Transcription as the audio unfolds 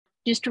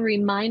Just a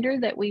reminder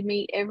that we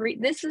meet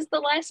this is the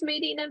last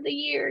meeting of the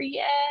year.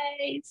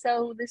 Yay.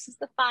 So this is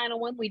the final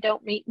one. We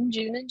don't meet in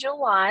June and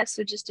July.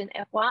 So just an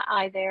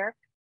FYI there,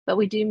 but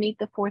we do meet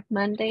the fourth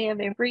Monday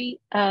of every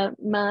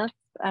month,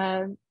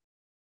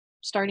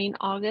 starting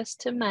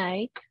August to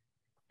May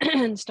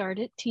and start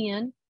at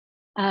 10.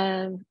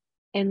 And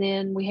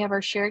then we have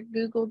our shared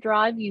Google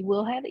Drive. You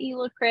will have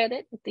ELA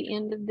credit at the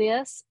end of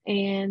this,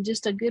 and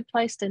just a good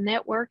place to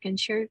network and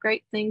share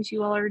great things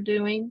you all are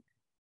doing.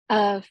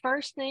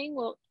 First thing,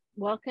 we'll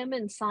welcome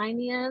and sign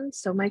in.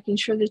 So making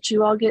sure that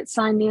you all get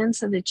signed in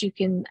so that you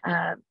can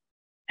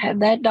have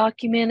that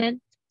documented.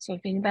 So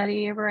if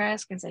anybody ever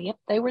asks and say, yep,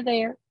 they were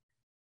there.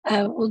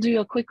 We'll do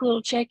a quick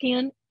little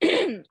check-in.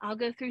 I'll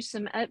go through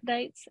some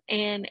updates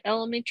and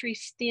elementary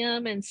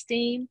STEM and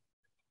STEAM.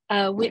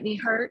 Whitney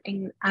Hurt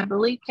and I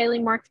believe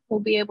Kaylee Mark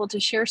will be able to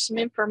share some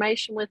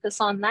information with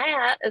us on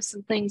that of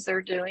some things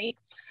they're doing.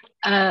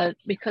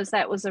 Because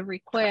that was a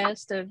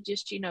request of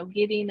just,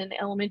 getting an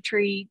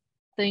elementary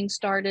thing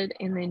started,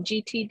 and then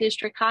GT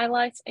district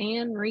highlights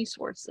and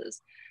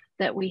resources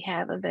that we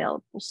have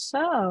available.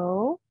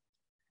 So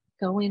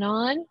going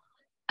on,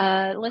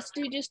 let's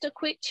do just a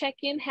quick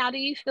check-in. How do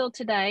you feel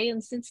today?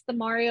 And since the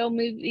Mario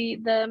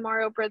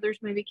Brothers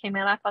movie came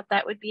out, I thought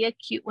that would be a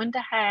cute one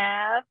to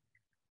have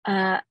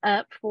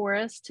up for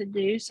us to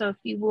do. So if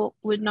you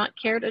would not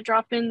care to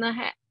drop in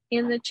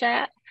the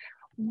chat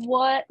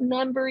what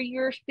number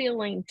you're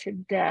feeling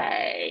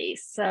today.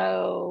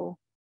 So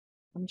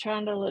I'm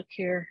trying to look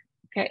here.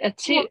 Okay, a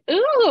 2.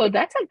 Ooh,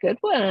 that's a good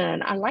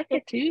one. I like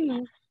it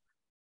too.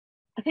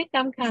 I think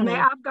I'm kind of.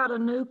 I've got a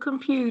new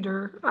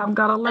computer. I've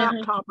got a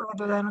laptop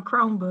rather than a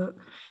Chromebook,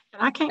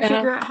 and I can't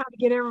figure out how to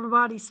get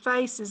everybody's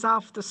faces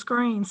off the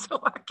screen so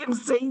I can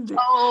see them.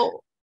 Oh,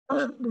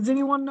 does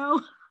anyone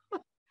know?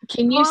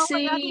 Can you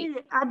see?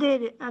 I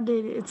did it.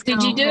 It's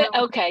Did you do it?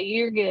 Okay,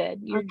 you're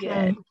good. You're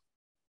good.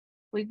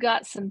 We've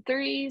got some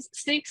 3s,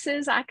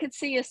 6s. I could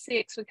see a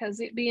 6 because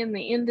it being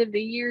the end of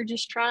the year,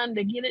 just trying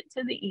to get it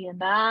to the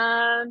end.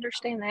 I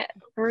understand that.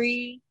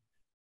 3,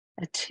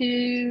 a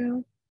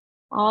 2.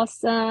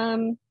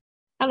 Awesome.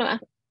 I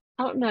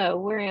don't know.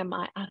 Where am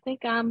I? I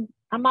think I'm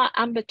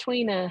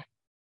between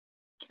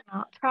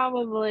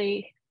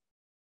probably.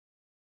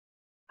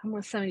 I'm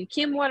with somebody.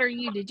 Kim, what are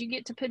you? Did you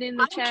get to put in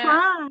the chat?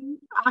 Trying.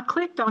 I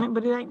clicked on it,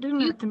 but it ain't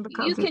doing nothing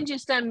because you can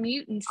just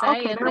unmute and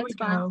say it. That's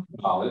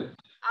fine.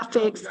 I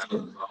fixed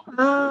it.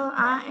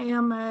 I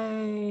am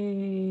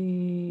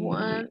a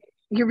 1.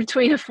 You're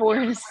between a 4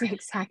 and a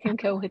 6. I can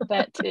go with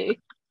that too.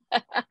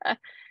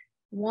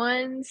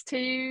 1s,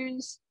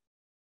 2s.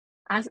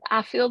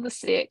 I feel the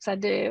 6. I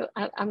do.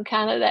 I'm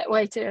kind of that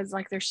way too. It's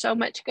like there's so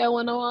much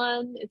going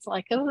on. It's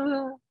like,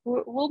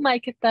 we'll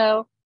make it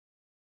though.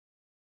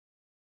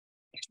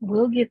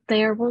 We'll get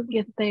there. We'll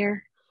get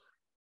there.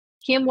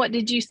 Kim, what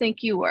did you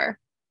think you were?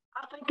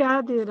 I think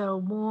I did a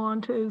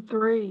 1, 2,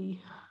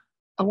 3.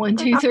 A 1,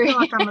 2, 3. I feel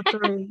like I'm a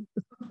 3.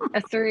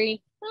 A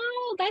 3.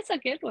 Oh, that's a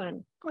good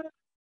one.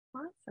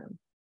 Awesome.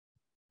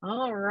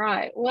 All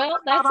right. Well,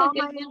 that's a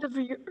good one. Of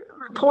your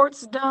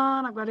reports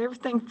done. I've got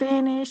everything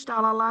finished.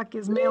 All I like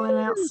is mailing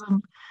out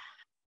some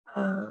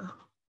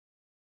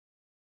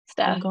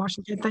stuff. Oh gosh,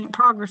 I can't think.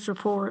 Progress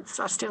reports.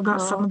 I still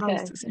got some of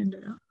those to send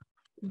out.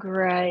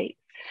 Great.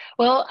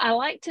 Well, I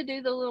like to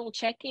do the little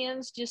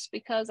check-ins just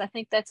because I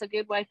think that's a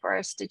good way for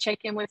us to check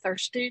in with our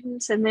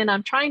students. And then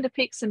I'm trying to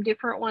pick some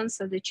different ones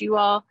so that you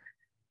all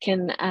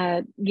can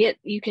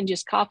you can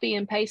just copy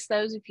and paste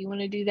those if you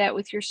want to do that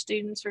with your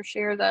students or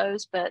share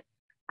those. But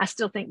I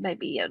still think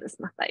Baby Yoda's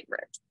my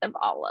favorite of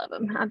all of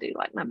them. I do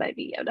like my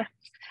Baby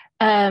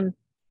Yoda.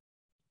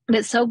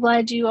 But so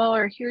glad you all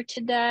are here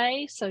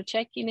today. So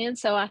checking in.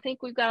 So I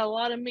think we've got a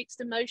lot of mixed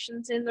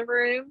emotions in the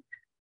room.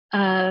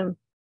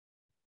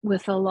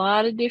 With a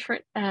lot of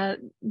different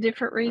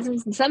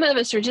reasons, and some of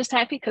us are just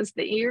happy because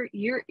the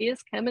year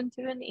is coming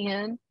to an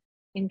end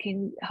and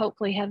can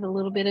hopefully have a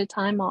little bit of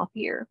time off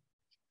here.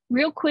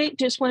 Real quick,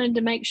 just wanted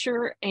to make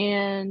sure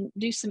and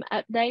do some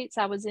updates.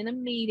 I was in a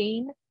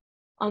meeting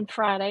on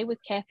Friday with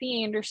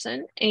Kathy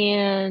Anderson,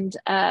 and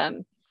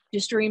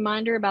just a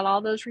reminder about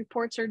all those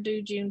reports are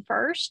due June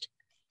 1st.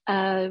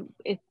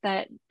 If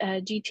that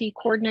GT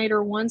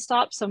coordinator one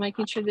stop, so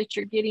making sure that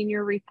you're getting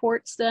your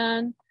reports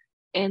done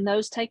and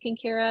those taken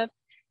care of.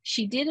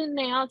 She did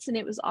announce, and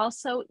it was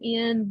also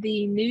in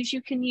the news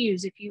you can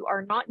use. If you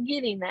are not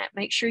getting that,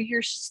 make sure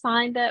you're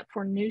signed up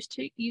for news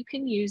you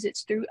can use.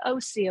 It's through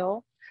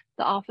OSEAL,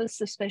 the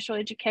Office of Special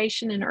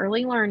Education and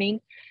Early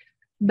Learning.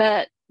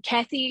 But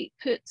Kathy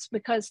puts,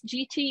 because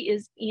GT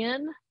is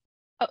in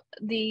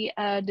the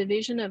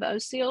division of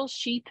OSEAL,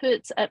 she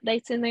puts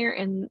updates in there,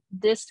 and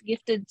this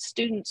gifted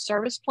student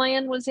service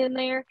plan was in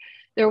there.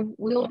 There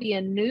will be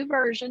a new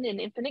version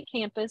in Infinite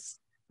Campus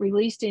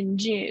released in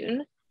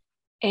June,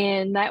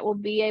 and that will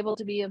be able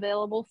to be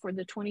available for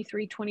the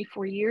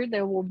 23-24 year.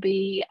 There will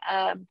be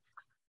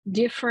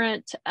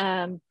different,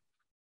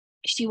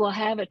 she will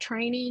have a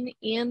training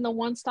in the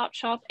one-stop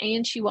shop,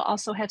 and she will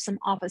also have some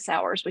office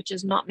hours, which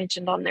is not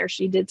mentioned on there.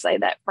 She did say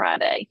that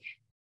Friday.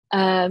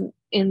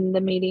 in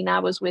the meeting I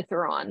was with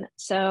her on.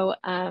 So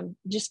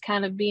just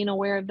kind of being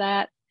aware of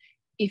that.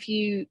 If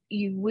you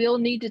will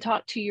need to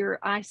talk to your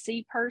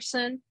IC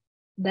person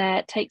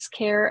that takes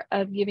care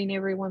of giving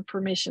everyone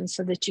permission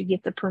so that you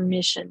get the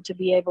permission to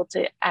be able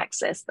to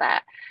access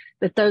that.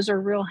 But those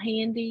are real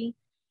handy.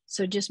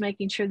 So just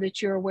making sure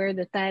that you're aware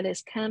that that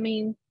is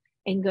coming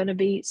and going to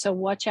be, so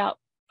watch out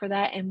for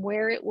that. And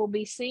where it will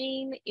be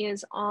seen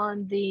is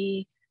on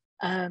the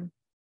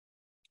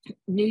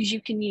news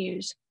you can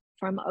use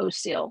from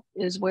OSIL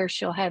is where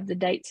she'll have the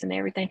dates and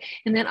everything.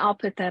 And then I'll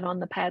put that on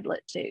the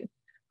Padlet too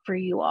for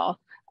you all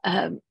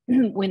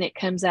when it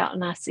comes out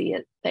and I see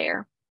it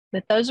there.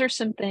 But those are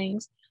some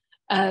things.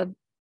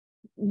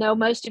 No,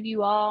 most of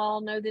you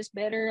all know this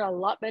better, a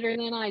lot better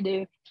than I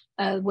do.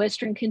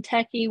 Western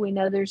Kentucky, we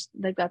know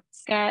they've got the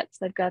SCATs,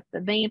 they've got the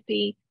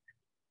VAMPI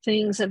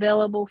things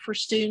available for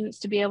students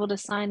to be able to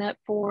sign up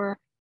for.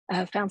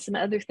 Found some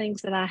other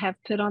things that I have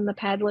put on the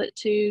Padlet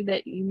too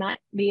that you might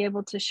be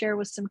able to share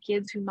with some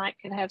kids who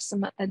could have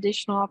some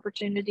additional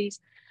opportunities.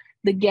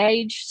 The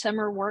Gauge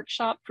Summer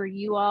Workshop for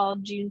you all,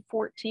 June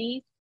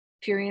 14th.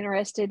 If you're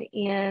interested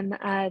in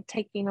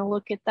taking a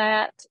look at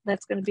that,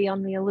 that's going to be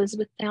on the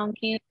Elizabethtown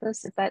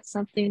campus. If that's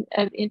something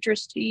of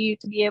interest to you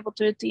to be able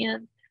to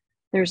attend,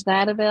 there's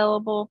that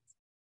available.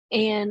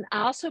 And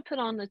I also put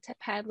on the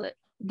Padlet,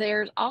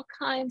 there's all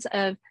kinds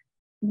of,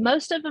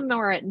 most of them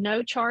are at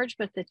no charge,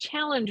 but the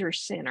Challenger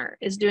Center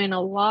is doing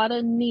a lot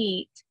of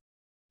neat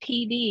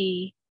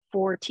PD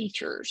for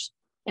teachers.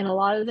 And a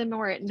lot of them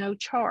are at no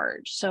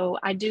charge. So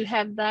I do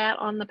have that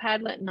on the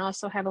Padlet and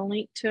also have a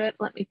link to it.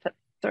 Let me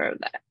throw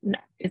that. No,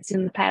 it's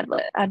in the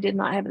Padlet. I did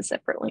not have a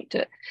separate link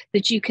to it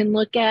that you can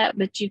look at,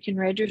 but you can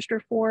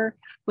register for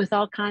with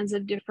all kinds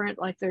of different,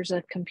 like there's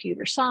a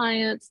computer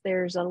science,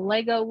 there's a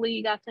Lego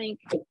League, I think,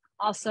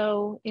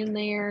 also in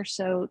there.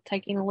 So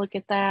taking a look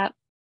at that.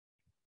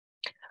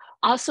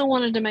 Also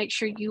wanted to make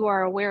sure you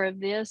are aware of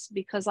this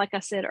because like I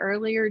said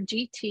earlier,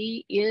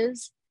 GT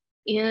is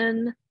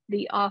in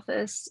the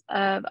Office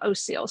of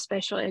OCL,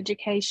 Special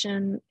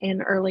Education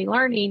and Early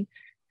Learning.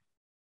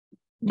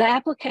 The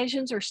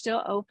applications are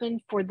still open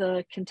for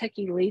the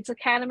Kentucky Leads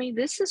Academy.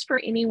 This is for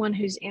anyone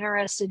who's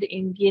interested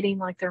in getting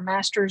like their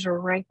master's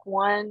or rank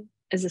 1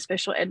 as a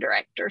special ed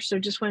director. So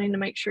just wanting to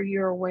make sure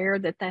you're aware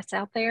that that's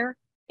out there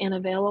and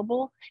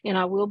available. And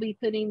I will be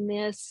putting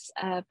this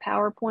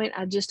PowerPoint.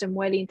 I just am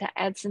waiting to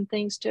add some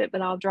things to it,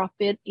 but I'll drop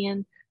it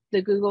in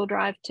the Google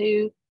Drive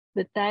too.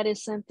 But that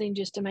is something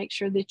just to make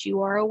sure that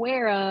you are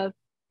aware of,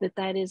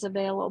 that is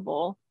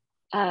available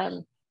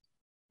to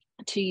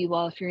you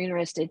all if you're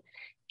interested.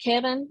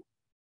 Kevin,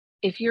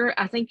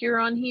 I think you're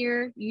on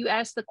here, you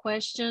asked the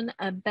question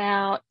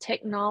about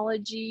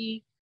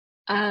technology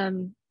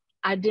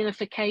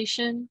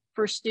identification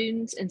for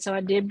students. And so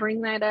I did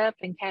bring that up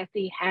and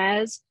Kathy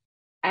has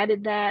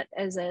added that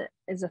as a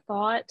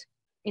thought.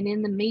 And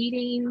in the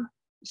meeting,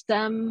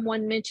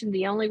 someone mentioned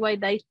the only way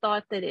they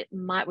thought that it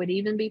would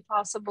even be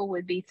possible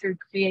would be through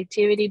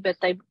creativity, but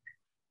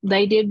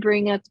they did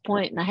bring up the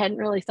point, and I hadn't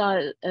really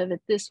thought of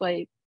it this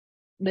way,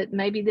 but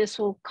maybe this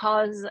will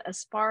cause a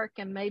spark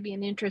and maybe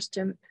an interest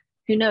in,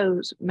 who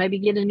knows, maybe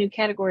get a new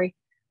category.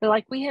 But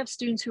like we have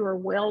students who are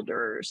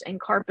welders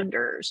and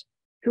carpenters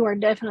who are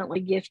definitely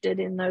gifted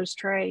in those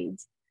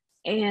trades,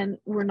 and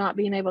we're not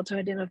being able to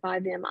identify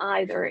them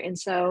either. And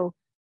so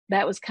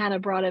that was kind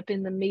of brought up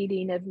in the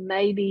meeting of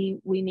maybe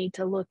we need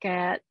to look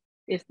at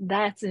if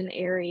that's an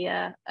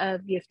area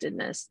of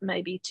giftedness,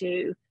 maybe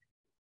to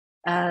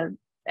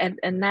at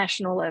a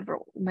national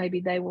level,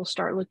 maybe they will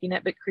start looking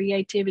at. But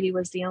creativity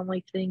was the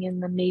only thing in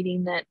the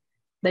meeting that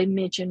they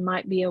mentioned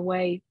might be a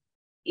way,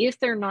 if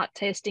they're not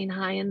testing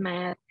high in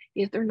math,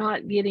 if they're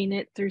not getting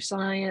it through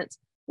science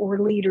or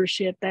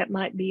leadership, that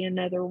might be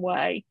another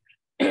way.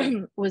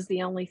 Was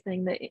the only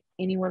thing that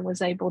anyone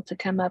was able to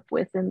come up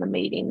with in the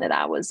meeting that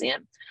I was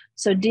in.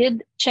 So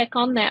did check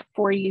on that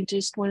for you.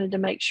 Just wanted to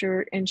make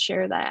sure and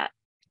share that.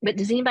 But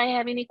does anybody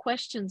have any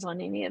questions on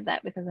any of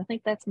that? Because I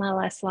think that's my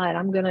last slide.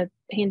 I'm going to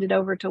hand it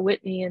over to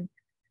Whitney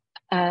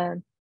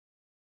and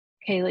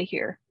Kaylee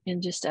here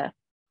in just a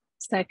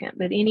second.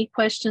 But any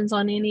questions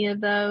on any of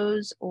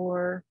those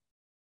or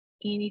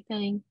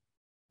anything?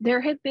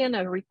 There had been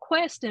a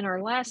request in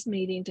our last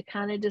meeting to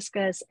kind of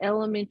discuss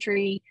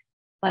elementary,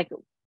 like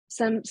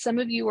some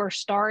of you are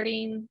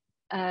starting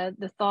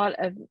the thought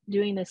of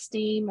doing a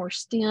STEAM or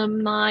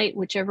STEM night,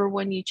 whichever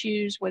one you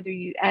choose, whether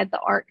you add the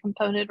art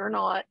component or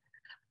not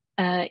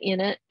in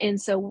it. And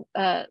so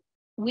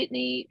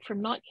Whitney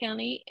from Knott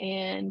County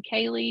and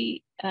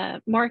Kaylee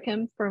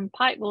Markham from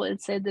Pikeville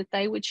had said that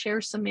they would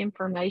share some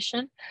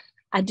information.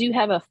 I do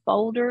have a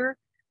folder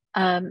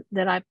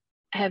that I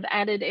have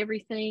added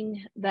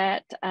everything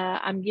that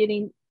I'm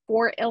getting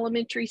for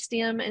elementary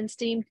STEM and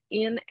STEAM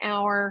in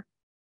our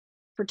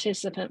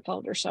participant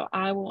folder. So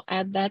I will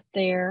add that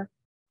there.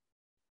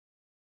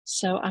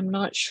 So I'm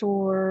not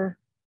sure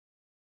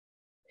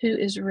who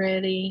is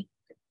ready,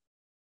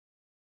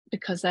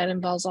 because that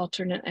involves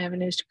alternate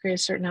avenues to create a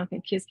certain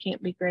outcome. Kids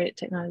can't be great at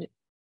technology.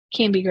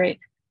 Can be great.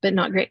 but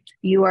not great.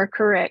 You are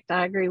correct.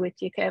 I agree with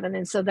you, Kevin.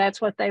 And so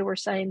that's what they were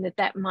saying,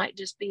 that might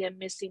just be a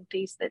missing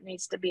piece that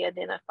needs to be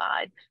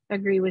identified. I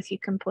agree with you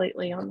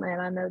completely on that.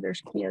 I know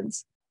there's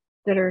kids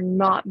that are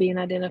not being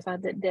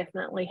identified that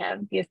definitely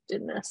have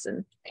giftedness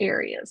in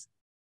areas.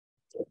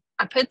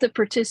 I put the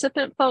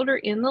participant folder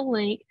in the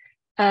link.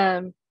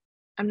 I'm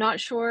not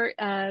sure,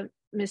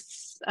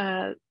 Miss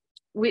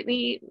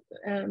Whitney,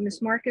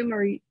 Miss Markham,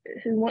 or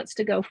who wants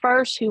to go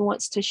first, who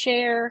wants to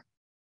share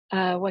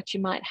what you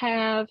might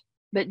have,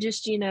 but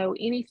just,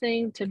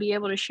 anything to be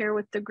able to share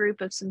with the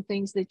group of some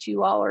things that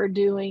you all are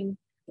doing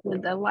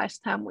with the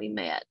last time we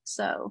met.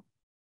 So.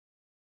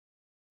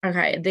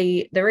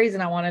 Okay, the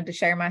reason I wanted to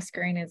share my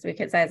screen is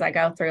because as I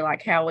go through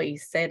like how we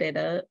set it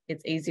up,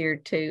 it's easier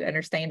to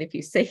understand if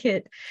you see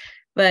it.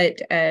 But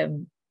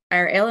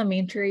our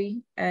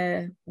elementary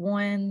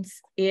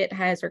ones, it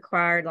has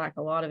required like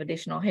a lot of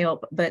additional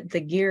help, but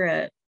the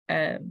Gear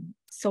Up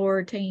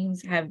SOAR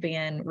teams have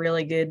been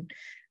really good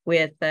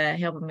with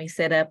helping me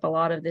set up a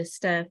lot of this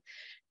stuff.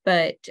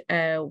 But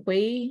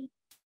we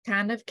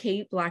kind of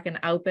keep like an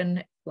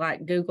open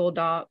like Google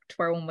Doc to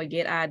where when we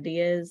get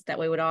ideas that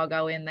we would all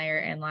go in there,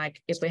 and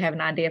like if we have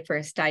an idea for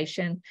a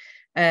station,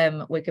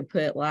 we could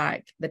put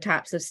like the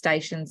types of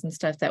stations and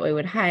stuff that we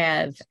would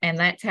have. And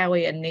that's how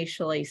we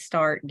initially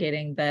start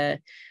getting the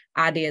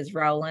ideas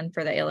rolling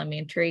for the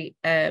elementary.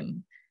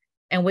 And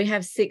we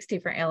have 6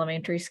 different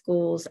elementary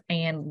schools,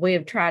 and we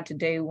have tried to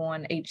do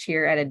one each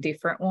year at a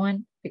different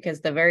one,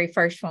 because the very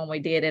first one we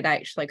did, it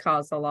actually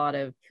caused a lot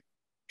of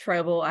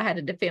trouble. I had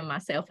to defend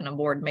myself in a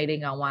board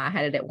meeting on why I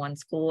had it at one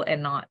school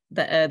and not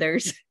the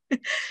others.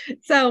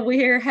 So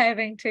we're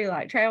having to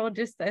like travel,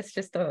 that's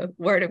just a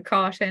word of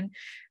caution.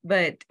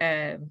 But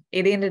it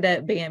ended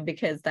up being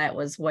because that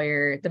was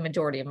where the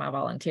majority of my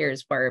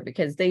volunteers were,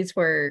 because this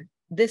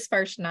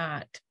first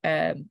night,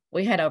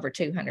 we had over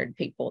 200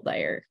 people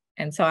there.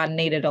 And so I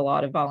needed a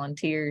lot of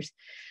volunteers.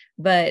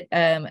 But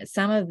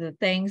some of the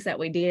things that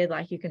we did,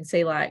 like you can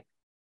see, like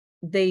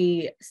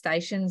the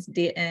stations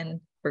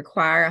didn't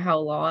require a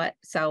whole lot.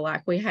 So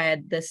like we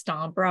had the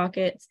stomp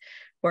rockets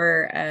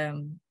were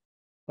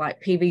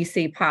like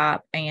PVC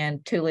pipe and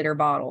 2-liter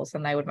bottles,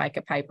 and they would make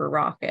a paper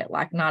rocket.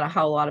 Like not a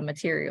whole lot of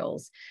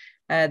materials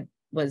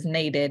was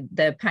needed.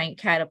 The paint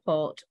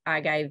catapult,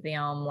 I gave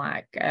them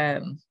like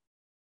the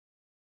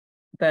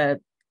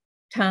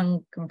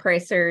tongue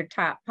compressor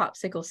type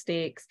popsicle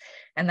sticks,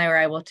 and they were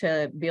able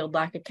to build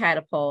like a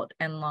catapult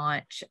and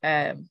launch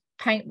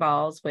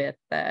paintballs with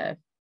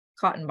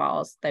cotton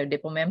balls. They would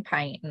dip them in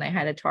paint, and they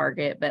had a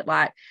target. But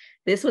like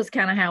this was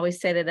kind of how we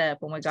set it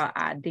up when we got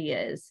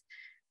ideas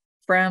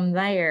from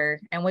there.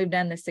 And we've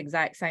done this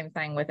exact same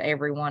thing with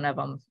every one of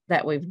them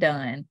that we've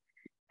done.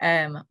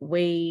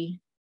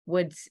 We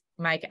would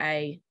make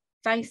a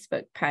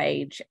Facebook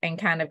page and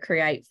kind of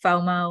create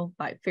FOMO,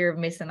 like fear of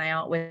missing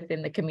out,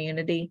 within the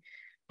community.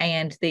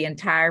 And the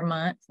entire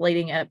month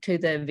leading up to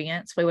the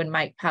events, we would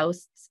make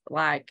posts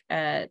like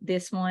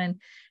this one,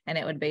 and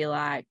it would be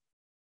like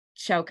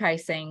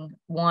showcasing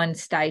one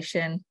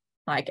station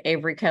like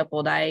every couple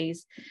of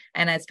days.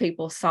 And as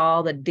people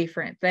saw the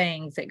different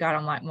things, it got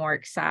them like more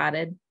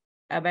excited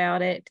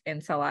about it.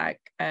 And so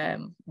like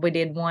we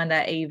did one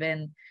that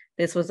even,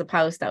 this was a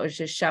post that was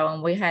just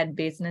showing we had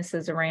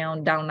businesses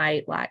around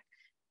donate like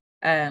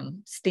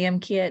STEM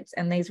kits,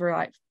 and these were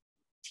like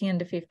 $10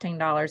 to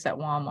 $15 at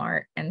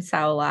Walmart. And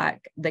so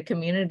like the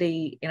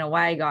community in a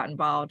way got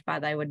involved by,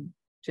 they would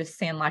just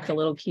send like a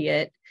little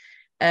kit.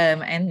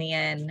 And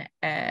then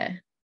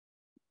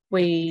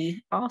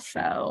we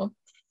also,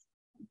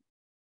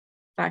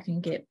 if I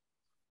can get,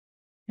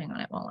 hang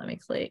on, it won't let me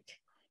click.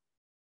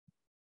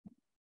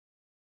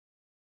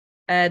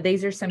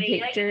 These are some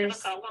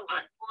pictures.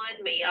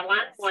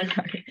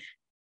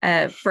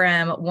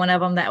 From one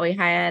of them that we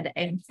had.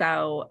 And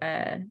so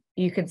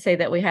you can see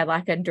that we had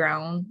like a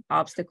drone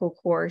obstacle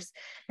course.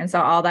 And so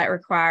all that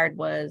required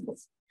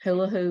was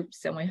hula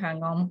hoops, and we hung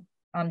them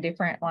on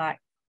different like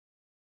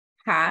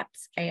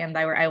heights, and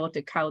they were able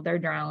to code their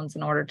drones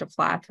in order to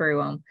fly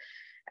through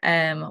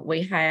them.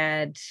 We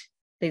had,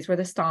 these were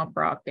the stomp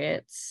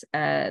rockets,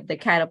 the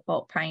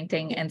catapult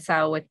painting. And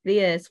so with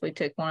this, we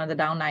took one of the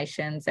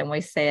donations and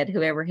we said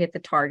whoever hit the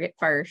target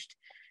first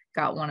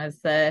got one of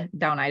the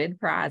donated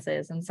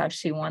prizes. And so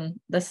she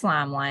won the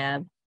slime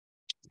lab.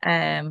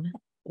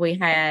 We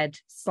had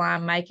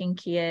slime making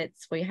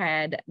kits. We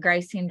had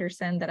Grace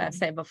Henderson that I've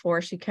said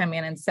before. She come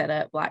in and set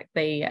up like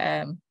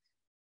the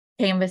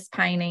canvas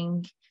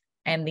painting.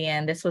 And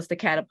then this was the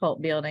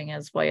catapult building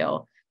as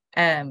well.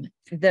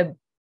 The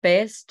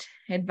best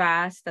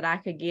advice that I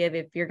could give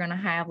if you're going to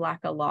have like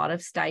a lot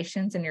of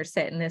stations and you're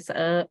setting this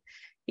up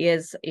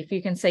is, if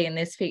you can see in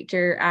this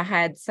picture, I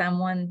had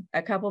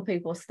a couple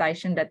people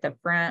stationed at the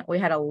front. We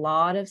had a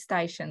lot of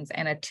stations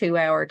and a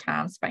 2-hour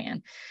time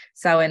span.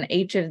 So in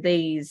each of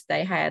these,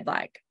 they had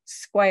like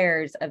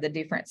squares of the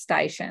different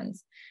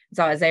stations.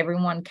 So as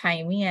everyone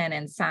came in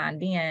and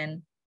signed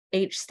in,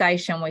 each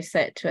station we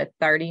set to a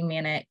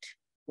 30-minute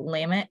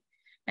limit.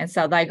 And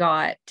so they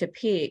got to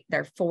pick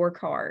their 4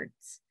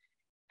 cards.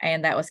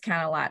 And that was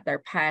kind of like their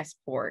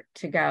passport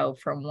to go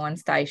from one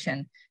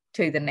station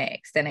to the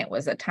next. And it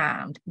was a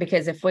timed,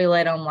 because if we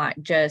let them like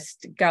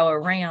just go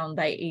around,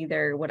 they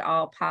either would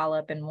all pile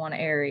up in one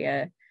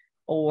area,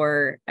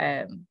 or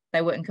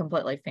they wouldn't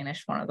completely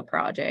finish one of the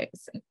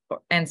projects.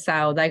 And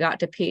so they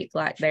got to pick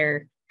like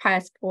their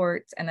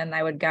passports, and then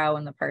they would go,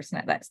 and the person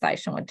at that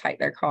station would take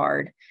their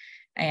card.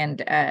 And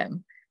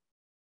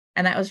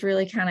that was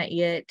really kind of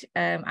it.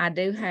 I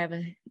do have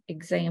an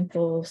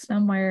example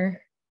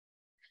somewhere.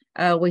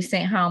 We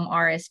sent home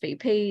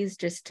RSVPs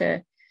just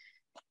to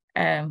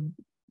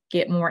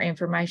get more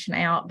information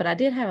out, but I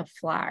did have a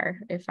flyer,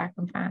 if I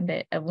can find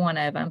it, of one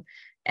of them.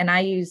 And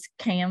I used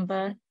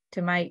Canva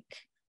to make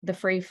the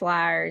free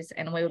flyers,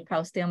 and we would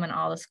post them in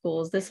all the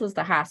schools. This was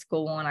the high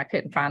school one. I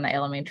couldn't find the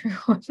elementary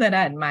one that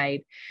I'd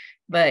made,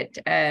 but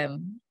that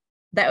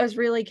was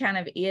really kind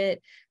of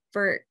it.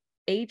 For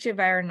each of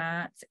our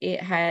nights,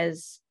 it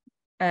has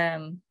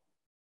the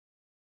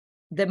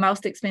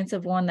most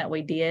expensive one that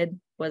we did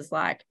was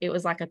like, it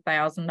was like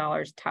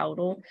 $1,000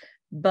 total,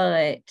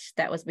 but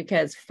that was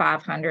because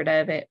 500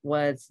 of it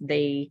was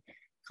the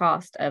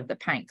cost of the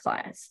paint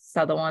class.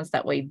 So the ones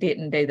that we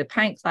didn't do the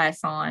paint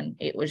class on,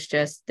 it was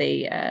just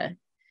the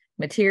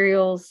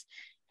materials,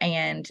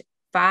 and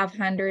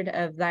 500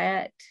 of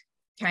that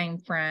came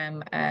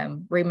from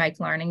Remake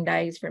Learning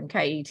Days from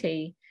KET.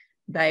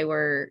 They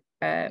were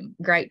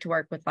great to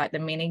work with, like the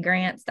mini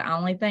grants. The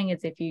only thing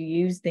is, if you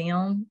use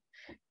them,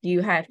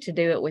 you have to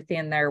do it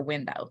within their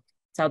window.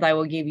 So they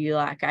will give you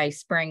like a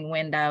spring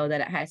window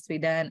that it has to be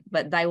done,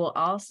 but they will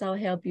also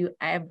help you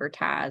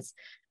advertise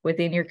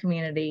within your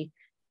community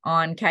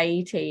on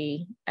KET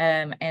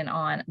and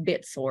on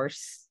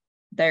BitSource.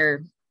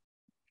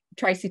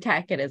 Tracy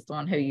Tackett is the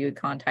one who you would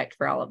contact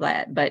for all of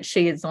that, but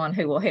she is the one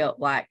who will help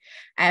like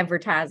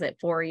advertise it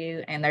for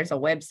you. And there's a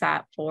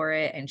website for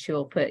it, and she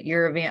will put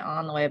your event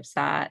on the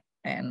website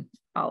and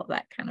all of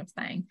that kind of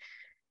thing.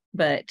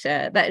 But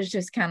that is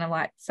just kind of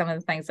like some of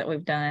the things that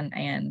we've done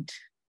and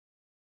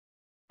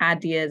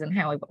ideas and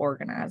how we've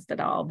organized it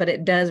all. But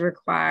it does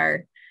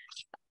require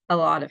a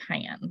lot of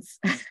hands,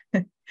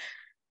 a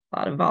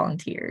lot of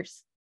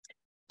volunteers.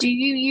 Do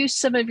you use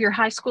some of your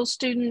high school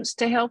students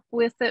to help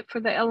with it for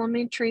the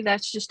elementary?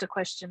 That's just a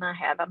question I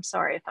have. I'm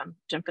sorry if I'm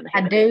jumping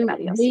ahead. I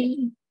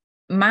do.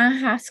 My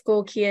high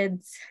school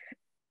kids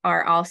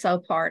are also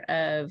part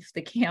of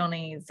the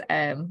county's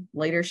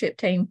leadership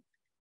team.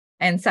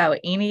 And so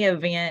any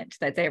event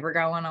that's ever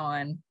going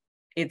on,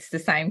 it's the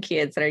same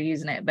kids that are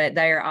using it, but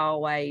they're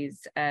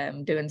always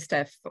doing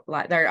stuff,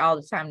 like they're all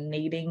the time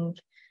needing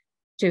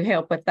to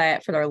help with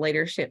that for their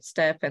leadership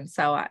stuff. And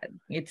so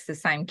it's the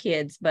same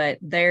kids, but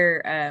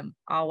they're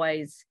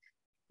always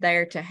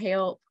there to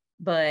help.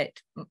 But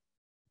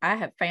I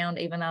have found,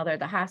 even though they're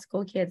the high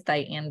school kids,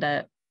 they end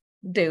up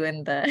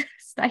doing the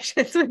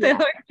stations with the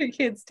other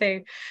kids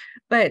too.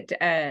 But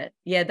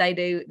yeah, they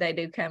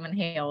do come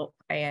and help.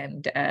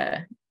 And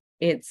I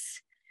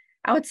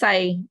would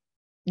say,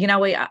 you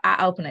know,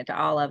 I open it to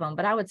all of them,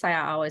 but I would say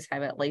I always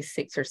have at least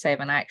 6 or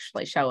 7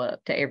 actually show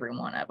up to every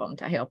one of them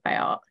to help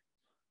out.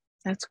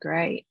 That's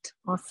great.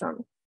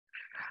 Awesome.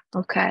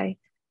 Okay.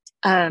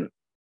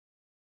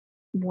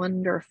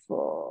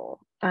 Wonderful.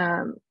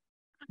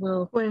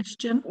 Well,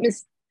 question.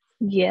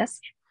 Yes.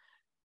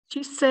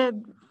 She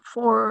said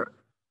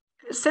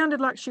it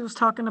sounded like she was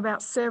talking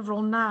about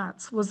several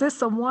nights. Was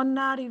this a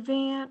one-night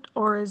event,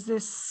 or is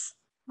this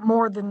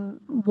more than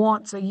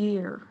once a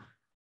year?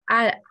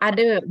 I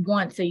do it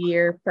once a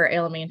year for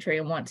elementary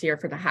and once a year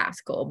for the high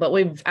school, but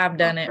I've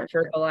done it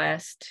for the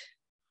last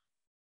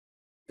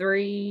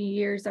 3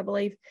 years, I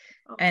believe.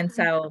 Okay. And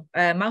so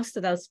most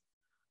of those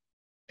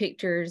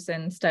pictures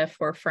and stuff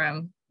were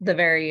from the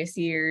various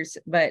years,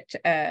 but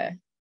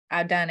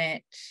I've done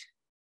it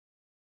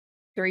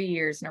 3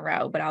 years in a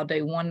row. But I'll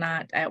do one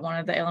night at one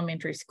of the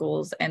elementary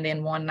schools and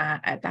then one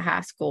night at the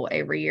high school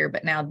every year.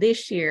 But now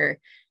this year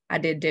I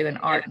did do an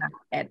art night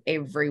at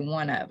every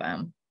one of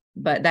them,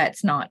 but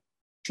that's not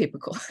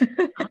typical. Sounds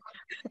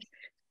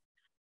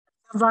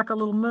like a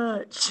little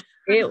much.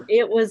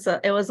 It was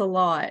a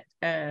lot.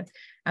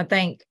 I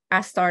think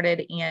I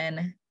started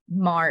in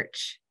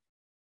March.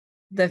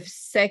 The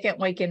second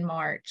week in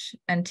March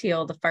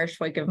until the first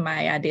week of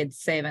May, I did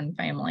 7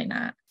 family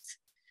nights.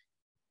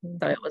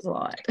 So it was a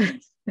lot.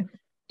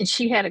 And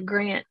she had a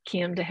grant,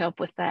 Kim, to help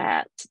with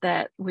that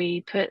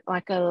we put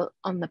like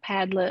on the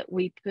Padlet,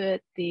 we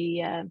put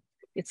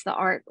it's the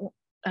art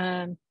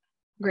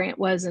grant,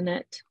 wasn't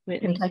it,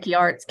 Whitney? Kentucky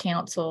Arts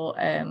Council.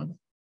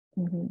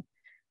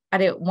 I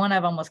did, one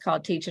of them was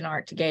called Teaching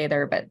Art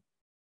Together,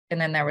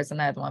 and then there was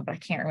another one, but I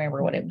can't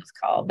remember what it was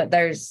called. But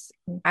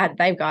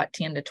they've got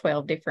 10 to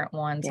 12 different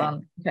ones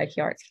on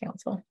Kentucky Arts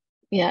Council.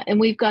 Yeah, and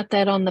we've got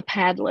that on the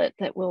Padlet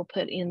that we'll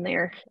put in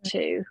there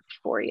too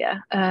for you.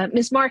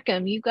 Ms.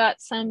 Markham, you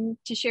got some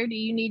to share? Do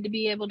you need to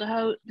be able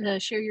to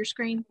share your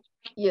screen?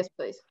 Yes,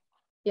 please.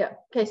 Yeah.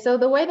 Okay, so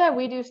the way that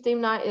we do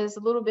STEAM night is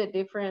a little bit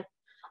different.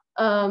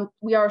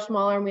 We are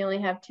smaller and we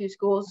only have 2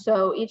 schools.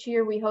 So each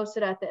year we host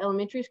it at the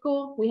elementary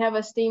school. We have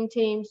a STEAM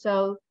team.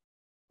 So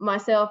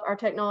myself, our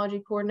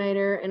technology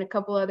coordinator, and a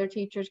couple other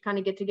teachers kind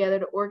of get together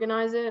to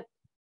organize it.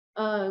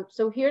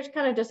 So here's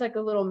kind of just like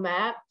a little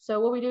map. So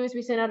what we do is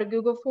we send out a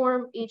Google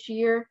form each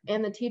year,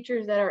 and the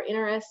teachers that are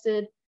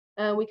interested,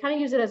 we kind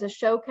of use it as a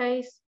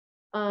showcase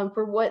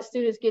for what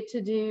students get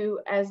to do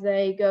as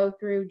they go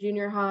through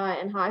junior high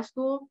and high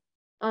school.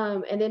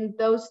 And then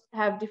those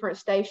have different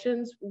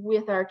stations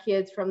with our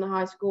kids from the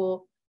high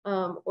school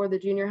or the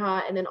junior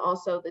high, and then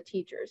also the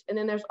teachers. And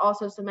then there's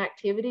also some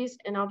activities,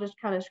 and I'll just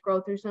kind of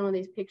scroll through some of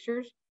these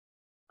pictures.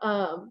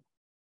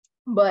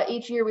 But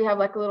each year we have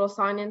like a little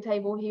sign-in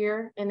table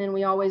here, and then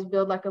we always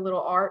build like a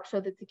little arch so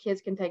that the kids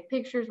can take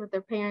pictures with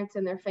their parents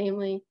and their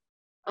family.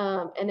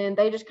 And then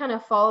they just kind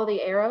of follow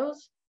the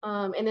arrows.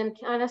 And then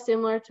kind of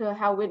similar to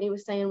how Whitney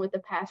was saying with the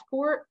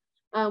passport,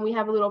 we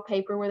have a little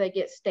paper where they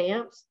get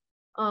stamps,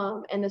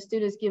 and the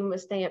students give them a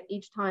stamp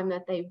each time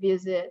that they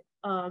visit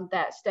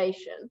that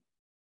station.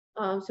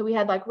 So we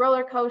had like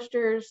roller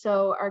coasters.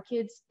 So our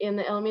kids in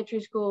the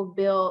elementary school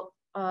built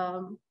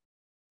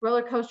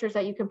roller coasters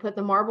that you can put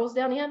the marbles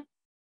down in,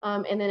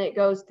 and then it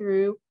goes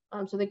through.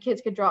 So the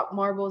kids could drop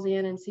marbles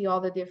in and see all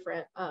the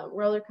different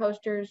roller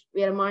coasters.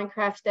 We had a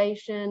Minecraft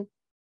station.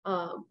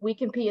 We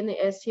compete in the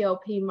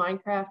STLP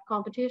Minecraft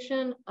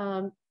competition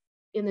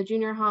in the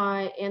junior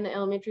high and the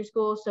elementary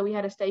school. So we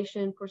had a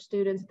station for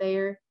students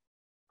there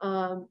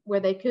where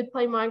they could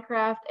play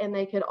Minecraft, and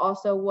they could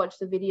also watch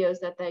the videos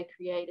that they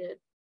created.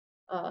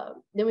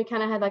 Then we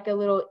kind of had like a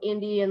little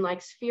indie and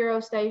like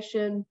Sphero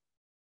station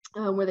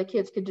where the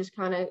kids could just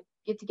kind of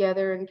get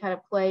together and kind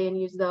of play and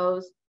use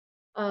those.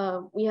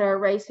 We had our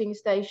racing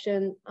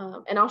station,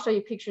 and I'll show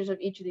you pictures of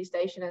each of these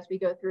stations as we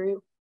go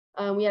through.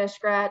 We had a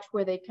Scratch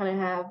where they kind of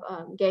have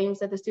games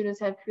that the students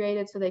have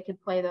created so they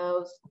could play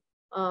those.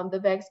 The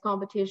VEX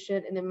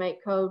competition, and then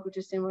Make Code, which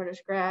is similar to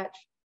Scratch.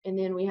 And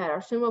then we had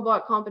our sumo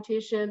block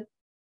competition.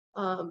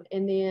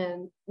 And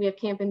then we have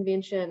Camp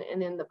Invention,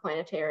 and then the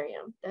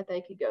planetarium that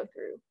they could go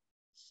through.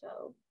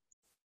 So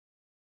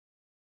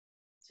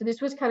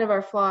this was kind of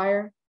our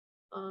flyer.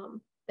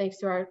 Thanks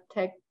to our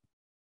tech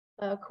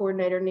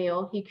coordinator,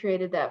 Neil. He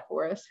created that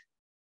for us.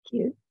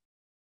 Cute.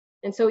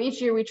 And so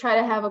each year we try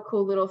to have a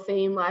cool little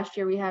theme. Last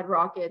year we had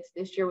rockets.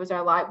 This year was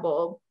our light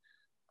bulb.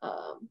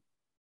 And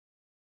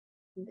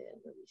then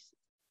let me see.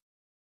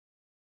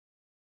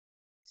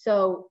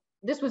 So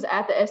this was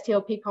at the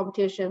STLP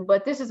competition,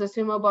 but this is a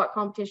sumo block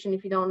competition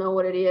if you don't know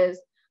what it is.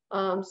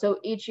 So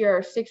each year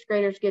our sixth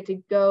graders get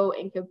to go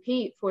and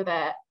compete for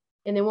that.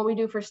 And then what we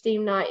do for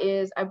STEAM night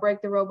is I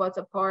break the robots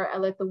apart. I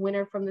let the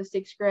winner from the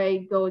sixth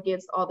grade go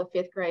against all the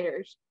fifth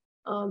graders.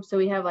 So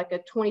we have like a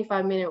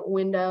 25-minute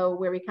window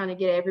where we kind of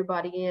get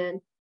everybody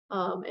in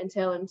and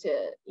tell them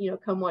to,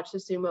 come watch the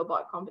sumo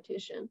block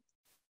competition.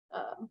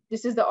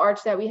 This is the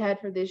arch that we had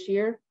for this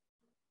year,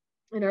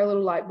 and our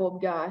little light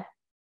bulb guy.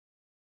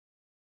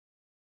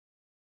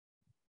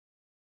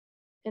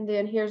 And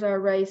then here's our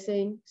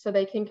racing, so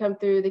they can come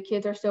through. The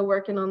kids are still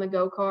working on the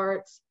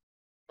go-karts.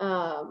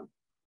 And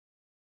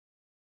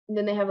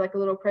then they have like a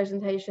little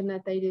presentation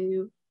that they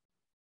do.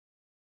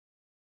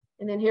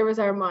 And then here was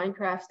our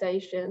Minecraft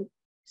station.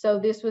 So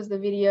this was the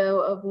video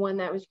of one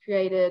that was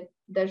created.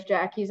 There's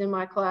Jackie's in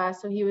my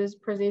class. So he was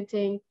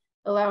presenting,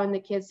 allowing the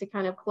kids to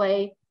kind of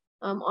play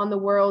on the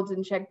worlds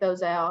and check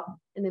those out.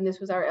 And then this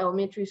was our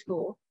elementary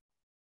school.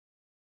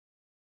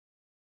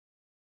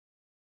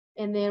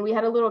 And then we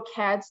had a little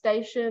CAD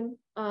station.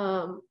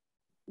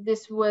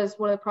 This was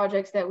one of the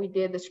projects that we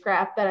did, the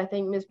scrap that I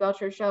think Ms.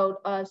 Belcher showed.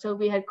 So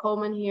we had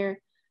Coleman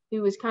here,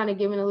 who was kind of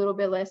giving a little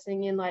bit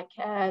lesson in like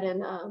CAD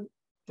and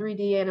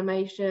 3D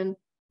animation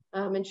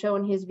and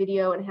showing his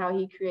video and how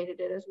he created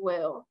it as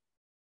well.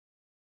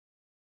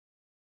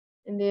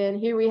 And then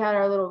here we had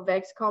our little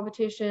VEX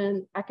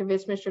competition. I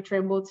convinced Mr.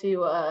 Trimble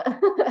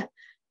to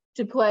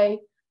to play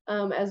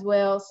as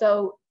well.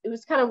 So it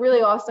was kind of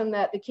really awesome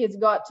that the kids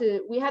got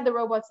to, we had the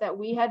robots that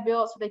we had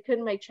built, so they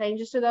couldn't make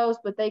changes to those,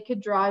 but they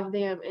could drive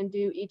them and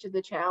do each of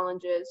the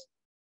challenges.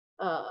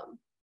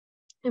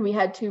 And we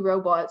had 2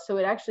 robots. So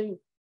it actually,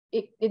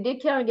 it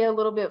did kind of get a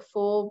little bit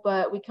full,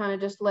 but we kind of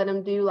just let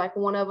them do like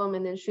one of them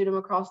and then shoot them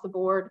across the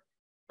board.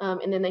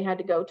 And then they had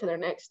to go to their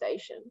next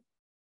station.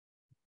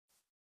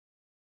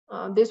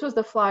 This was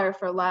the flyer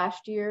for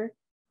last year.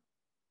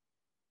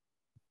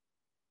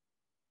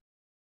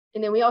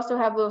 And then we also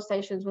have little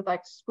stations with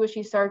like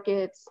squishy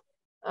circuits,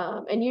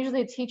 and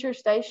usually teachers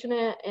station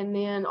it, and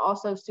then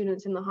also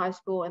students in the high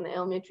school and the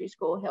elementary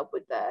school help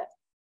with that.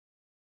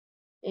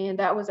 And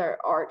that was our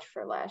arch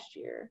for last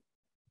year.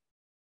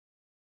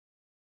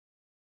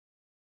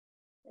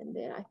 And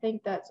then I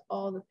think that's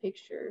all the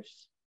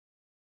pictures.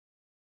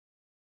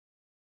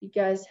 You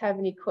guys have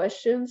any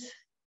questions?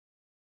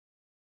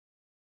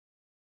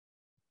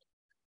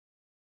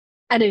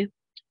 I do.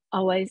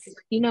 Always.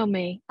 You know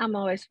me. I'm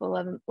always full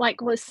of them. Like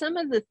with some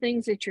of the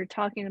things that you're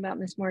talking about,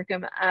 Ms.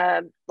 Markham,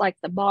 like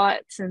the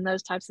bots and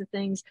those types of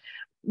things,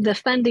 the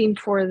funding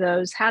for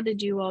those, how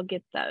did you all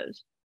get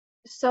those?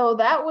 So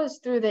that was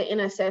through the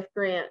NSF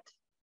grant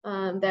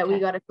that we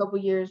got a couple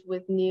years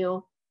with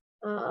Neil.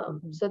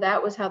 So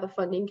that was how the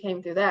funding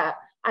came through that.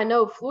 I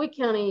know Floyd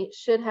County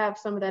should have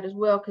some of that as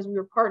well because we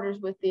were partners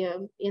with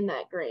them in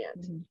that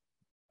grant.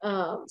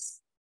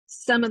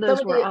 Some of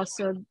those were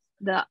also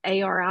the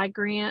ARI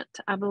grant,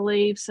 I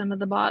believe. Some of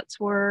the bots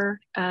were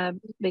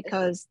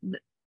because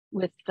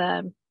with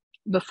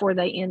before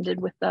they ended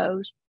with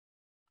those,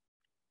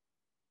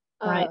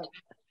 right?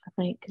 I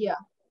think. Yeah.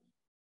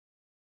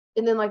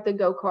 And then like the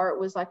go-kart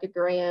was like a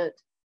grant.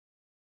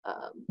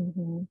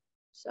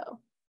 So.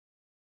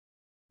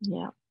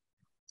 Yeah.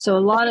 So a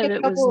lot of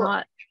it was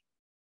not.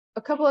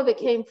 A couple of it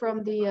came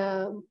from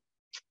the,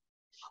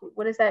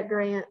 what is that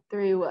grant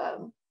through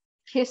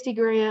KISTI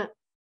grant?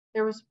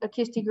 There was a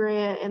KISTI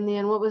grant, and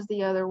then what was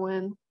the other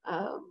one?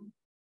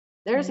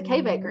 There's a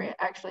KVEC grant,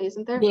 actually,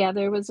 isn't there? Yeah,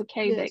 there was a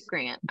KVEC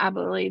grant. I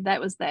believe that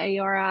was the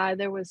ARI.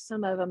 There was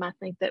some of them, I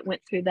think, that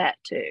went through that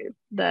too.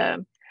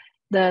 The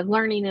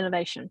Learning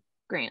Innovation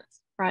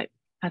grants, right?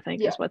 I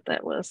think is what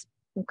that was.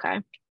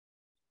 Okay.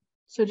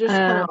 So just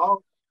kind of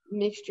all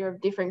mixture of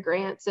different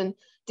grants and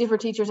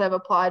different teachers have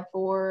applied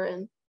for.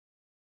 And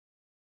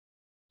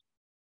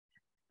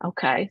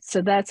okay,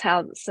 so that's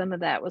how some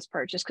of that was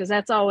purchased, because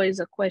that's always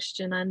a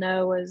question I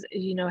know is,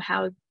 you know,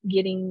 how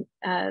getting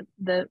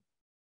the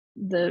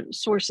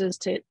sources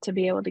to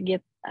be able to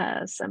get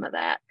some of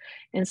that.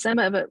 And some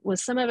of it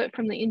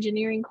from the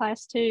engineering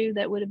class too.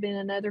 That would have been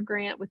another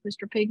grant with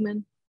Mr.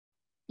 Pigman.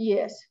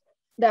 Yes,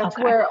 that's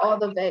where all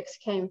the VEX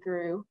came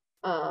through.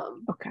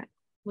 Okay,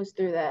 was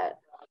through that.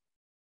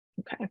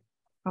 Okay,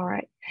 all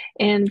right.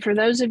 And for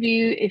those of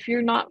you, if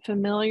you're not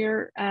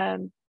familiar,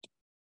 Mr.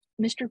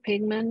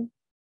 Pigman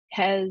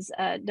has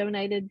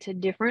donated to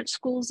different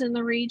schools in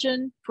the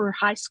region for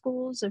high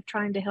schools of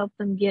trying to help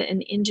them get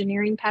an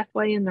engineering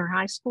pathway in their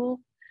high school.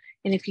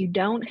 And if you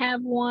don't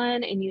have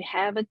one and you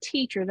have a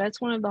teacher,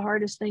 that's one of the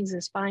hardest things,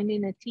 is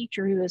finding a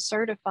teacher who is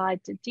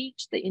certified to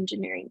teach the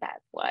engineering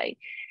pathway.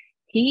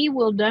 He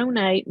will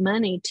donate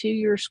money to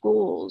your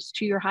schools,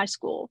 to your high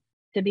school,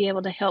 to be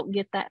able to help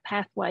get that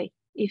pathway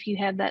if you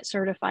have that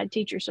certified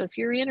teacher. So if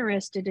you're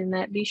interested in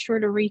that, be sure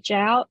to reach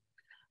out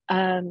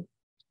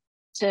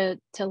to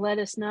let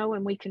us know,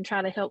 and we can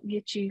try to help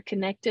get you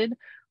connected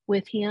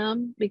with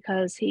him,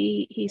 because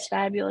he's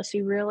fabulous.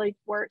 He really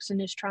works and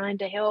is trying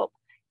to help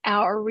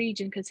our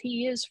region, because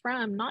he is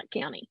from Knott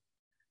County.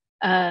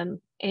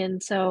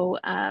 And so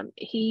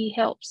he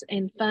helps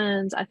and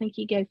funds. I think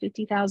he gave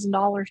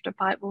 $50,000 to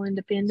Pikeville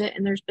Independent,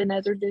 and there's been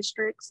other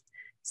districts.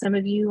 Some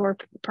of you are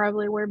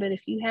probably aware, but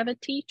if you have a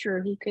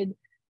teacher who could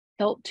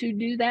help to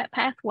do that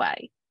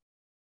pathway,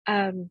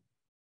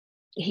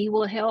 he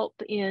will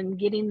help in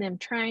getting them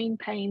trained,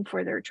 paying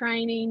for their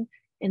training,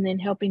 and then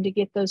helping to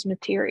get those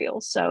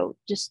materials. So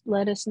just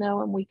let us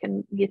know, and we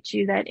can get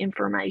you that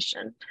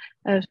information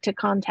to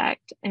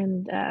contact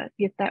and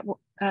get that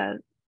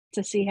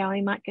to see how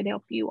he could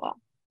help you all.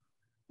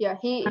 Yeah,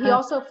 he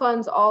also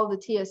funds all the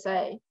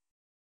TSA.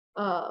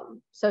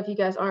 So if you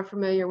guys aren't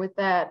familiar with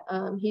that,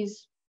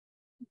 he's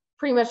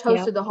pretty much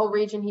hosted the whole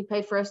region. He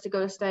paid for us to go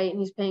to state, and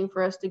he's paying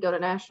for us to go to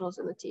nationals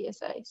in the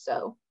TSA.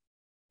 So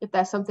if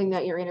that's something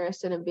that you're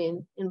interested in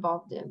being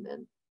involved in,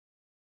 then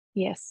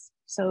yes.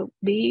 So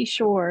be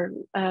sure,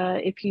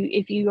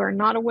 if you are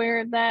not aware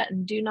of that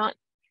and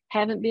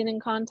haven't been in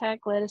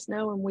contact, let us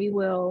know, and we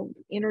will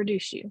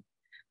introduce you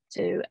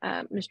to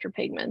Mr.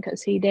 Pigman,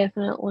 because he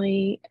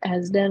definitely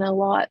has done a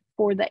lot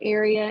for the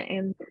area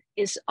and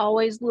is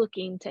always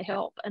looking to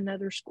help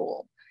another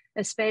school,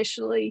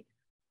 especially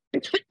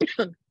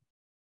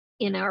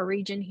in our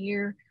region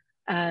here.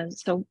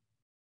 So,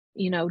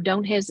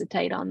 don't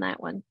hesitate on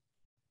that one.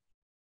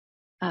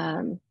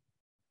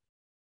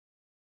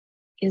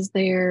 Is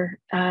there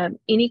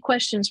any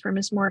questions for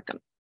Ms. Markham?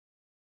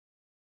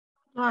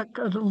 Like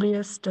a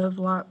list of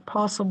like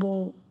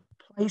possible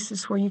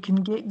places where you can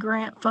get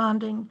grant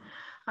funding.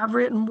 I've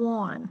written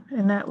one,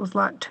 and that was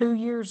like 2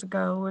 years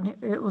ago, and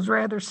it was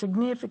rather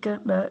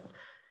significant. But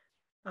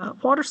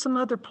what are some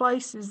other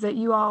places that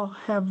you all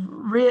have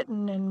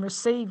written and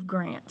received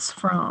grants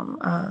from?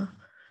 I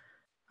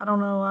don't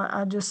know.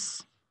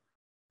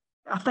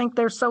 I think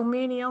there's so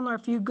many on there.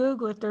 If you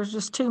Google it, there's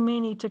just too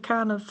many to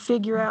kind of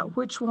figure out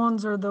which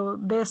ones are the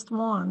best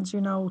ones,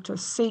 to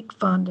seek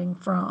funding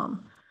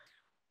from.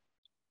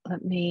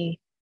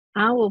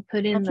 I will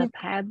put in the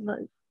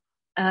Padlet.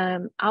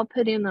 I'll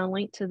put in the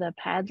link to the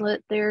Padlet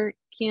there,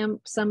 Kim,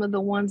 some of the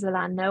ones that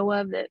I know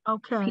of that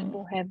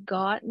people have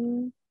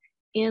gotten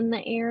in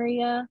the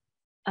area.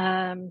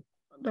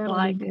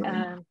 Like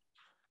the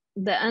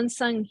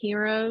Unsung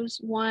Heroes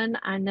one,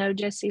 I know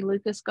Jesse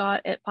Lucas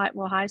got at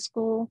Pikeville High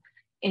School,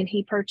 and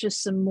he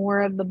purchased some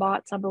more of the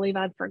bots. I believe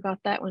I forgot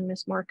that one,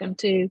 Miss Markham,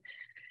 too.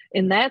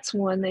 And that's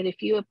one that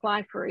if you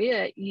apply for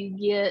it,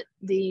 you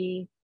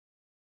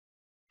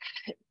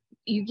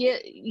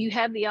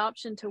have the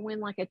option to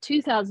win like a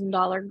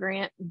 $2,000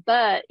 grant.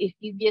 But if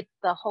you get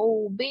the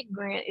whole big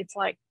grant, it's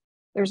like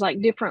there's like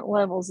different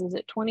levels. Is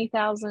it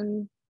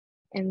 20,000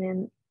 and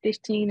then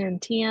 15 and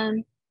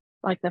 10?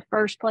 like the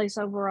first place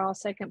overall,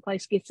 second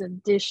place gets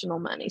additional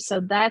money.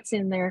 So that's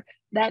in there.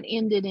 That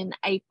ended in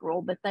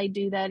April, but they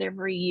do that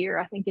every year.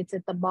 I think it's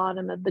at the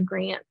bottom of the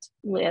grant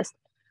list.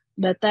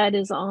 But that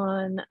is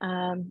on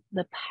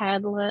the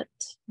Padlet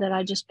that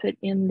I just put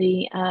in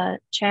the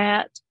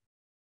chat.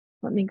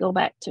 Let me go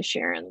back to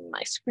sharing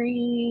my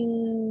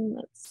screen.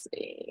 Let's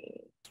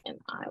see. And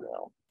I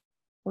will.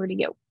 Where'd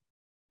he go?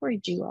 Where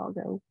did you all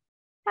go?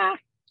 Ah,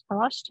 I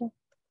lost you.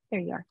 There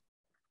you are.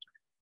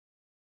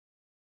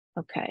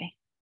 Okay.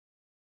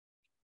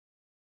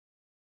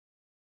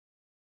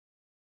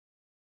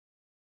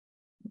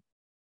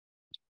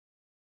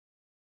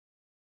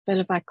 But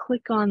if I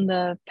click on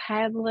the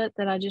Padlet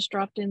that I just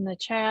dropped in the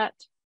chat,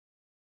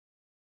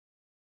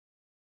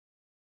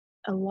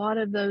 a lot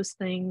of those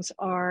things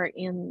are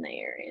in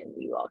there, and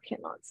you all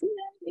cannot see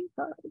that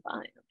because I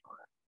am not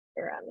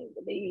where I need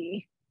to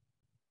be.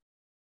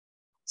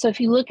 So if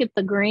you look at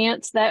the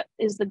grants, that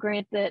is the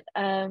grant that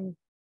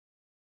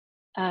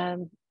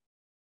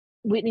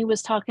Whitney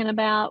was talking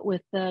about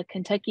with the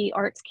Kentucky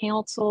Arts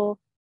Council,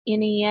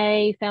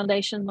 NEA,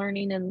 Foundation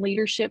Learning and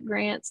Leadership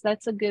grants.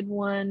 That's a good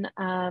one.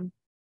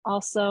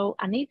 Also,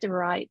 I need to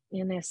write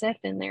NSF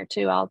in there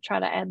too. I'll try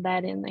to add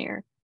that in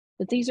there.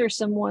 But these are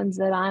some ones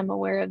that I'm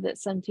aware of that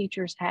some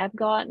teachers have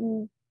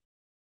gotten.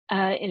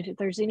 And if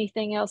there's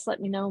anything else,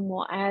 let me know, and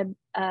we'll add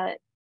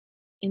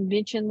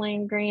Invention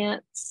Land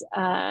grants,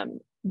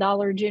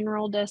 Dollar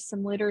General does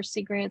some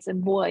literacy grants,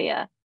 and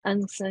Boya,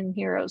 Unsung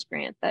Heroes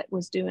grant that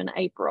was due in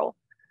April.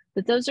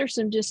 But those are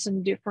just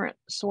some different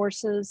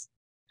sources.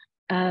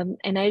 And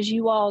as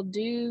you all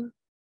do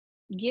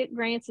get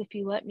grants, if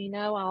you let me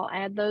know, I'll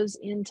add those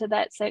into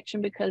that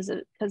section because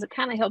it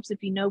kind of helps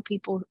if you know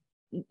people,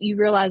 you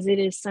realize it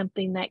is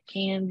something that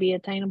can be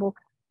attainable.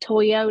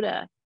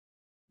 Toyota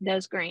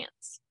does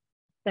grants.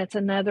 That's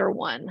another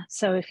one.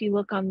 So if you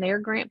look on their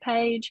grant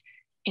page,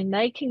 and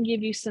they can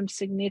give you some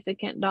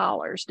significant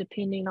dollars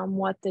depending on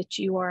what that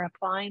you are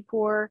applying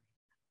for.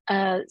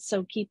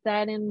 So keep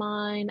that in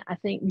mind. I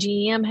think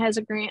GM has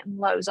a grant and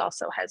Lowe's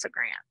also has a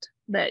grant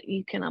that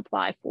you can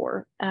apply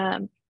for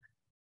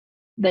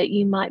that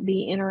you might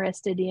be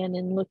interested in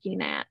and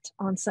looking at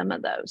on some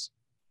of those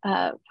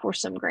for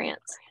some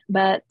grants.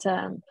 But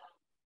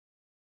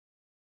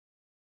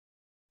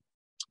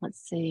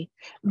let's see,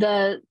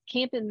 the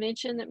Camp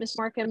Invention that Ms.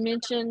 Markham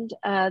mentioned,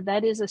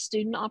 that is a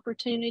student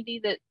opportunity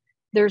that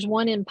there's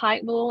one in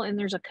Pikeville and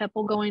there's a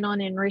couple going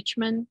on in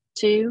Richmond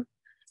too,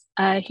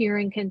 here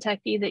in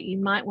Kentucky that you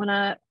might want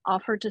to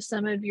offer to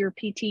some of your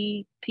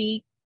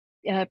PTP,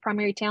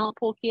 primary talent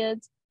pool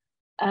kids,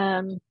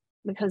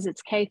 because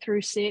it's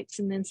K-6,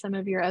 and then some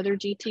of your other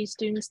GT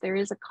students, there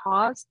is a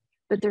cost,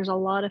 but there's a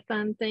lot of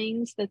fun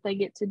things that they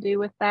get to do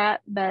with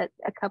that. But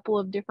a couple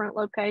of different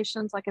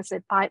locations, like I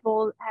said,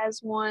 Pikeville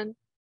has one,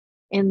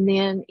 and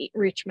then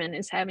Richmond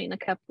is having a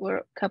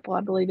couple,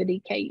 I believe, at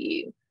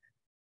EKU.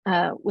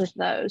 With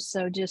those.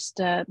 So just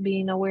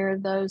being aware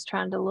of those,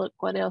 trying to look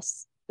what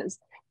else, because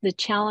the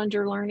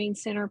Challenger Learning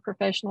Center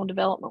professional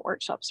development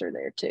workshops are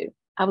there too.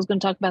 I was going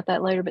to talk about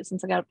that later, but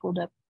since I got it pulled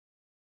up,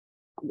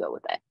 I'll go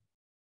with that.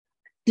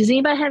 Does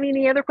anybody have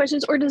any other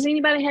questions, or does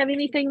anybody have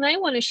anything they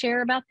want to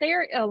share about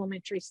their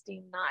elementary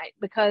STEAM night?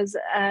 Because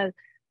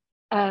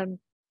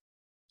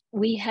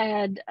we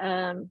had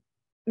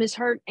Ms.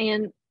 Hurt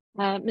and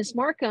Ms.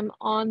 Markham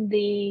on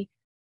the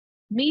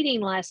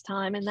meeting last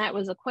time, and that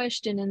was a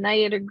question, and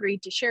they had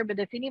agreed to share. But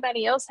if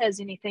anybody else has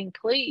anything,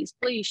 please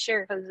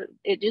share, because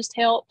it just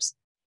helps.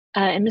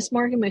 And Ms.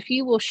 Markham, if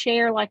you will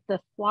share like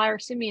the flyer,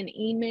 send me an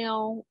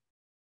email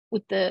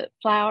with the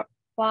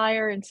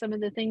flyer and some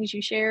of the things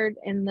you shared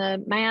and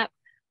the map,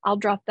 I'll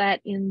drop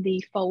that in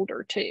the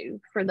folder too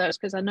for those,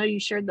 because I know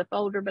you shared the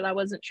folder, but I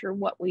wasn't sure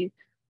what we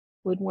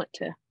would want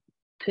to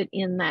put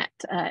in that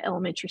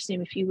elementary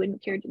STEAM. If you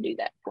wouldn't care to do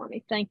that for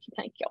me, thank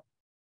you.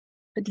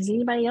 But does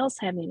anybody else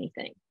have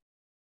anything?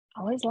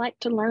 I always like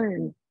to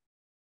learn.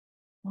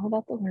 All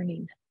about the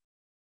learning.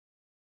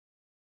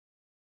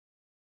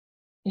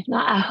 If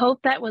not, I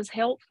hope that was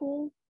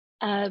helpful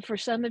for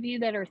some of you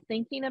that are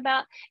thinking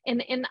about,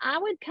 and I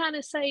would kind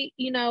of say,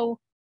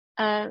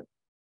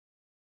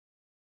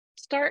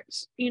 start,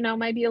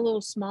 maybe a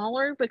little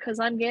smaller, because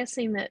I'm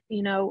guessing that,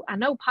 I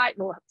know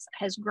Pikeville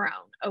has grown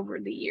over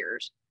the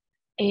years.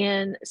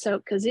 And so,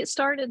 because it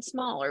started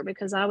smaller,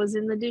 because I was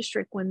in the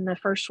district when the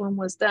first one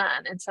was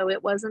done, and so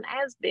it wasn't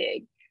as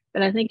big,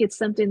 but I think it's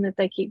something that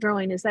they keep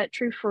growing. Is that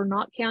true for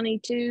Knott County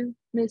too,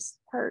 Ms.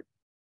 Hurt?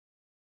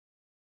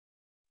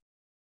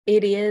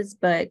 It is,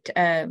 but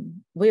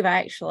we've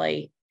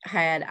actually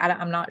had,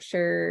 I'm not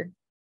sure,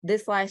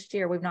 this last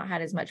year, we've not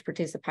had as much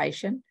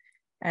participation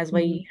as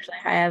we usually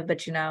have,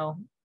 but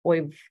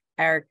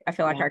I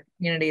feel like our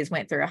community has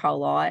went through a whole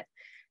lot.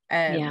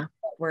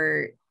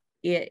 Where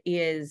it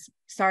is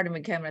starting to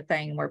become a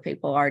thing where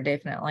people are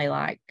definitely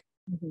like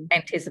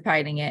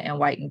anticipating it and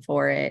waiting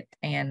for it,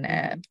 and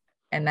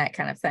that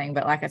kind of thing.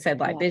 But like I said,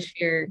 this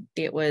year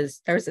there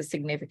was a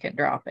significant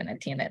drop in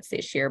attendance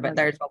this year, but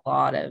there's a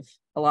lot of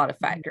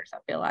factors I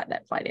feel like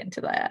that played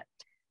into that.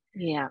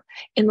 Yeah.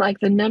 And like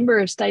the number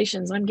of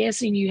stations, I'm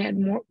guessing you had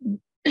more.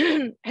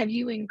 Have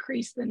you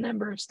increased the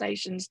number of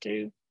stations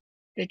too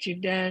that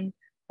you've done?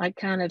 Like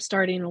kind of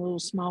starting a little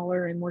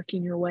smaller and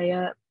working your way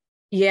up?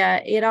 Yeah,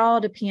 it all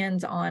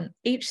depends on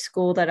each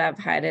school that I've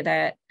had it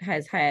at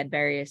has had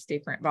various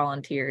different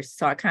volunteers.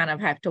 So I kind of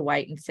have to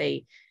wait and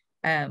see,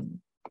 how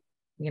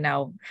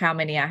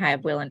many I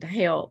have willing to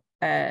help.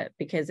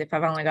 Because if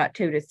I've only got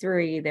 2 to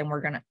 3, then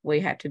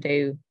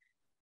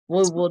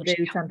we'll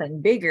do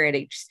something bigger at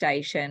each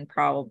station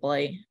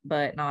probably,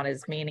 but not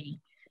as many.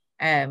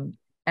 And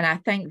I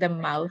think the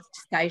most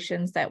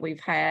stations that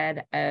we've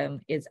had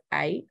is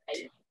 8.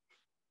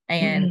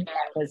 And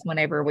that was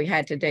whenever we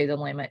had to do the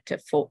limit to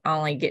 4,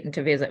 only getting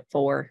to visit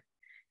 4.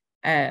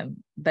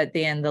 But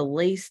then the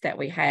least that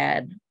we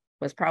had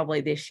was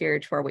probably this year,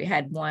 to where we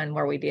had one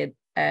where we did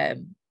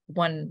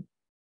one,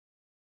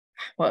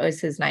 what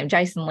was his name?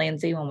 Jason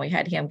Lindsay, when we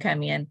had him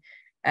come in,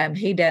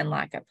 he done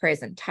like a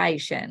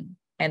presentation,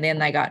 and then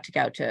they got to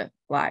go to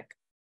like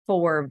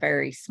 4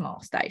 very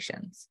small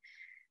stations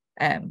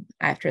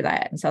after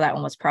that. And so that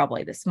one was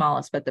probably the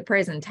smallest, but the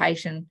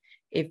presentation,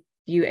 if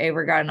you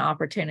ever got an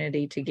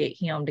opportunity to get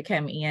him to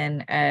come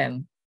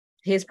in,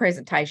 his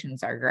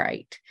presentations are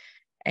great.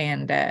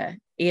 And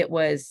it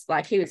was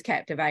like he was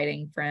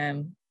captivating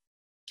from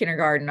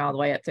kindergarten all the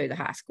way up through the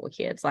high school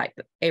kids. Like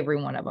every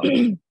one of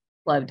them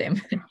loved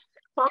him.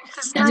 What's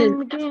his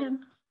name again?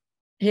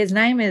 His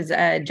name is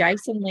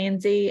Jason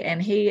Lindsay,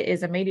 and he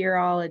is a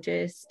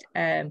meteorologist,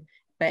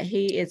 but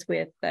he is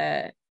with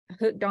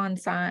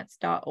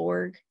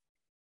hookedonscience.org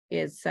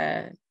is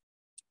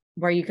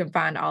where you can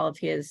find all of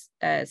his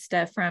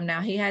stuff from.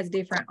 Now he has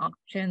different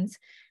options,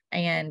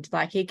 and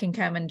like he can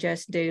come and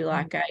just do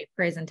like a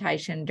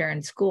presentation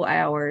during school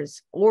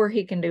hours, or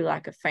he can do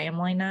like a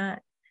family night.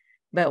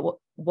 But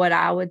what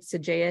I would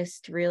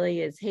suggest really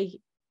is he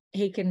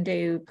can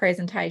do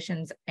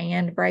presentations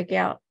and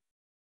breakout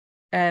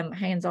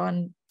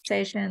hands-on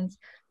sessions,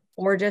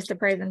 or just a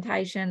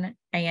presentation.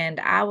 And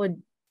I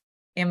would,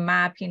 in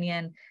my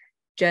opinion,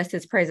 just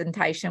his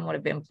presentation would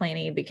have been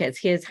plenty, because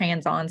his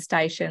hands-on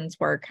stations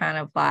were kind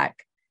of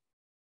like,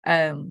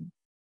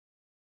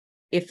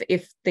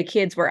 if the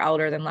kids were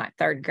older than like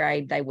 3rd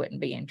grade, they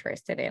wouldn't be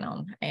interested in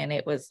them. And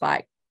it was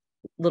like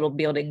little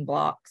building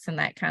blocks and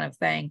that kind of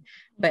thing.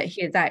 But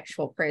his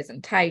actual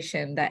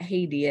presentation that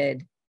he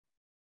did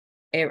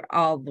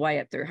all the way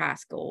up through high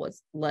school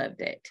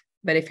loved it.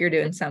 But if you're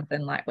doing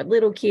something like with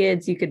little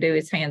kids, you could do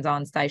his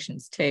hands-on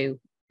stations too.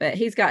 But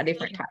he's got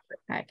different types of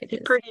packages. Is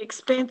it pretty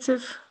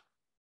expensive?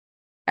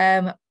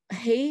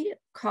 He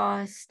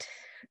cost,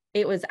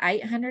 it was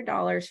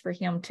 $800 for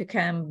him to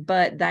come,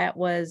 but that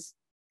was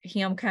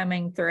him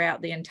coming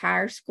throughout the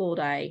entire school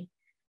day,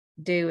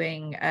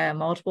 doing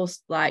multiple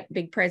like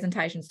big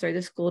presentations through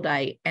the school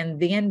day, and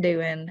then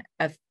doing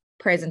a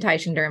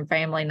presentation during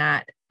family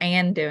night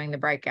and doing the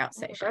breakout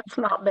session. That's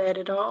not bad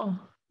at all.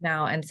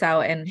 No,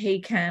 and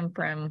he came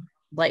from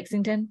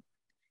Lexington,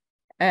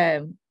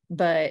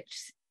 but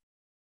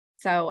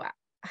so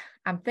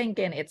I'm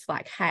thinking it's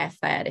like half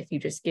that if you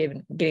just get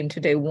him to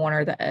do one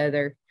or the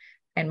other,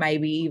 and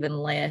maybe even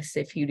less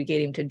if you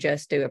get him to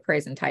just do a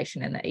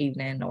presentation in the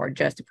evening, or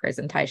just a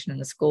presentation in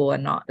the school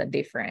and not the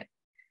different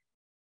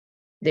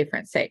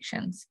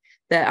sections.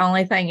 The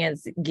only thing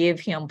is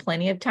give him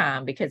plenty of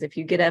time, because if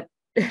you get up,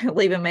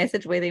 leave a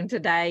message with him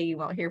today, you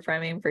won't hear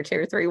from him for 2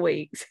 or 3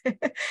 weeks. And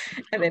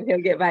then he'll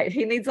get back.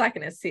 He needs like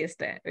an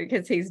assistant,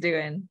 because he's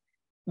doing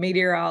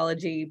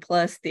meteorology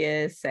plus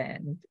this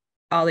and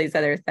all these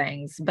other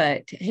things.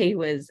 But he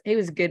was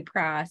good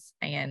price,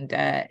 and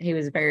he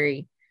was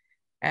very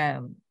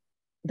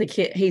the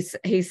kid,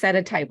 he set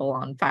a table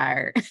on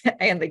fire,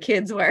 and the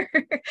kids were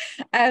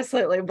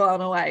absolutely blown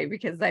away,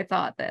 because they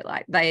thought that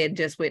like they had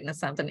just witnessed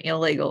something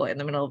illegal in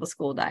the middle of a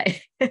school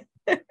day.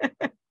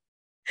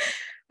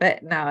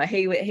 But no,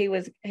 he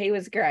was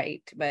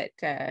great. But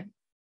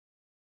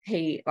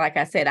he, like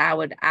I said,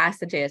 I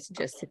suggest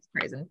just his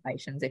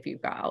presentations if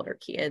you've got older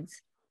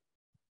kids.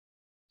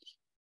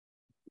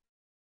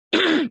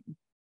 All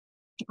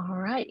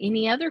right.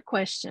 Any other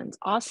questions?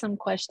 Awesome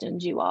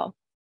questions, you all.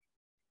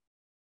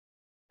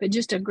 But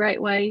just a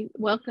great way.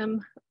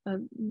 Welcome.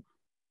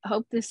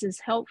 Hope this is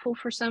helpful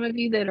for some of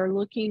you that are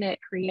looking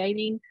at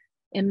creating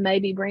and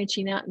maybe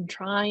branching out and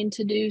trying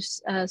to do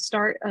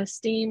start a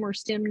STEAM or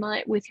STEM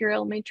night with your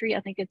elementary.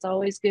 I think it's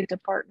always good to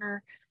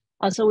partner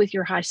also with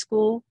your high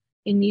school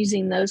in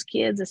using those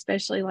kids,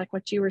 especially like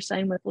what you were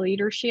saying with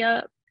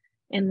leadership,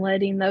 and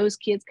letting those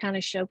kids kind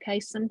of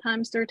showcase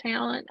sometimes their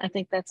talent. I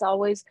think that's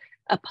always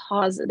a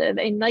positive.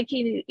 And they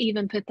can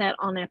even put that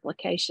on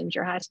applications.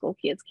 Your high school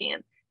kids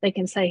can. They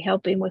can say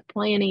helping with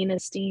planning a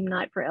STEAM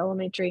night for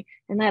elementary,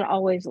 and that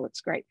always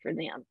looks great for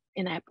them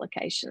in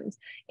applications.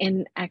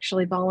 And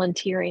actually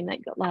volunteering,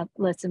 that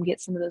lets them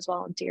get some of those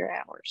volunteer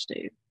hours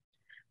too.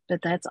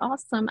 But that's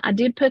awesome. I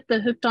did put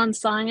the Hooked on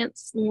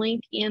Science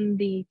link in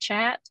the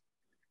chat,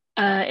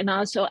 and I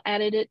also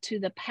added it to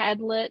the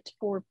Padlet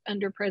for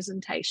under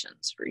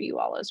presentations for you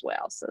all as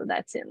well. So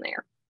that's in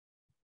there.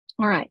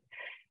 All right.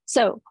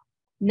 So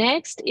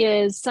Next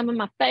is some of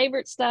my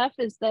favorite stuff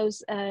is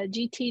those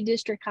GT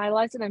district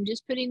highlights, and I'm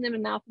just putting them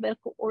in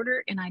alphabetical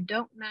order. And I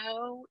don't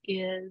know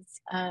is,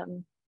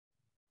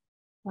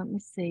 let me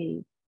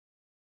see,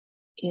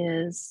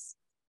 is,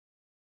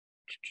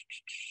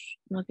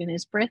 looking,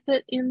 is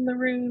Breathitt in the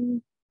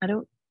room? I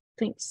don't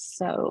think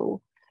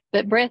so.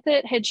 But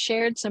Breathitt had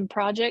shared some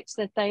projects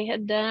that they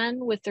had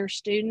done with their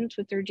students,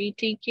 with their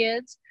GT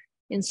kids.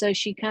 And so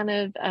she kind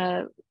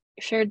of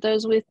shared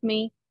those with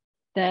me,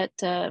 that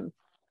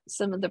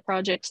some of the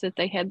projects that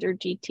they had their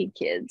GT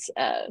kids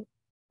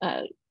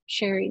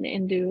sharing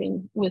and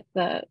doing with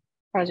the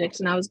projects.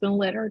 And I was going to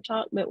let her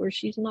talk, but where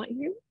she's not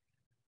here,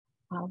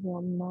 I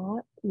will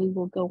not. We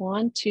will go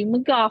on to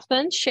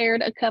McGoffin.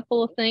 Shared a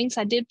couple of things.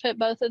 I did put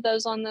both of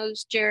those on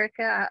those,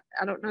 Jerica.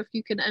 I don't know if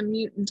you can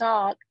unmute and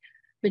talk,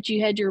 but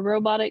you had your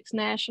Robotics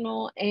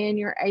National and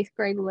your 8th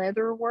grade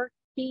leather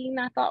working.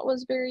 I thought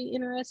was very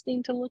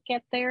interesting to look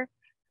at there.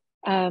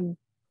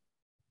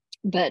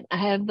 But I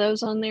have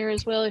those on there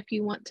as well. If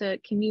you want to,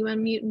 can you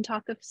unmute and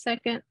talk a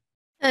second?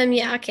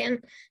 Yeah, I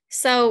can.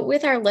 So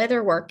with our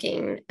leather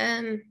working,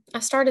 I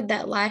started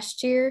that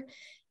last year,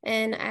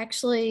 and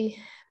actually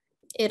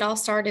it all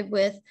started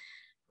with,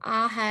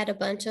 I had a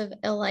bunch of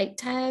L8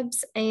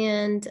 tabs,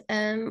 and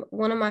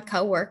one of my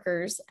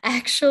coworkers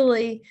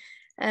actually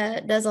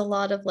does a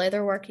lot of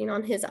leather working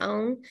on his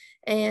own.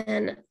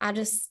 And I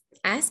just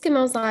asked him,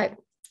 I was like,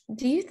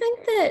 do you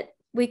think that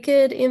we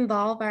could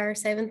involve our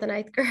 7th and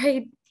 8th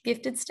grade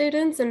gifted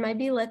students and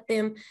maybe let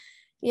them,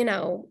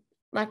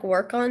 like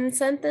work on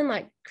something,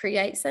 like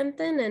create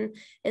something?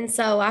 And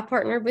so I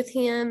partnered with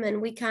him, and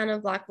we kind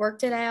of like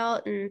worked it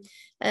out, and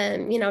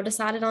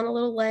decided on a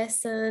little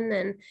lesson,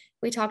 and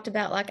we talked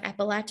about like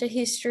Appalachia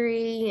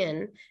history,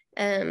 and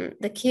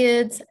the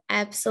kids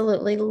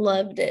absolutely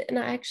loved it. And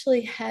I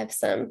actually have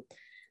some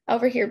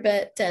over here,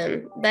 but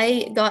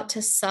they got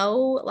to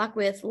sew like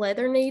with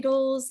leather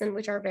needles, and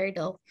which are very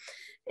dull.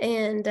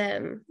 And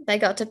they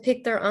got to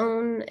pick their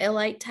own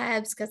L8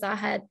 tabs, because I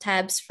had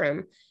tabs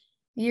from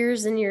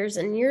years and years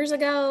and years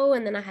ago,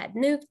 and then I had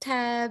new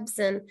tabs,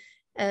 and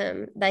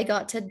they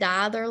got to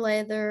dye their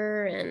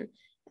leather, and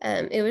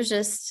it was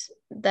just,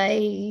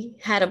 they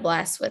had a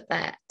blast with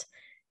that.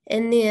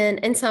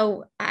 And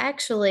so I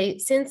actually,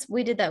 since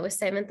we did that with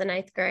 7th and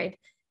 8th grade,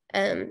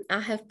 I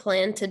have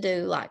planned to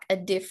do like a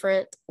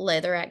different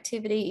leather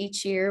activity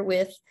each year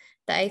with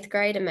the 8th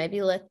grade, and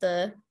maybe let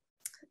the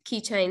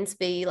keychains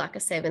be like a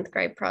 7th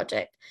grade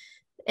project.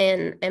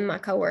 And my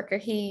coworker,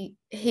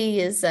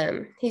 he's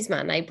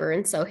my neighbor,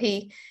 and so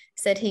he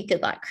said he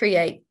could like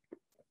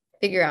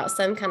figure out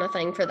some kind of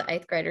thing for the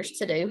 8th graders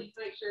to do.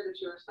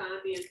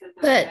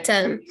 But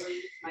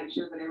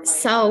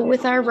so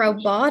with our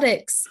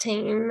robotics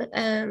team,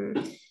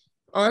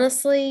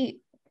 honestly,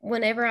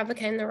 whenever I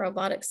became the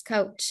robotics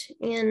coach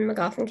in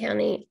McGoffin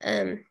County,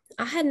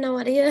 I had no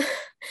idea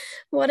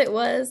what it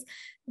was.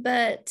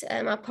 But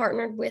I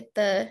partnered with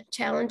the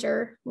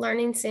Challenger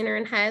Learning Center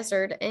in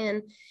Hazard,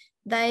 and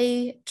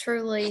they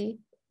truly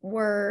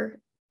were,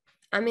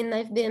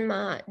 they've been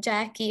my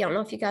Jackie. I don't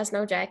know if you guys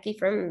know Jackie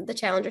from the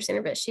Challenger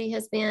Center, but she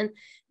has been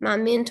my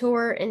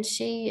mentor, and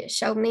she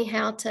showed me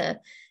how to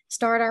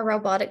start our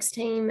robotics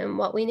team and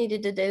what we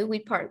needed to do.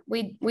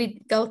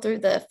 We'd go through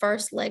the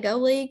first Lego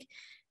League,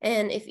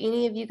 and if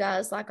any of you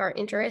guys like are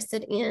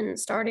interested in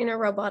starting a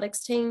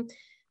robotics team,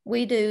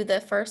 we do the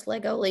first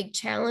Lego League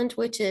challenge,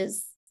 which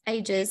is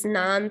ages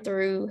 9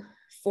 through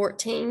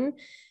 14.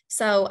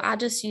 So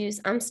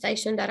I'm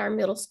stationed at our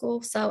middle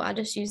school, so I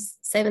just use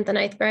 7th and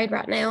 8th grade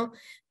right now.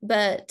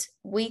 But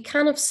we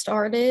kind of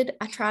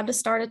I tried to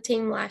start a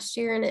team last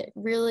year, and it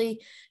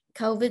really,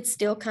 COVID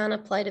still kind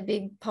of played a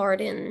big part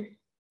in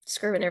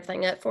screwing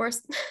everything up for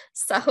us.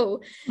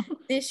 So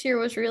this year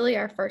was really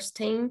our first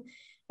team.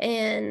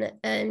 And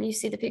you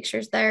see the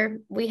pictures there.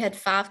 We had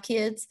 5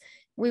 kids.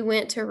 We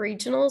went to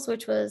regionals,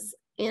 which was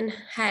in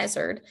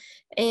Hazard,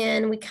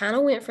 and we kind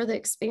of went for the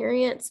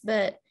experience,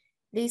 but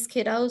these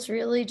kiddos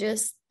really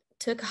just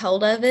took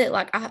hold of it.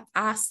 Like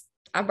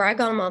I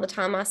brag on them all the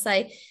time. I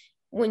say,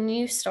 when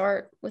you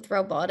start with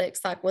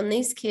robotics, like when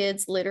these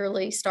kids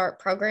literally start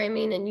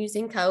programming and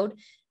using code,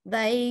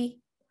 they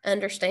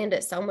understand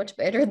it so much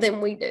better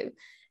than we do.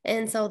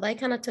 And so they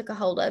kind of took a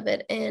hold of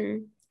it,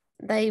 and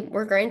they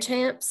were grand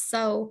champs.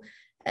 So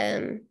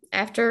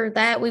after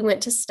that, we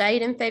went to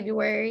state in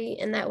February,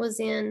 and that was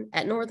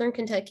at Northern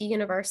Kentucky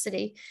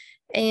University,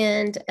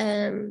 and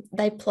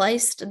they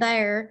placed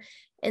there.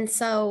 And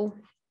so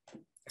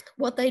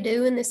what they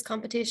do in this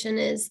competition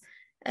is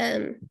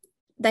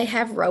they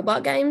have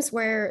robot games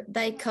where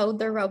they code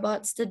their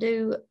robots to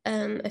do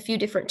a few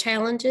different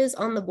challenges.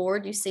 On the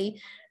board, you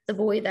see the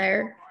boy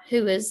there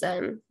who is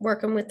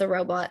working with the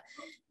robot,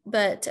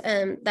 but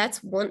that's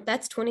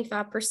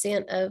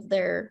 25% of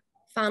their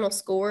final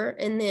score.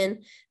 And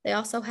then they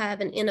also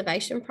have an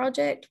innovation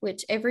project,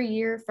 which every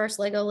year First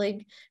Lego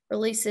League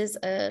releases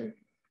a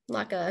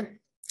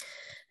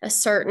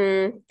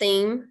certain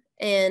theme.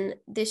 And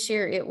this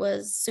year it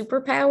was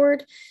super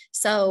powered.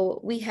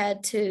 So we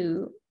had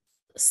to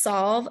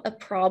solve a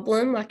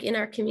problem like in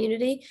our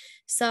community.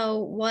 So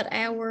what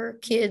our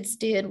kids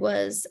did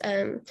was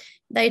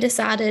they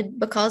decided,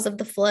 because of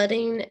the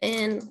flooding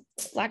and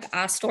like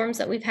ice storms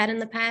that we've had in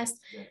the past,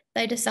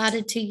 they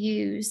decided to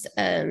use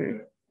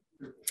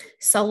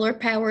solar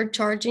powered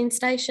charging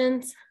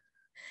stations.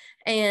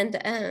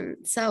 And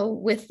so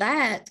with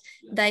that,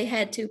 they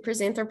had to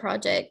present their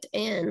project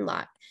and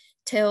like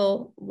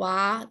tell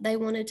why they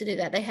wanted to do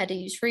that. They had to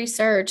use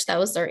research. That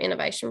was their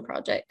innovation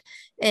project.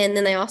 And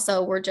then they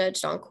also were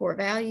judged on core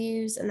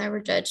values, and they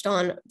were judged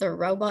on their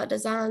robot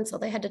design. So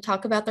they had to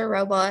talk about their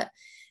robot,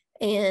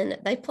 and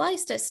they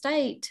placed at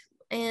state.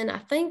 And I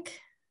think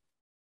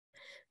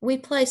we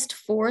placed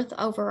 4th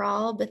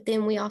overall, but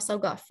then we also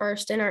got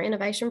 1st in our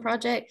innovation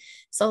project.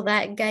 So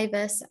that gave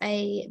us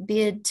a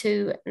bid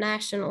to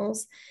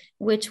nationals,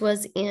 which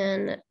was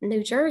in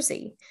New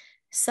Jersey.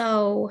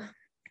 So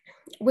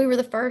we were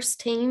the first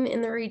team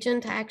in the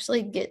region to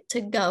actually get to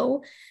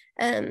go.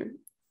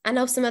 I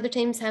know some other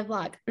teams have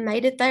like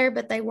made it there,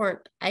 but they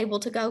weren't able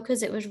to go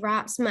because it was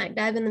right smack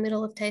dab in the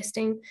middle of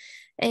testing,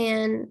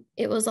 and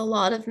it was a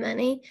lot of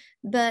money.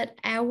 But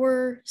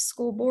our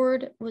school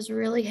board was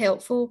really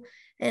helpful,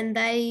 and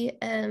they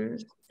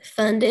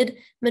funded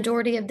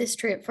majority of this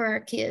trip for our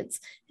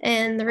kids.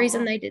 And the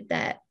reason they did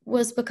that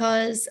was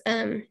because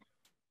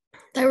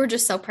they were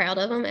just so proud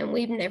of them, and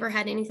we've never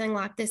had anything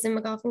like this in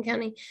McGoffin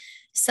County.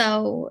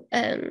 So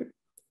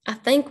I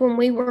think when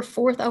we were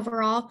 4th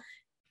overall,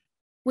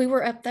 we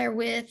were up there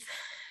with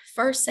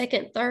 1st,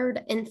 2nd,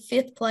 3rd, and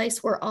 5th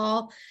place were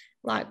all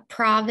like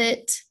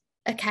private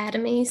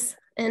academies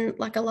and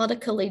like a lot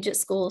of collegiate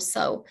schools.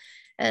 So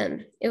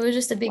it was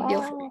just a big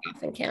deal for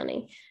McGoffin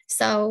County.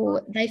 So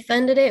they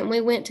funded it, and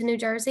we went to New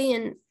Jersey,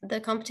 and the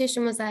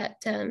competition was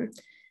at the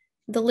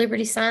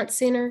Liberty Science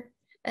Center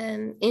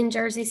in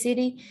Jersey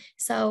City.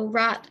 So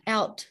right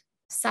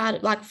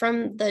outside, like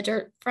from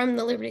the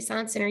Liberty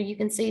Science Center, you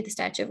can see the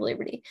Statue of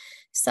Liberty.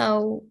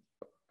 So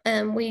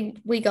we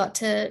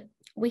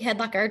had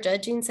like our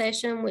judging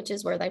session, which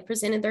is where they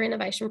presented their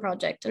innovation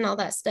project and all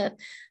that stuff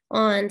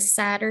on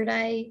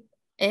Saturday.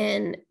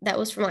 And that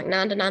was from like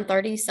 9 to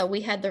 9:30. So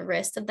we had the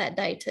rest of that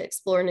day to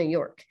explore New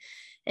York.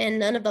 And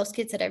none of those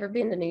kids had ever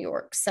been to New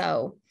York.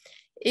 So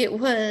it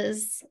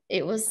was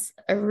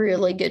a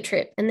really good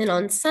trip. And then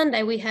on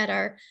Sunday, we had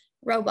our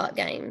robot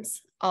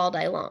games all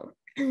day long.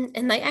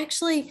 And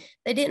they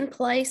didn't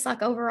place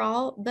like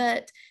overall,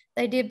 but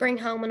they did bring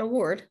home an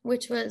award,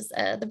 which was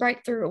the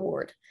Breakthrough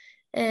Award.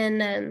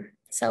 And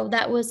so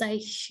that was a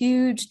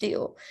huge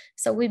deal.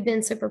 So we've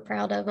been super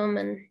proud of them.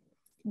 And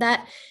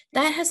that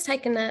has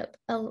taken up,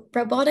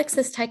 robotics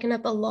has taken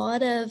up a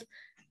lot of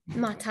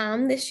my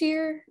time this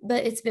year,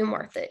 but it's been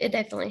worth it. It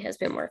definitely has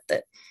been worth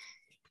it.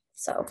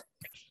 So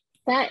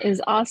that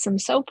is awesome.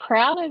 So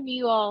proud of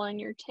you all and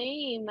your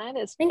team. That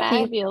is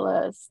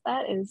fabulous.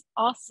 That is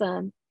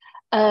awesome.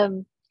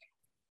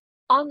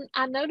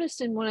 I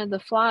noticed in one of the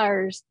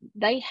flyers,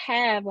 they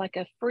have like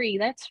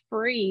that's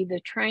free, the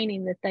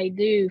training that they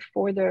do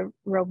for the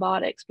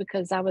robotics,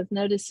 because I was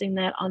noticing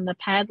that on the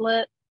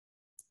Padlet.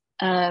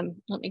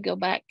 Let me go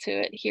back to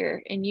it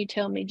here, and you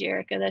tell me,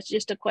 Jerica. That's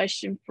just a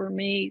question for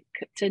me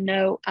to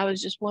know. I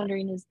was just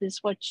wondering, is this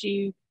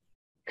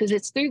because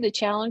it's through the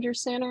Challenger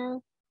Center?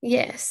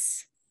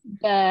 Yes.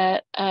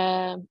 That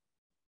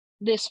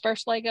this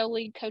First Lego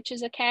League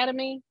Coaches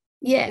Academy?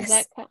 Yes.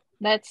 Is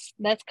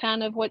that's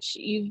kind of what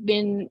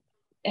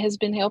has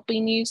been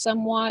helping you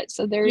somewhat.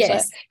 So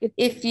there's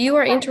if you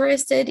are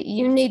interested,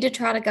 you need to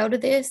try to go to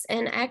this.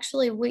 And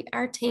actually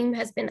our team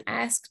has been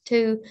asked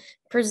to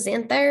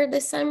present there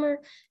this summer.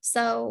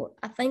 So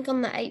I think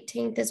on the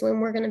 18th is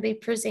when we're going to be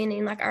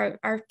presenting, like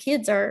our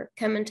kids are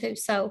coming too.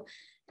 So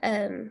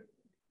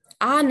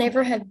I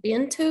never have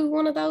been to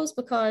one of those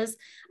because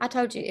I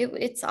told you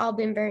it's all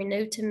been very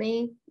new to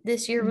me.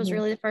 This year was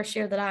really the first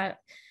year that I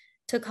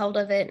took hold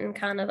of it and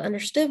kind of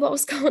understood what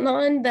was going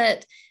on.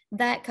 But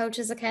that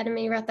Coaches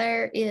Academy right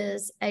there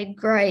is a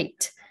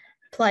great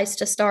place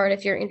to start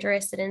if you're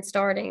interested in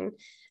starting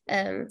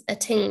a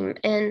team.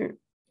 And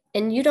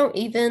you don't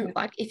even,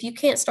 like, if you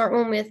can't start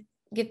one with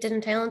Gifted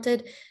and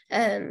Talented,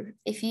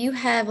 if you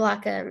have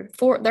like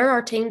there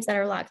are teams that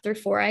are like through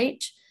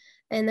 4-H,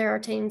 and there are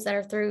teams that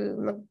are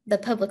through the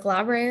public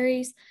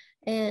libraries.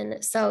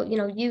 And so,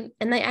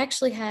 and they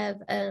actually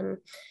have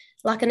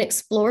like an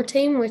Explore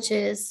team, which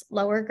is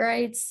lower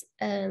grades.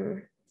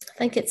 I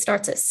think it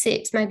starts at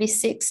 6, maybe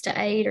 6 to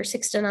 8 or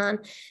 6 to 9.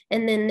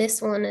 And then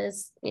this one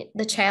is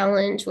the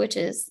Challenge, which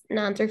is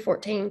 9 through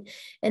 14.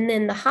 And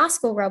then the high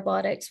school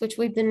robotics, which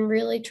we've been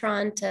really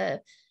trying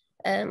to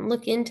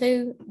look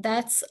into,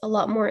 that's a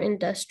lot more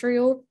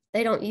industrial.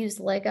 They don't use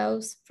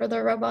Legos for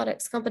their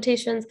robotics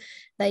competitions.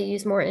 They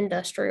use more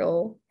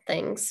industrial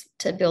things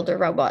to build their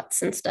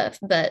robots and stuff.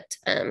 But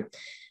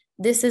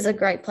this is a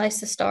great place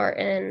to start.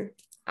 And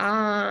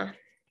I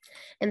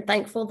am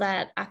thankful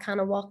that I kind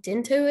of walked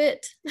into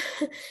it.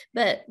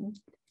 But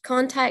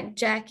contact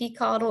Jackie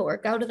Cottle or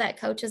go to that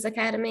Coaches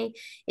Academy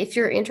if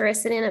you're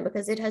interested in it,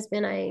 because it has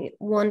been a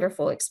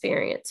wonderful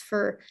experience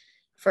for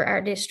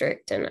our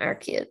district and our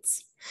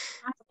kids.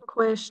 I have a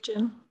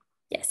question.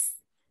 Yes.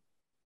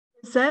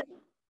 Is that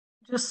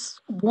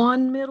just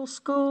one middle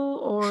school,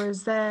 or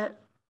is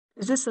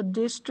this a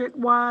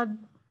district-wide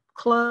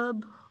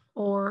club,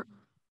 or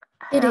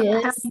It how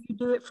is. do you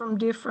do it from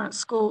different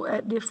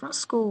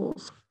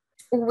schools?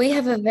 We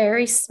have a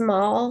very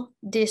small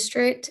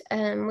district.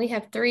 We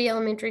have 3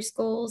 elementary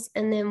schools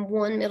and then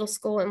 1 middle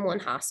school and 1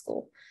 high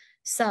school.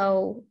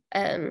 So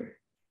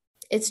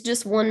it's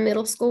just 1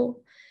 middle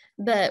school,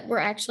 but we're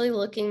actually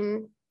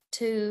looking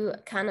to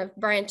kind of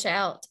branch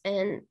out,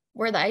 and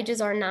where the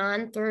ages are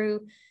 9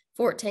 through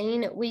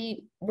 14,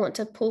 we want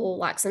to pull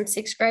like some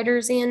 6th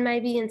graders in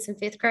maybe and some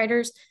 5th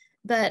graders,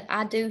 but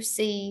I do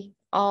see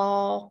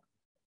all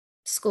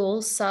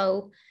schools.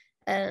 So,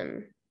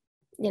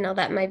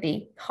 that may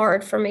be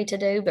hard for me to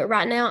do, but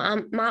right now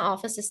my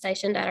office is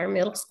stationed at our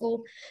middle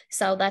school.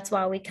 So that's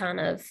why we kind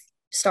of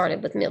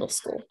started with middle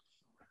school.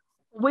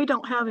 We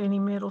don't have any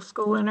middle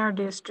school in our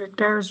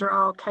district. Ours are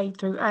all K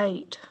through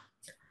 8.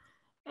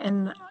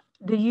 And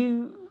did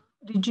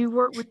you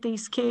work with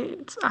these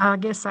kids, I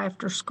guess,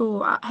 after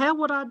school? How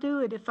would I do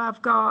it if I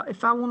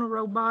want a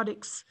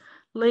robotics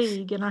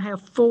league and I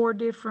have 4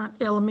 different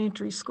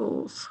elementary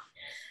schools?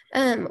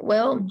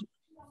 Well,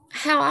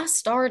 how I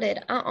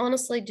started, I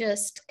honestly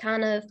just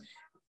kind of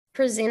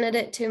presented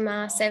it to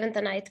my 7th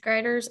and 8th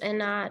graders,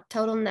 and I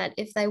told them that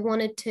if they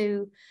wanted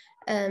to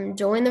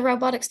join the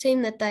robotics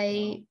team, that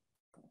they,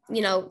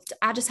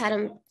 I just had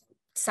them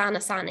sign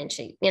a sign-in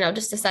sheet,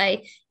 just to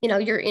say,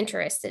 you're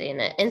interested in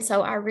it. And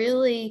so I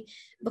really,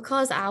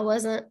 because I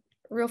wasn't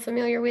real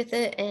familiar with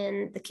it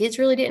and the kids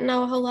really didn't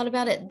know a whole lot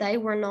about it, they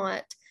were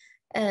not,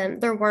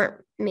 there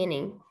weren't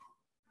many.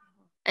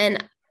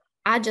 And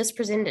I just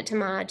presented it to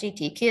my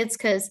GT kids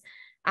because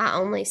I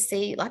only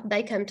see, like,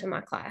 they come to my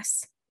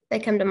class. They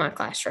come to my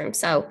classroom.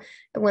 So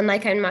when they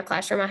came to my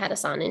classroom, I had a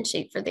sign-in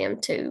sheet for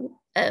them to,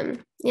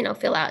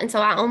 fill out. And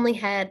so I only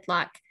had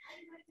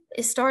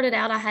it started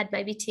out, I had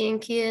maybe 10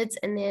 kids.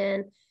 And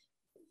then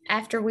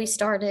after we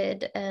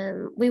started,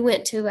 we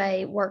went to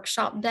a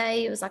workshop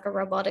day. It was like a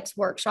robotics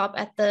workshop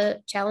at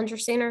the Challenger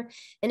Center.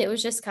 And it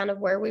was just kind of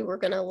where we were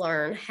going to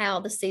learn how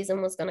the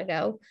season was going to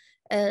go.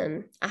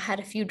 I had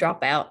a few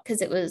drop out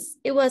because it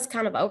was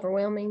kind of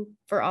overwhelming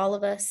for all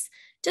of us,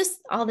 just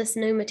all this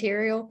new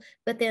material.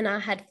 But then I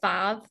had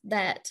 5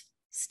 that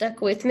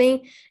stuck with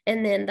me,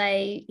 and then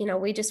they,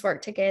 we just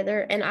worked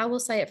together. And I will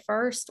say, at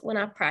first, when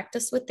I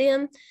practiced with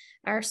them,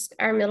 our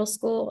middle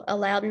school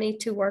allowed me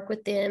to work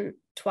with them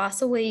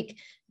twice a week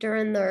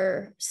during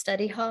their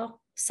study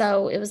hall.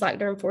 So it was like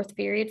during 4th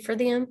period for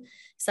them.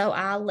 So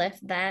I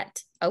left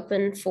that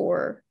open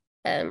for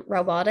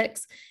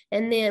robotics.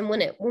 And then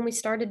when we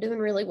started doing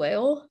really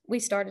well, we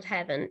started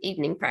having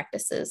evening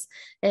practices,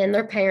 and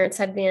their parents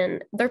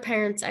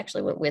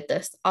actually went with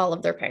us. All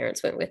of their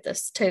parents went with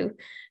us to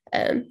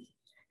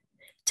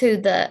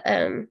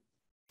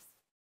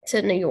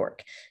New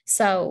York.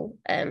 So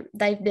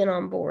they've been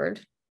on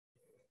board.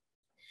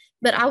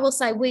 But I will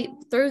say,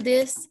 through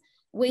this,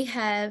 we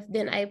have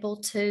been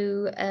able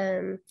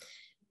to,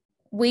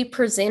 we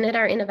presented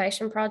our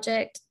innovation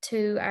project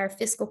to our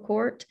fiscal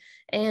court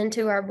and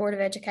to our Board of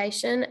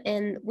Education,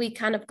 and we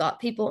kind of got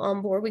people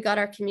on board. We got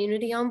our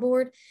community on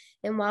board.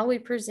 And while we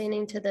were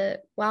presenting to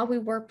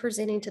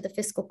the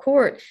fiscal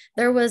court,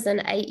 there was an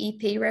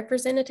AEP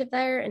representative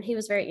there, and he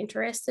was very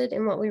interested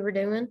in what we were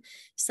doing.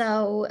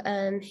 So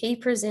he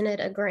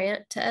presented a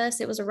grant to us.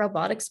 It was a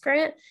robotics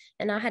grant,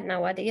 and I had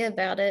no idea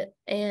about it.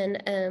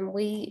 And I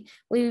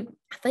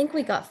think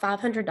we got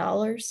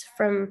 $500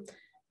 from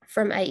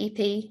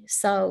AEP.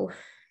 So,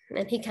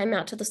 and he came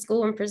out to the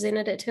school and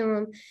presented it to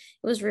him.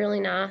 It was really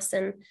nice.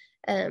 And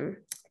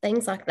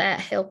things like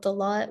that helped a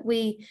lot.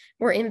 We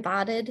were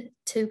invited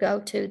to go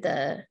to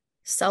the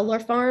solar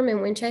farm in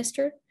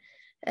Winchester.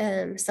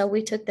 So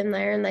we took them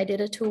there, and they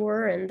did a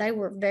tour, and they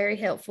were very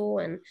helpful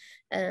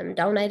and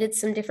donated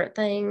some different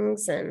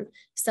things. And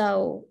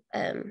so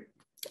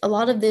a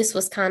lot of this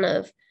was kind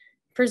of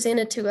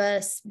presented to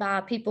us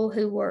by people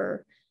who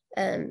were,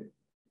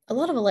 a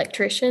lot of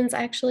electricians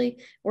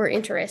actually were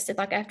interested,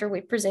 like after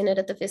we presented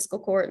at the fiscal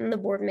court and the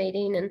board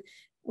meeting. And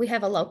we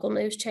have a local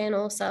news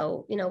channel.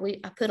 So,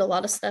 I put a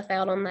lot of stuff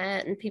out on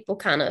that, and people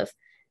kind of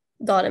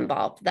got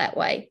involved that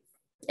way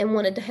and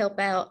wanted to help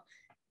out.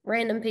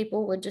 Random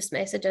people would just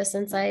message us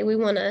and say, we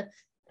want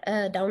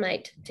to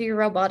donate to your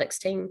robotics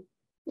team,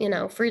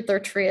 for their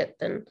trip.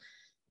 And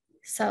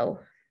so.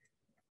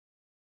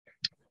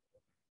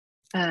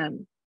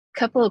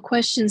 Couple of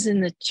questions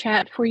in the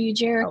chat for you,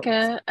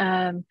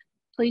 Jerica.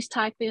 Please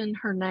type in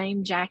her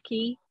name,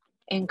 Jackie,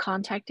 and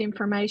contact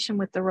information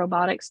with the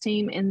robotics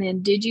team. And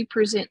then, did you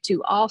present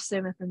to all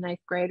 7th and 8th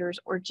graders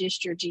or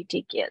just your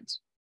GT kids?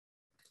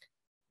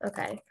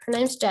 Okay, her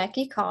name's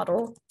Jackie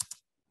Cadre.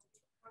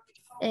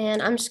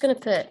 And I'm just going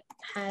to put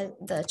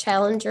the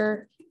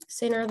Challenger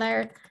Center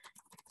there.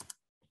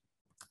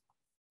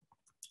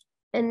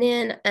 And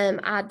then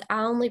I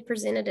only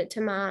presented it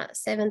to my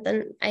 7th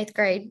and 8th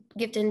grade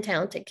gifted and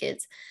talented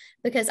kids,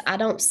 because I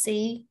don't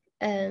see,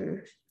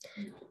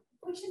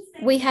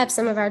 we have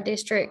some of our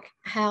district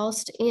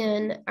housed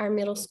in our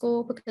middle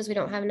school because we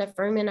don't have enough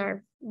room in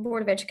our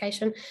Board of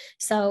Education.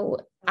 So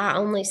I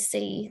only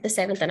see the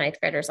 7th and 8th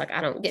graders. Like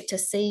I don't get to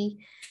see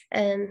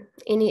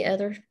any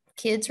other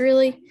kids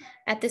really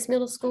at this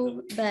middle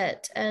school,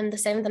 but the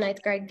 7th and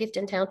 8th grade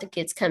gifted and talented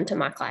kids come to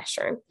my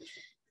classroom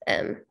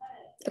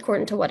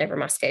according to whatever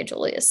my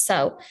schedule is.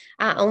 So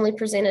I only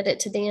presented it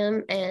to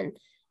them,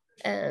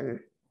 and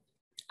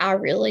I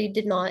really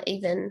did not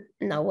even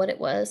know what it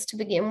was to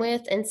begin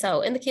with. And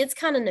the kids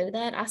kind of knew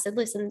that. I said,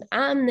 listen,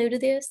 I'm new to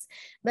this,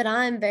 but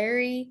I'm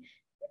very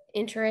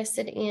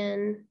interested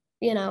in,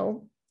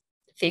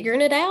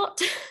 figuring it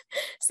out.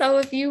 So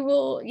if you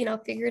will,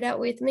 figure it out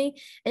with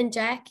me. And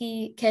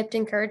Jackie kept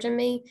encouraging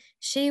me.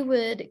 She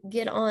would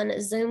get on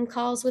Zoom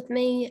calls with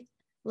me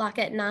like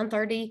at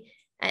 9:30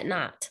 at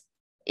night,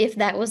 if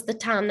that was the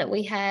time that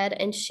we had.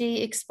 And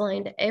she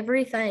explained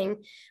everything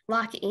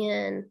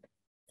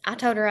I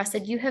told her, I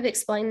said, you have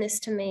explained this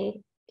to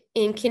me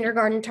in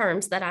kindergarten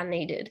terms that I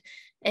needed.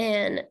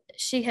 And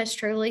she has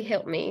truly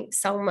helped me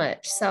so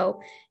much. So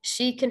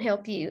she can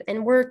help you.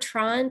 And we're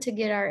trying to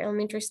get our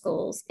elementary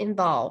schools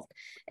involved.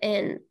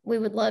 And we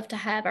would love to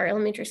have our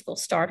elementary school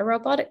start a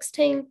robotics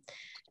team.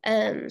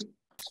 And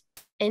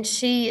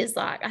she is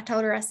like, I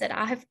told her, I said,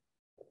 I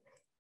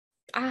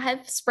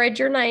have spread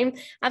your name.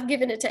 I've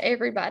given it to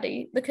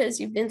everybody because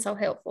you've been so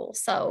helpful.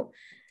 So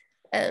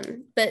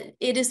but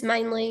it is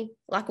mainly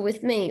like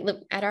with me,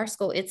 look at our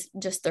school, it's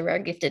just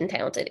the gifted and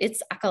talented.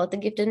 I call it the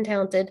gifted and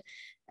talented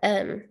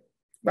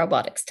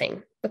robotics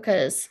team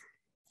because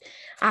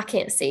I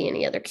can't see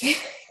any other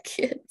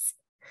kids.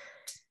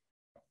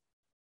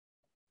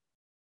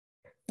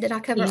 Did I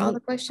cover all the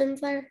questions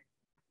there?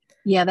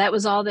 Yeah, that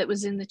was all that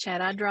was in the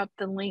chat. I dropped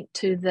the link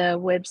to the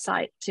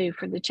website too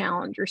for the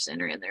Challenger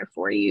Center in there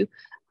for you.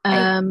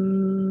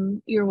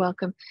 You're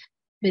welcome.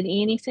 But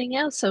anything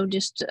else? So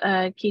just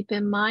keep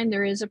in mind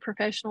there is a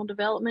professional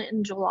development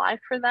in July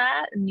for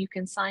that, and you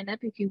can sign up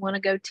if you want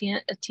to go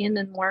attend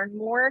and learn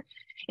more.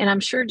 And I'm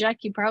sure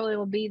Jackie probably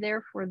will be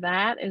there for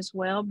that as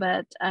well.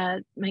 But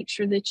make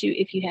sure that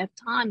if you have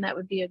time, that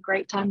would be a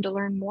great time to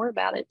learn more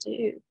about it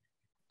too.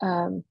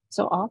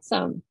 So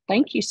awesome!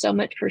 Thank you so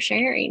much for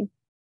sharing.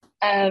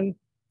 Let's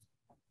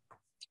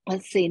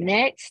see,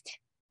 next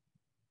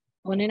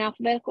one in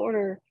alphabetical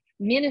order,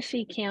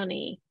 Menifee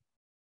County.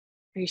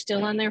 Are you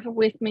still on there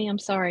with me? I'm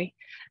sorry.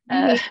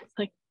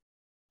 Like,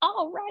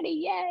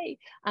 alrighty, yay.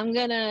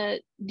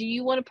 Do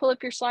you want to pull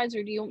up your slides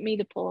or do you want me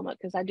to pull them up?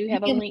 Because I do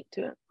have a link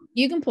to it.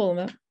 You can pull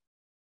them up.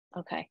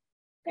 Okay,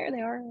 there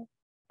they are.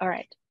 All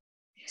right.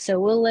 So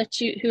we'll let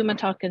you, who am I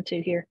talking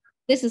to here?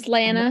 This is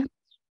Lana.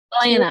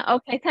 Lana,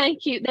 okay,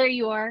 thank you. There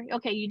you are.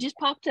 Okay, you just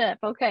popped up.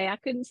 Okay, I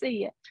couldn't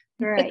see you.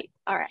 Great.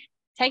 All right.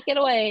 Take it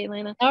away,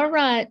 Lana. All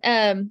right.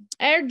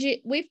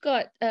 We've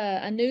got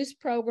a news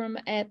program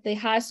at the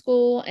high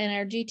school, and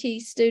our GT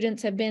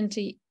students have been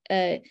to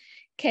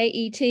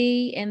KET,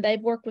 and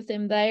they've worked with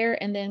them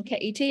there. And then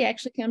KET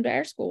actually come to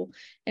our school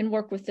and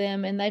work with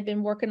them, and they've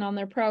been working on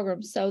their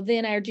programs. So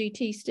then our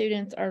GT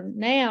students are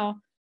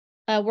now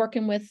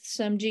working with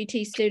some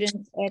GT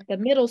students at the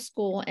middle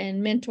school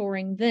and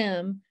mentoring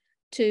them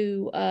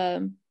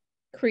to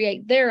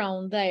create their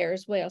own there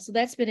as well. So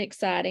that's been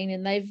exciting,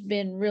 and they've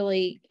been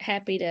really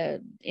happy to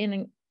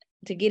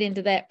get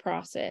into that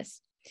process.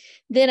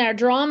 Then our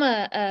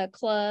drama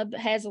club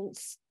has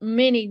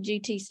many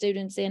GT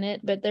students in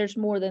it, but there's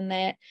more than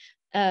that.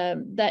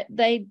 That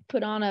they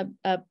put on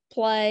a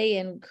play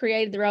and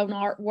created their own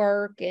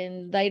artwork,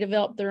 and they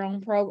developed their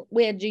own program.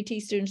 We had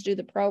GT students do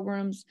the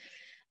programs.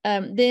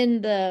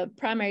 Then the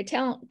primary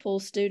talent pool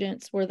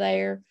students were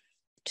there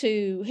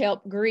to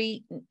help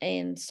greet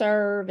and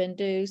serve and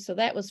do. So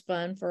that was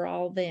fun for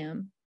all of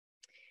them.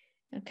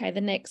 Okay,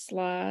 the next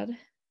slide.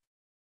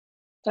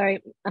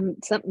 Sorry,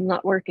 something's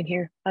not working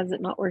here. Why is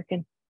it not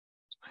working?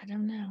 I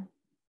don't know.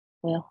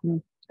 Well,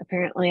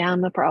 apparently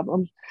I'm the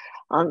problem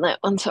on that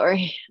one.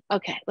 Sorry.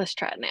 Okay, let's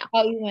try it now.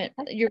 Oh,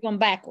 you're going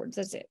backwards.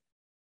 That's it.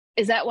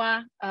 Is that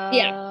why?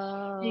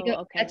 Yeah. You go.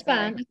 Okay. That's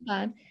fine. That's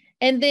fine.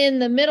 And then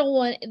the middle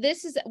one,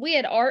 we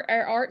had our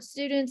art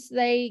students,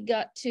 they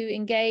got to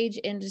engage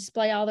and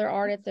display all their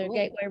art at the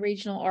Gateway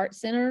Regional Art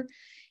Center.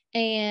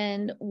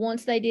 And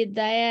once they did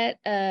that,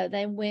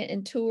 they went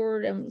and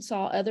toured and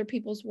saw other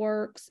people's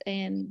works,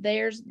 and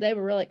they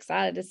were really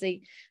excited to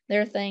see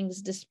their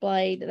things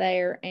displayed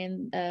there.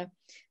 And then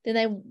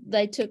they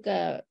went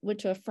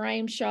to a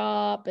frame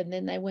shop, and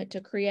then they went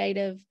to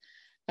creative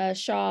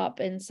shop.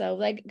 And so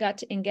they got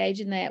to engage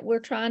in that. We're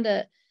trying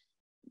to,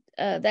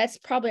 that's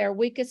probably our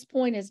weakest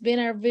point, has been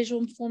our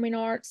visual performing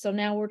arts. So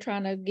now we're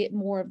trying to get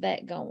more of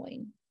that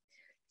going.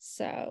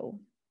 So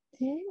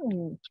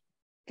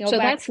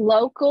that's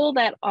local,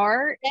 that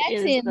art?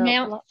 That's in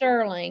Mount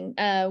Sterling.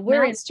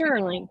 We're in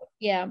Sterling.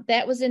 Yeah,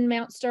 that was in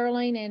Mount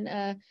Sterling.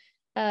 And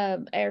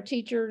our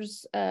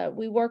teachers,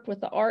 we worked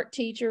with the art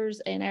teachers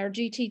and our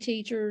GT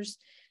teachers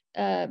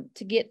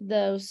to get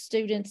those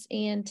students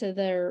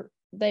into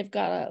they've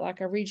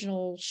got a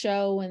regional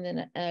show and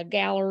then a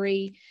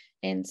gallery.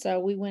 And so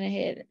we went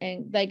ahead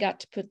and they got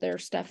to put their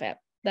stuff out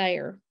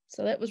there.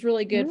 So that was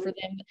really good for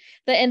them.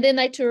 And then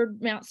they toured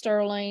Mount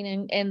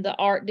Sterling and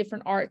the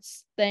different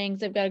arts things.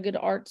 They've got a good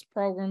arts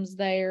programs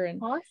there.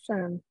 And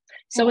awesome.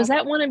 So was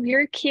that one of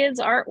your kids'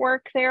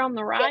 artwork there on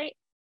the right?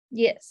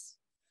 Yes.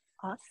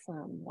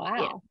 Awesome. Wow.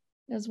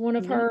 Yeah. It was one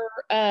of her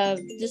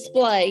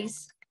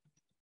displays.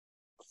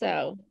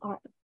 So.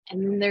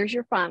 And then there's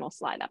your final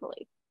slide, I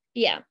believe.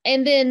 Yeah.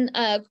 And then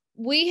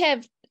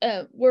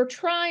we're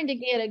trying to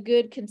get a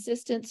good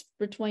consistency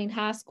between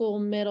high school,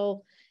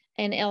 middle,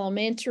 and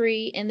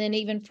elementary, and then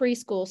even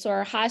preschool. So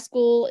our high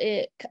school,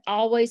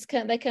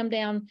 they come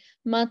down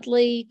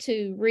monthly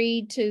to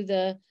read to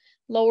the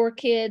lower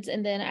kids,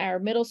 and then our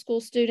middle school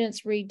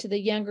students read to the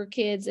younger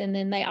kids, and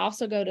then they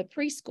also go to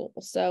preschool.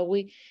 So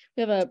we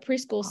have a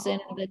preschool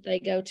center that they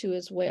go to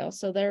as well.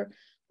 So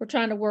we're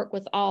trying to work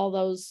with all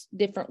those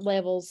different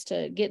levels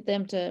to get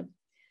them to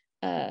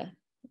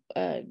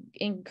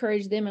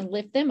encourage them and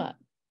lift them up.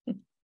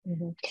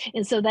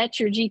 And so that's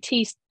your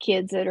GT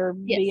kids that are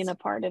being a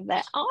part of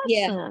that. Awesome.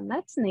 Yeah.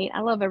 That's neat. I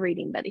love a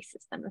reading buddy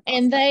system. That's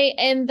and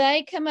awesome.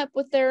 they come up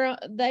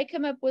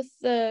with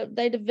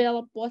they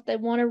develop what they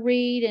want to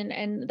read,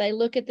 and they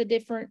look at the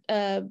different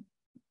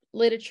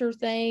literature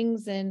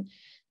things, and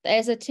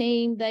as a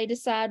team they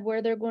decide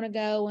where they're going to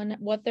go and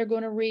what they're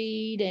going to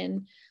read,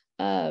 and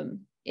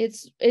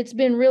it's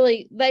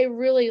been they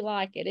really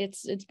like it.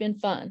 It's been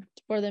fun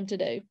for them to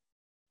do.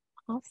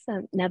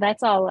 Awesome. Now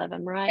that's all of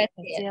them, right?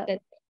 That's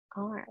it.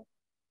 All right.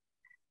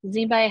 Does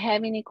anybody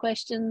have any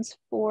questions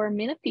for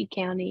Menifee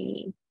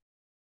County?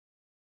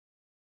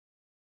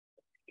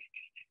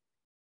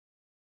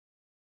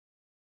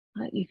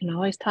 You can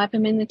always type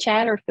them in the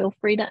chat or feel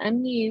free to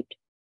unmute.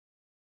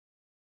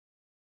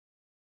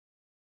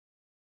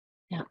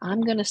 Now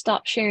I'm going to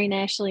stop sharing,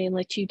 Ashley, and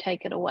let you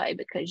take it away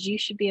because you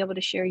should be able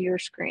to share your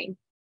screen.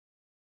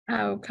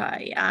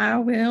 Okay, I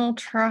will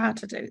try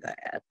to do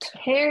that.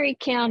 Perry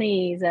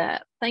County's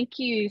up. Thank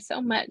you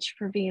so much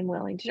for being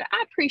willing to share.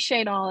 I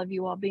appreciate all of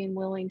you all being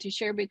willing to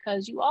share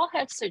because you all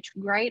have such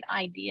great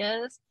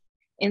ideas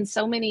and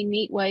so many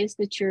neat ways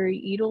that you're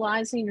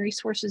utilizing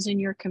resources in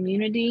your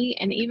community.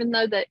 And even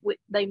though that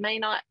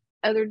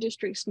other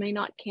districts may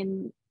not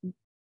can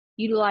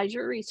utilize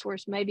your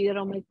resource, maybe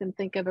that'll make them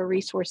think of a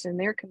resource in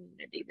their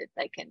community that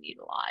they can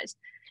utilize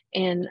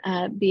and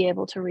be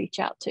able to reach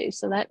out to.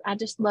 So that I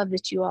just love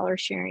that you all are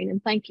sharing,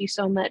 and thank you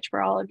so much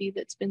for all of you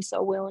that's been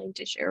so willing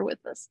to share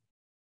with us.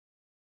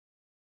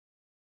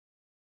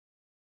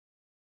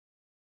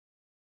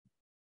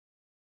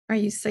 Are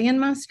you seeing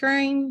my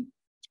screen?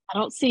 I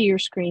don't see your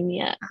screen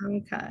yet.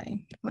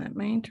 Okay, let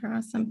me try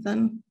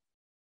something.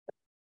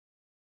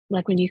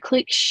 Like when you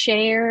click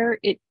share,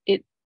 it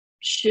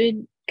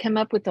should come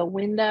up with a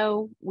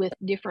window with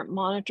different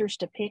monitors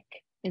to pick.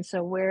 And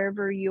so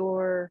wherever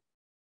your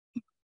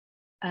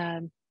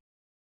do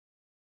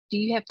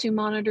you have two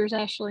monitors,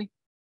 Ashley,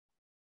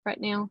 right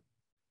now?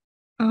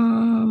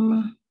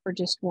 Or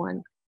just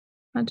one?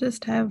 I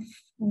just have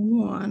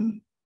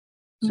one.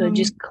 So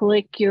just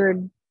click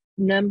your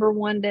number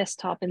one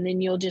desktop, and then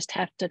you'll just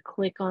have to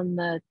click on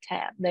the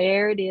tab.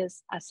 There it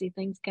is. I see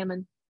things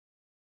coming.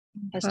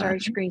 I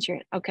started screen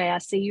sharing. Okay, I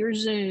see your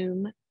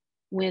Zoom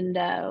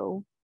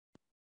window.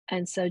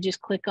 And so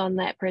just click on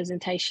that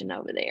presentation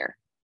over there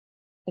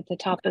at the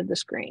top of the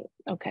screen.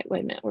 Okay,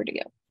 wait a minute, where'd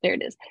it go? There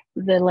it is.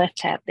 The left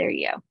tab, there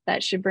you go.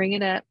 That should bring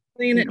it up.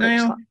 Seeing it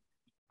now?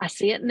 I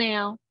see it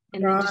now.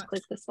 And then just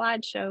click the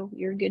slideshow.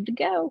 You're good to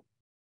go.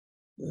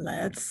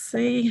 Let's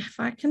see if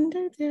I can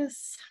do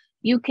this.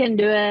 You can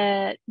do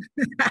it.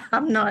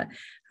 I'm not.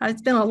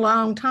 It's been a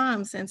long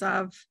time since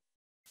I've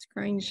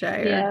screen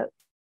shared. Yeah.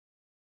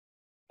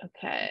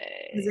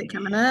 Okay. Is it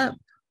coming up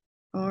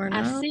or no?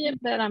 I see it,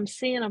 but I'm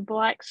seeing a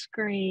black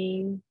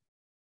screen.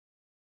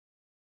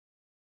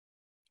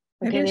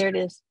 Okay, there it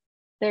is.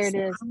 There it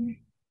is.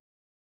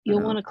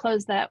 You'll want to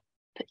close that.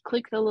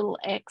 Click the little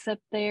X up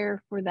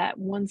there for that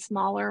one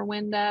smaller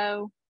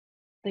window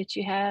that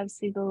you have.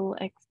 See the little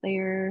X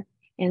there,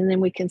 and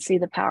then we can see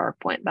the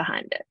PowerPoint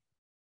behind it.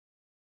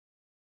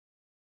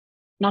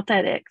 Not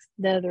that X,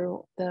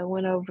 the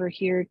one over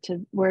here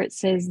to where it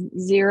says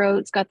 0.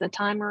 It's got the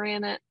timer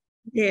in it.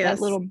 Yes.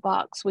 That little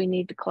box, we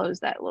need to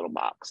close that little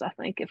box, I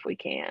think, if we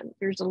can.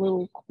 There's a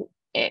little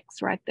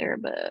X right there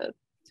above.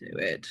 Do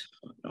it.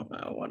 I don't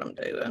know what I'm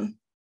doing.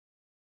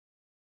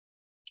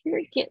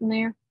 You're getting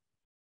there.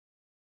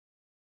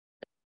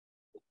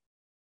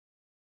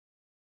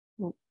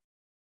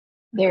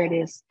 There it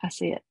is. I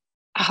see it.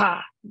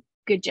 Aha.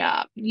 Good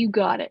job. You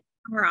got it.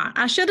 All right.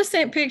 I should have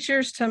sent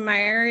pictures to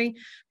Mary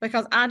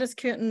because I just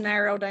couldn't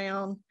narrow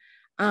down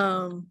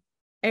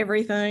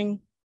everything.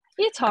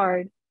 It's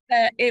hard.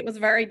 It was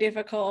very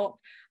difficult.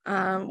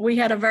 We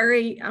had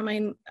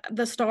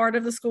the start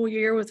of the school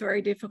year was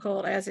very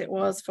difficult, as it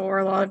was for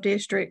a lot of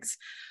districts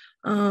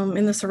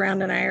in the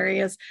surrounding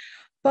areas.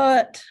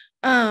 But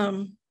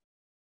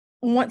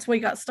once we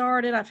got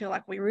started, I feel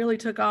like we really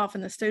took off,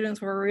 and the students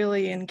were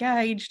really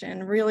engaged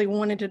and really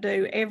wanted to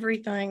do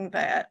everything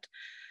that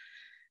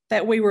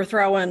that we were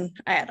throwing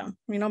at them.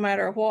 No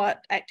matter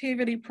what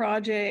activity,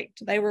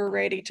 project, they were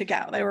ready to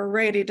go. They were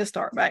ready to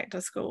start back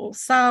to school.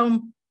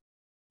 So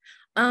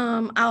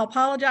I'll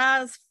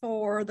apologize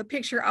for the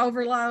picture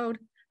overload.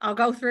 I'll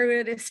go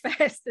through it as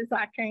fast as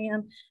I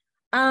can.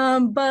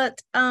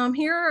 But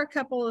here are a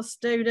couple of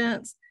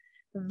students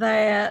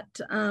that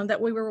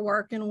we were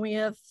working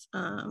with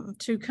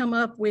to come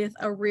up with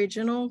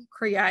original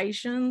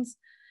creations.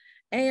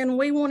 And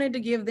we wanted to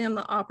give them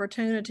the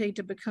opportunity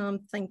to become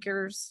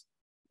thinkers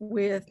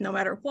with no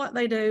matter what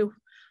they do,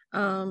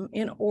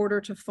 in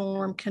order to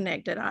form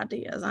connected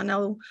ideas. I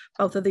know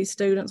both of these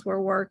students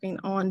were working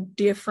on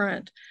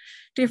different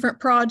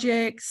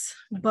projects,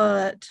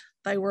 but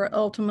they were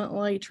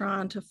ultimately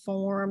trying to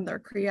form their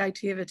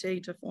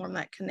creativity to form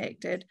that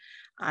connected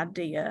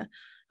idea.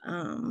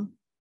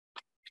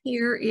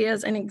 Here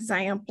is an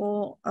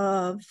example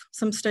of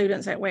some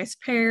students at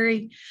West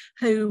Perry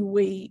who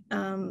we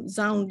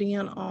zoned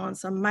in on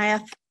some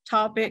math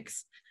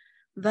topics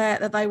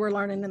that they were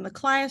learning in the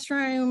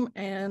classroom.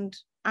 And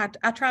I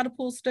try to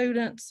pull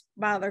students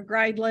by their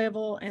grade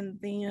level and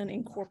then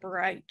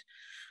incorporate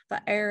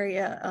the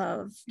area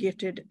of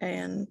gifted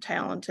and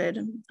talented.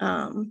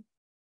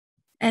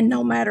 And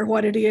no matter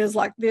what it is,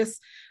 like this,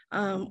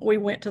 we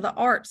went to the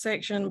art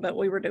section, but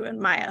we were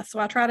doing math. So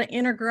I try to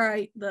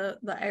integrate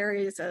the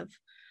areas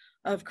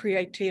of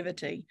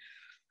creativity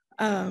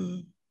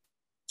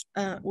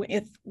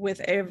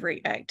with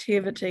every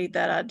activity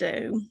that I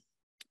do.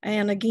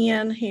 And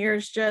again,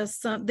 here's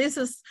just this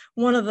is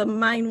one of the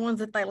main ones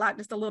that they like,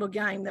 just a little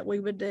game that we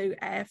would do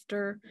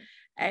after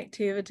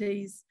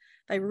activities.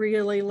 They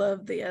really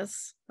love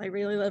this. They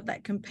really love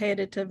that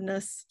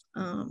competitiveness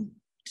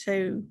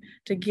to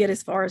get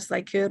as far as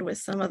they could with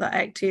some of the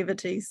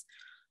activities.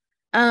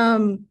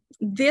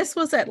 This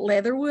was at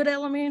Leatherwood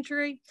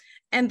Elementary,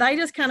 and they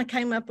just kind of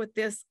came up with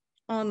this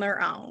on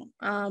their own.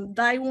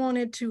 They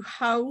wanted to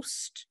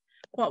host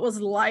what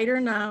was later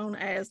known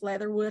as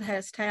Leatherwood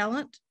Has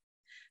Talent.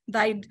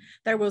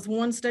 There was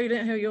one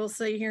student who you'll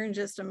see here in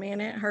just a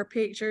minute, her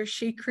picture,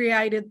 she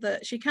kind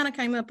of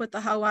came up with the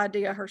whole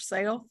idea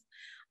herself.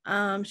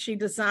 She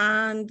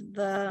designed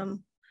the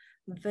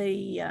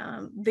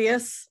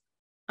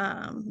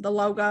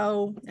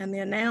logo and the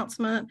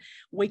announcement.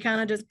 We kind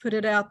of just put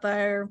it out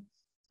there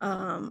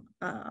on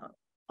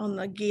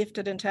the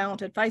Gifted and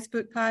Talented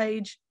Facebook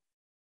page.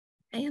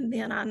 And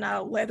then I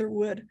know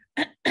Leatherwood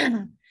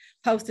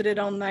posted it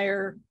on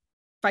their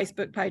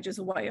Facebook page as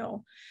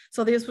well.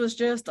 So this was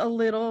just a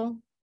little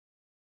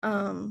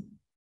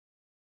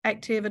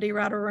activity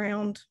right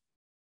around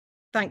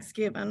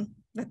Thanksgiving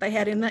that they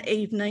had in the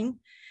evening.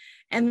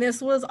 And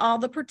this was all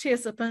the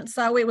participants.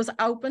 So it was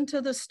open to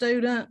the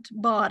student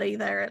body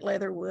there at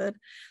Leatherwood.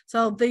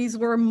 So these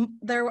were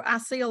there. I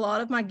see a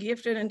lot of my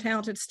gifted and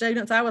talented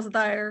students. I was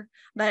there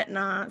that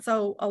night.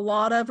 So a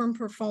lot of them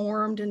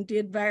performed and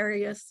did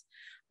various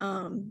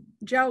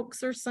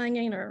jokes or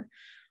singing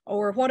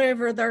or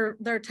whatever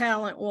their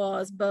talent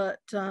was, but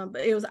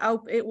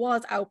it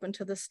was open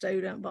to the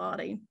student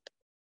body.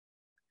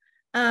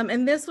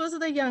 And this was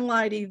the young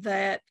lady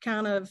that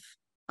kind of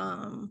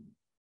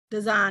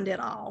designed it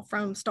all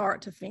from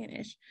start to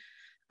finish.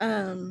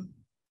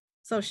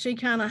 So she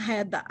kind of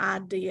had the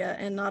idea,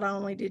 and not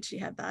only did she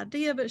have the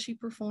idea, but she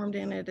performed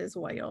in it as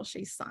well.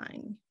 She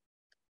sang.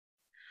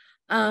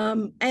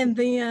 And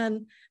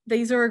then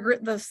these are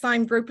the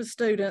same group of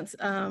students.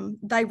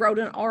 They wrote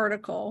an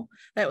article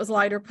that was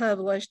later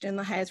published in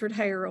the Hazard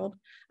Herald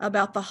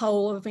about the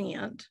whole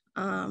event,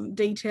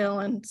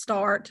 detailing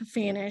start to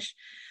finish.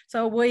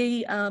 So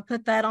we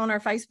put that on our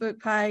Facebook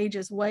page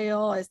as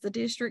well as the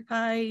district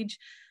page.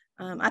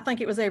 I think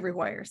it was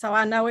everywhere. So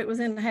I know it was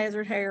in the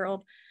Hazard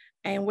Herald,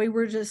 and we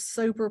were just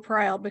super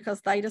proud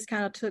because they just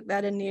kind of took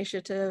that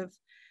initiative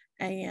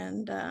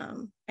and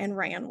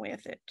ran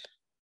with it.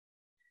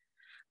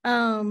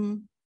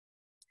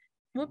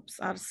 Whoops,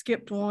 I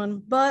skipped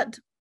one, but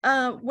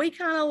we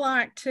kind of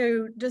like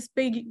to just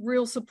be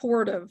real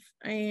supportive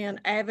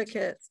and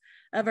advocates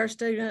of our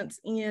students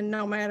in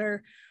no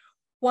matter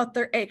what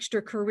their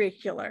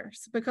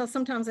extracurriculars, because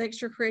sometimes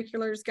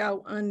extracurriculars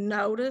go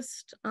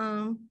unnoticed.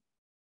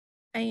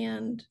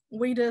 And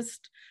we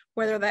just,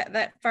 whether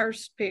that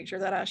first picture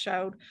that I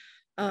showed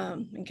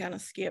and kind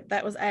of skipped,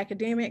 that was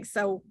academics.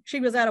 So she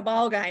was at a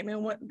ball game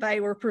and what they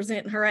were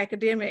presenting her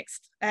academics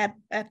at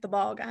the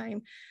ball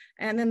game.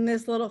 And then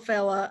this little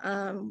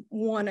fella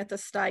won at the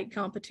state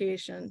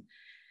competition.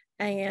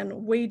 And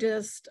we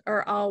just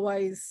are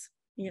always,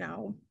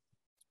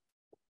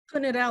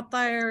 putting it out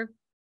there,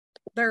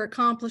 their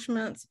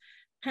accomplishments.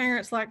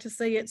 Parents like to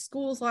see it,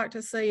 schools like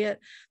to see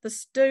it, the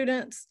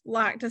students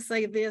like to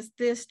see this.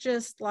 This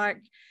just like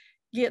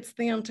gets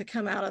them to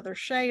come out of their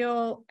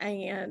shell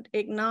and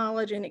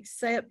acknowledge and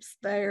accepts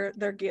their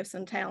gifts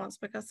and talents,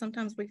 because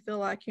sometimes we feel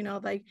like,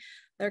 they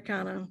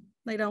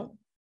don't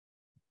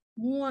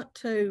want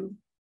to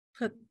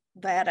put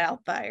that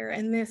out there,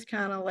 and this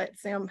kind of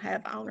lets them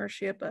have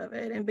ownership of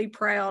it and be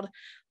proud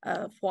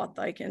of what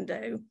they can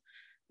do,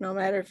 no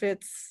matter if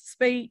it's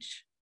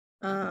speech,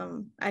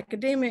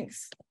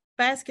 academics,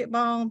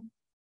 basketball,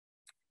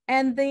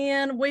 And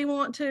then we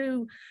want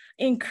to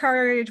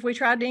we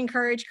tried to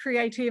encourage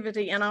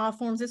creativity in all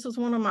forms. This was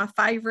one of my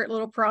favorite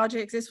little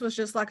projects. This was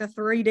just like a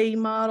 3D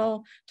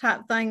model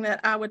type thing that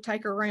I would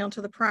take around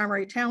to the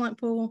primary talent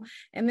pool.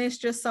 And this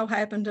just so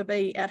happened to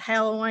be at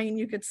Halloween,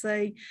 you could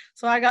see.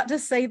 So I got to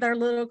see their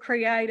little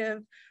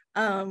creative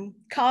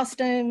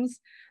costumes.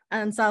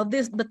 And so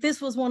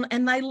this was one,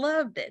 and they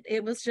loved it.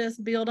 It was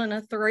just building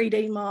a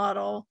 3D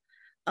model.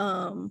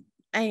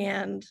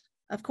 And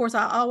of course,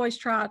 I always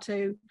try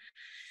to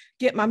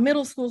get my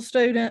middle school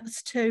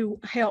students to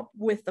help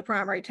with the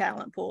primary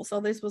talent pool. So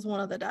this was one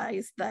of the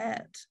days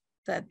that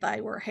they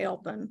were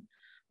helping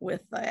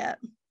with that.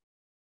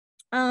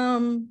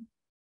 The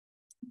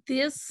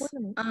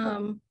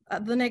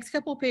next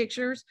couple of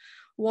pictures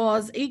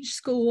was each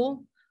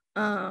school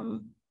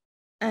and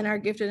our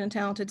gifted and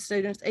talented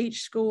students,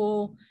 each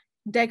school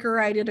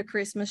decorated a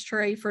Christmas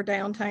tree for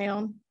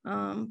downtown,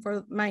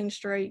 for Main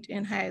Street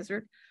in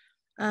Hazard.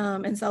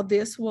 And so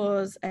this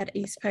was at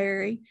East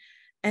Perry,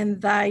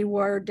 and they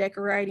were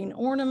decorating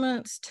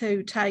ornaments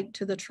to take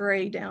to the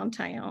tree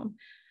downtown.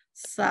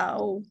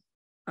 So,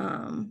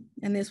 and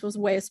this was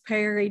West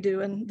Perry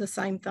doing the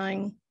same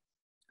thing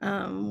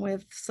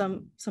with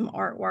some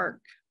artwork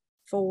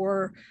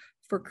for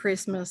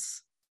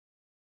Christmas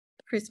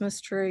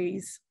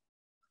trees.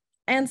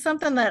 And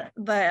something that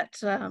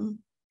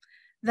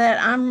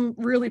I'm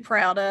really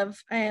proud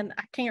of, and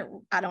I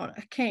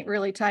can't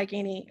really take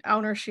any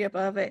ownership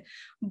of it,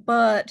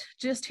 but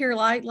just here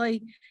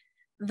lately,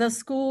 the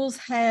schools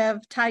have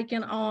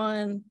taken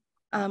on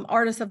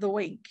Artist of the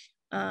Week.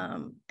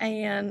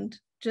 And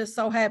just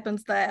so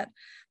happens that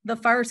the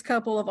first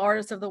couple of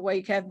Artists of the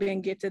Week have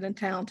been gifted and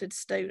talented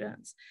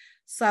students.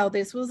 So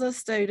this was a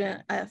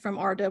student from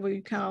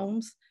R.W.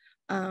 Combs.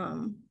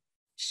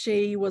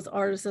 She was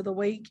Artist of the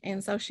Week,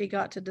 and so she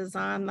got to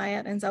design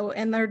that. And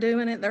they're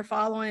doing it, they're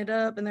following it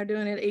up, and they're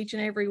doing it each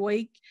and every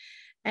week.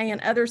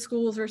 And other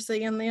schools are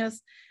seeing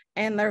this,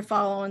 and they're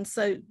following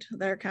suit.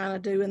 They're kind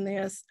of doing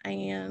this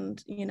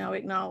and,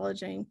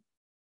 acknowledging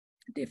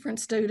different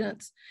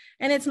students.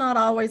 And it's not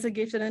always a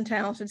gifted and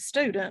talented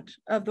student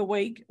of the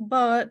week,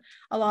 but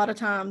a lot of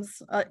times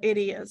it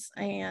is.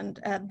 And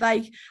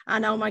I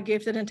know my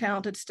gifted and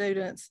talented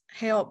students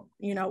help,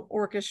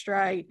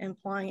 orchestrate and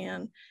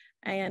plan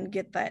and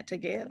get that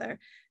together.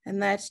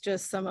 And that's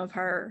just some of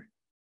her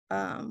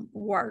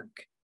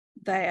work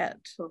that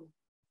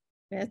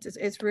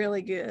it's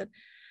really good.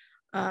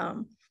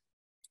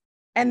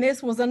 And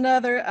this was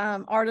another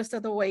Artist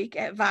of the Week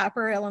at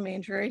Viper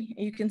Elementary.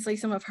 You can see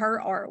some of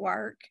her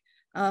artwork.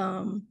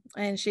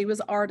 And she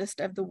was Artist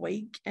of the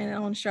Week and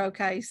on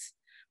showcase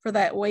for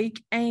that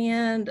week.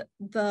 And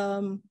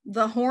the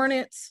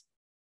Hornets,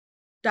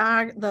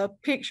 the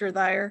picture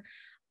there,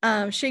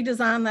 she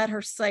designed that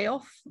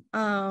herself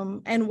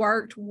and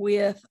worked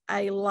with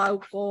a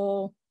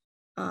local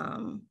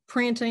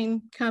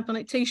printing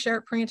company,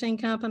 t-shirt printing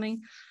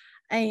company.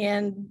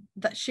 And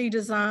that she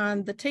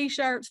designed the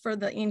t-shirts for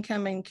the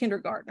incoming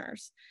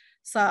kindergartners.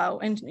 So,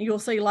 and you'll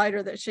see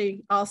later that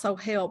she also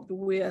helped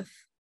with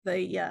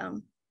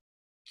the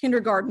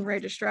kindergarten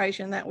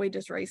registration that we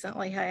just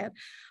recently had.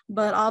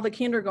 But all the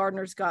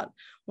kindergartners got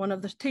one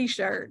of the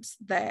t-shirts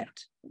that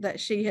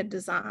she had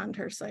designed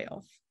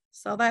herself.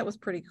 So that was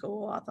pretty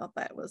cool. I thought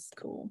that was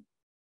cool.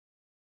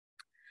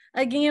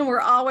 Again,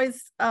 we're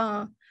always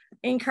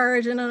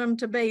encouraging them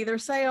to be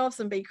themselves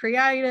and be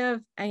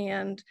creative.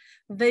 And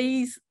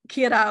these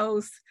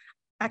kiddos,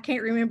 I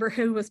can't remember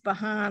who was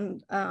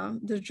behind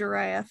the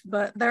giraffe,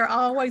 but they're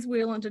always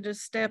willing to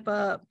just step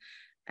up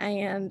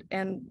and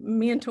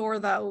mentor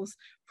those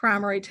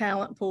primary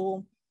talent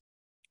pool.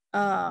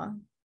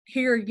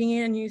 Here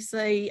again, you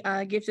see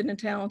gifted and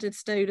talented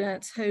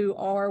students who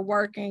are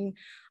working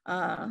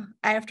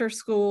after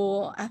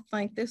school. I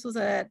think this was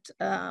at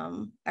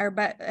our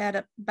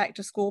back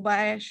to school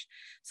bash.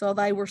 So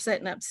they were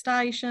setting up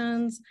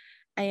stations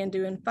and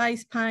doing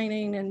face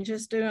painting and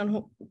just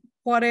doing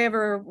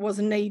whatever was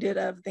needed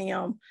of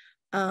them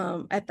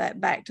at that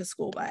back to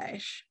school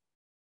bash.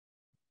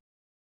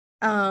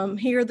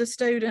 Here the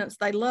students,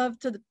 they love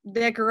to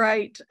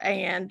decorate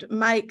and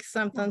make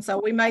something.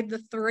 So we made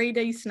the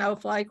 3D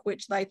snowflake,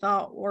 which they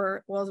thought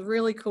was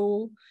really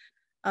cool.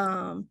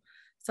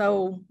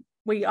 So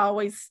we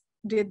always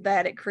did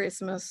that at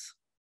Christmas.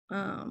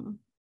 Oops,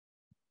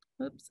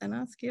 and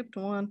I skipped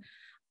one.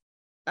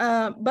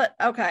 But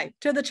okay,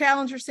 to the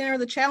Challenger Center.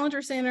 The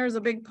Challenger Center is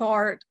a big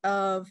part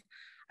of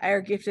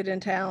our gifted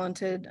and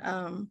talented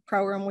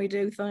program. We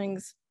do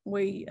things,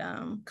 we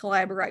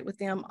collaborate with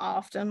them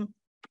often,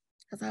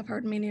 as I've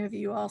heard many of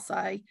you all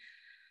say.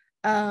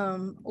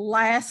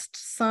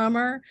 Last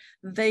summer,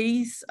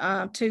 these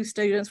two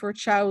students were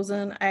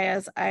chosen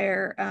as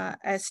our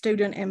as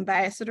student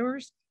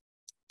ambassadors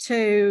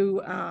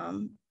to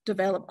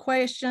develop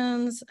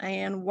questions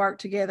and work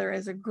together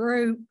as a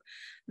group.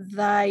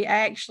 They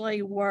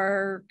actually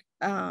were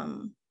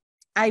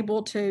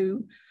able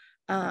to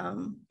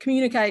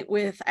communicate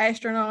with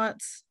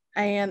astronauts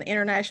and the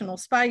International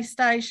Space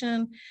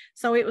Station.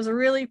 So it was a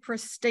really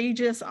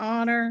prestigious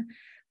honor.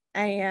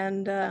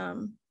 And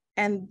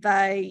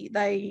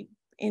they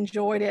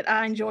enjoyed it.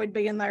 I enjoyed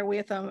being there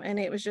with them, and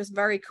it was just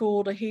very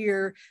cool to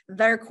hear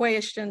their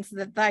questions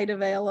that they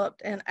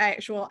developed and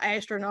actual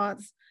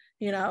astronauts,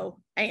 you know,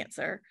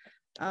 answer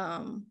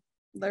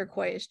their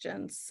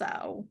questions.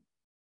 So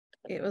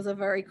it was a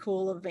very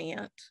cool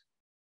event.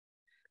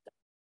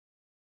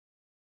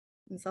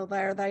 And so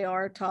there they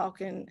are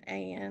talking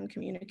and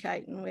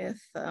communicating with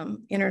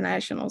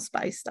International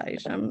Space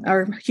Station,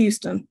 or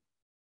Houston,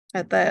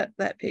 at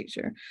that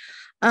picture.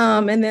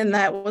 And then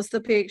that was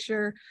the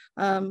picture.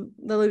 The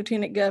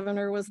Lieutenant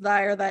Governor was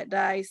there that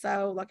day.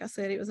 So like I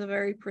said, it was a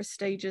very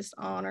prestigious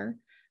honor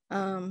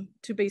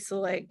to be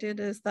selected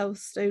as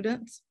those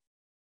students.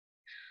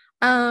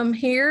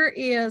 Here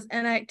is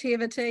an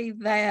activity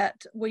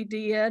that we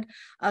did,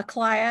 a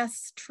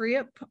class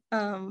trip.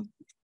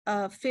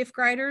 Fifth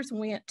graders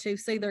went to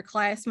see their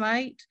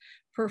classmate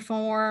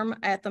perform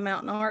at the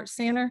Mountain Arts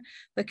Center,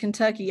 the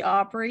Kentucky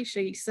Opry.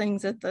 She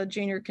sings at the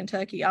Junior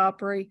Kentucky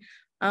Opry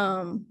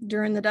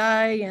during the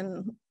day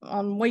and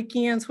on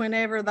weekends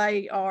whenever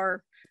they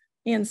are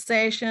in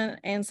session.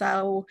 And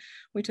so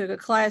we took a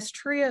class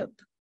trip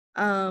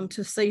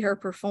to see her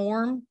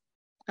perform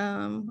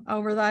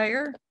over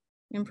there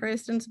in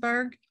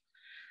Prestonsburg.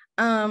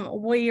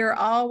 We are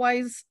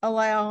always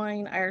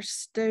allowing our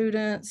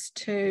students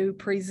to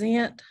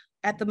present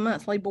at the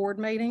monthly board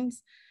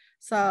meetings.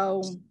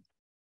 So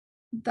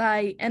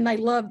they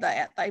love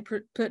that. They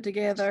put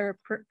together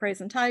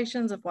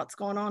presentations of what's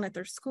going on at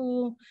their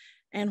school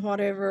and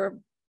whatever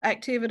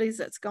activities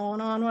that's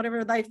going on,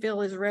 whatever they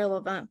feel is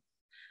relevant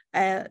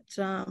at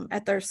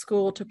their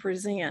school to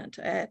present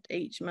at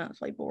each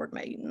monthly board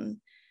meeting.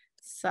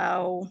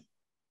 So,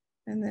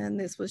 and then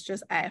this was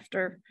just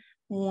after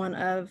one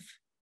of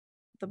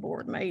the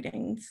board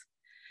meetings.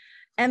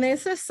 And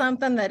this is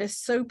something that is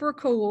super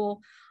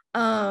cool.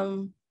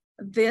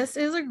 This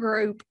is a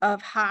group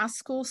of high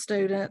school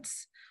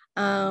students.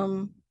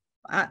 Not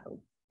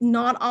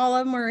all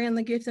of them are in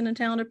the Gifted and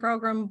Talented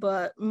program,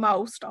 but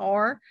most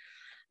are.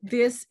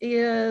 This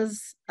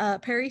is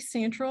Perry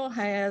Central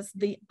has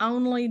the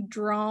only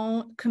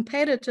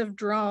competitive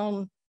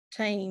drone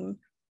team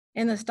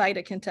in the state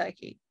of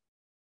Kentucky.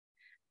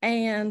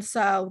 And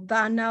so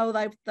I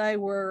know they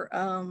were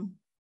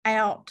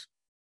out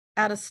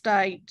of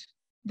state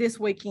this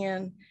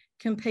weekend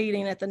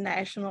competing at the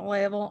national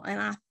level. And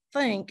I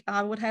think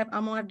I'm gonna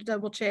have to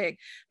double check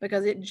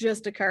because it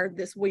just occurred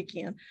this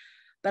weekend,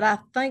 but I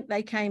think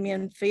they came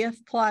in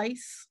 5th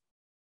place.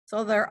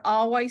 So they're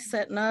always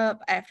setting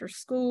up after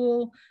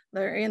school.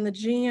 They're in the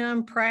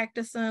gym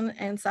practicing.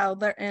 And so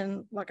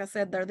and like I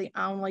said, they're the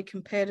only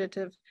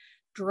competitive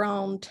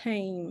drone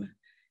team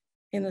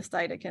in the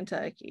state of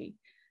Kentucky.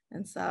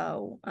 And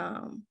so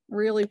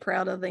really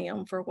proud of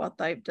them for what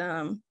they've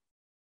done.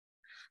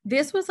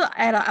 This was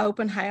at an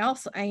open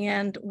house,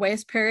 and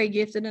West Perry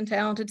Gifted and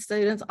Talented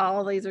students,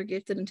 all of these are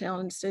gifted and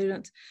talented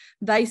students,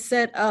 they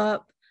set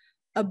up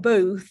a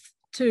booth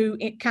to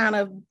kind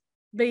of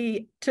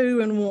be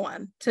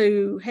 2-in-1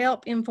 to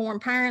help inform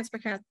parents,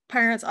 because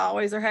parents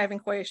always are having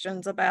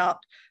questions about,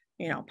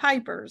 you know,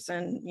 papers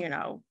and, you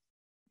know,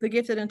 the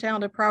Gifted and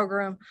Talented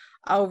program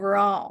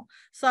overall.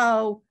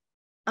 So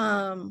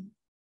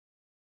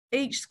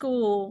each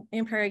school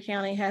in Perry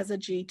County has a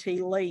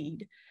GT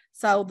lead.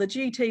 So the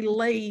GT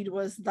lead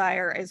was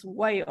there as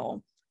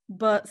well,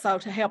 but so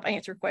to help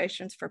answer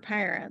questions for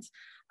parents.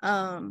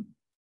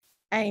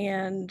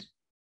 And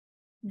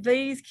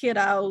these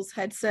kiddos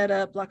had set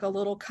up like a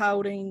little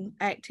coding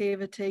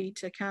activity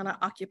to kind of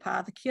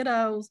occupy the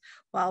kiddos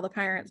while the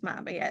parents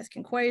might be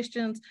asking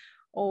questions,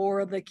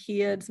 or the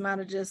kids might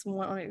have just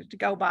wanted to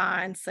go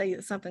by and see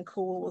that something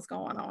cool was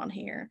going on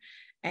here.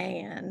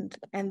 And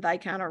they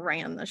kind of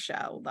ran the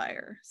show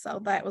there.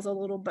 So that was a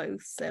little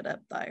booth set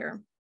up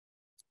there,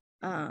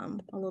 a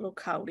little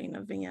coding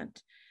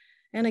event.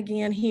 And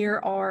again, here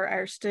are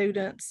our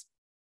students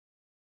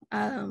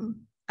at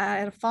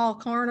a fall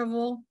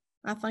carnival.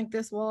 I think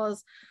this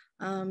was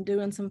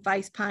doing some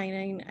face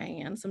painting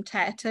and some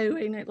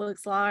tattooing, it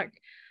looks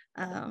like.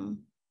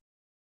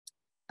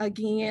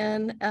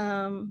 Again,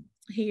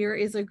 here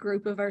is a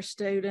group of our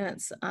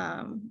students.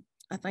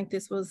 I think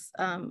this was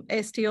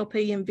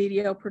STLP and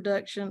video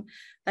production.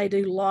 They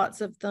do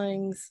lots of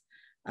things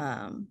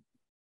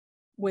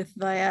with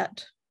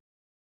that.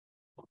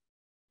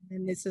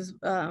 And this is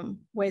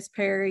West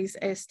Perry's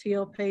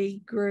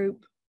STLP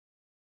group.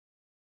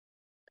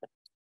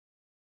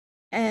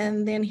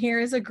 And then here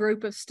is a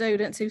group of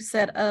students who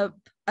set up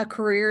a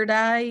career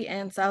day.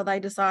 And so they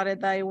decided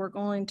they were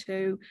going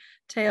to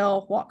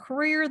tell what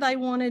career they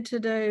wanted to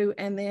do.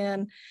 And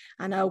then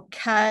I know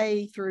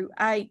K through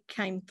 8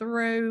 came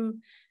through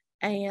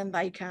and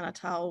they kind of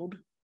told,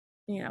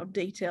 you know,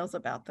 details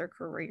about their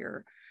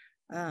career,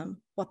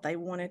 what they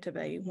wanted to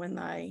be when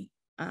they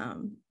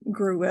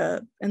grew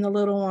up. And the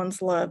little ones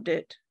loved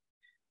it.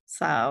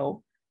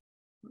 So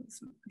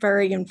it's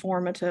very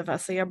informative. I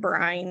see a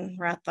brain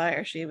right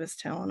there. She was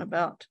telling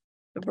about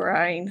the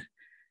brain.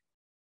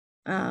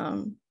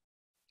 Not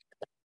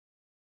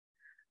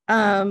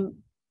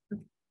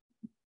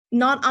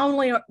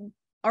only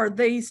are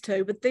these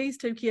two, but these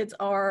two kids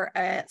are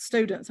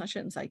students. I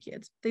shouldn't say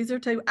kids. These are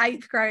two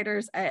 8th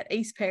graders at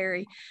East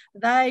Perry.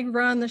 They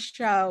run the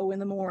show in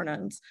the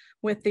mornings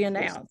with the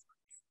announcements.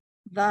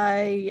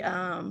 They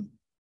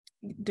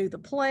do the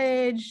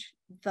pledge.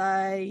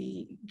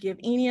 They give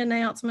any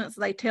announcements.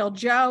 They tell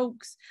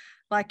jokes.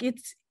 Like,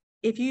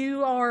 if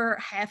you are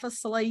half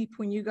asleep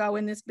when you go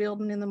in this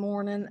building in the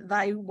morning,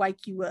 they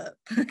wake you up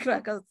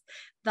because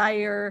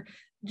they are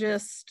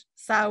just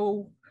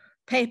so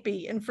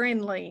peppy and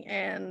friendly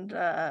and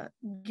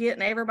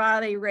getting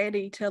everybody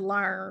ready to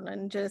learn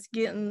and just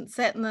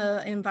setting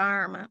the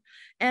environment.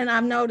 And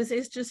I've noticed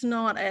it's just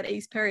not at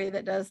East Perry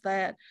that does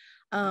that.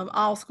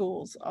 All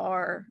schools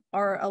are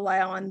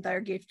allowing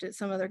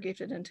some of their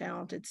gifted and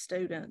talented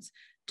students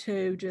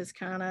to just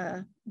kind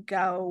of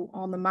go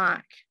on the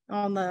mic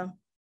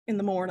in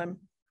the morning,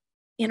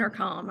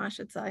 intercom, I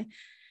should say,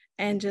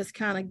 and just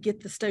kind of get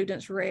the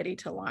students ready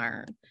to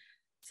learn.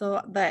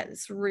 So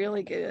that's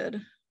really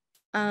good.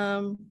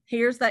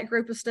 Here's that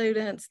group of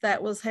students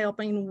that was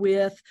helping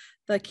with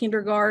the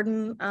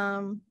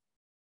kindergarten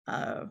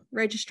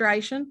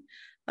registration.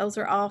 Those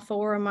are all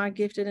 4 of my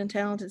gifted and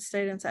talented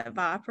students at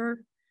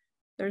Viper.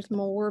 There's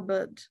more,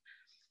 but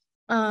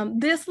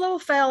this little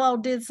fellow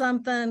did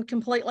something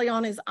completely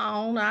on his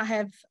own.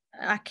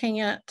 I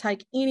can't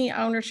take any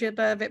ownership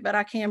of it, but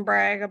I can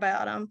brag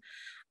about him.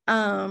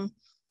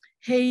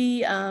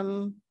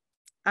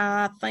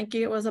 I think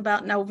it was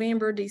about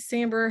November,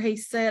 December, he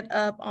set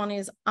up on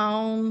his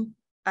own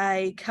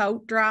a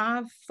coat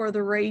drive for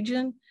the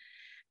region,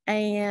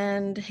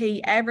 and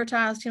he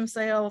advertised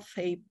himself.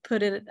 He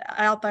put it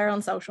out there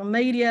on social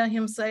media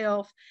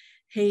himself.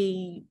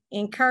 He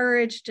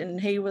encouraged,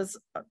 and he was,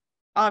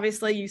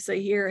 obviously you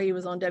see here, he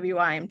was on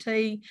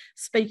WIMT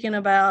speaking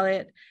about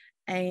it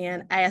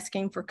and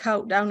asking for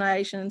coat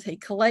donations. He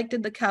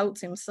collected the coats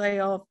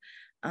himself.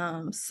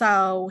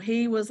 So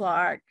he was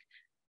like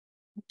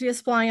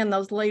displaying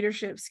those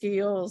leadership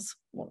skills,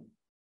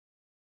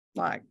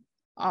 like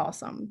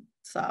awesome.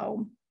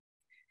 So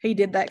he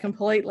did that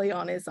completely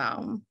on his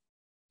own.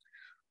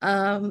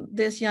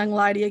 This young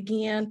lady,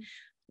 again,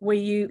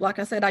 like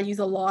I said, I use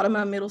a lot of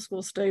my middle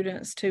school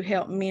students to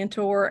help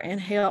mentor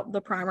and help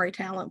the primary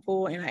talent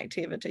pool in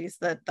activities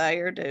that they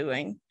are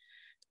doing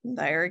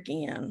there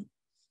again.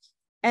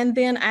 And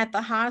then at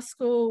the high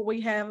school,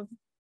 we have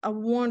a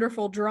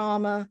wonderful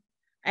drama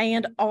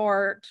and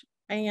art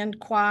and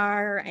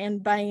choir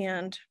and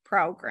band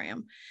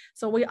program.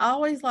 So we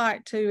always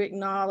like to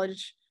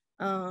acknowledge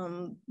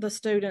the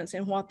students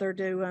and what they're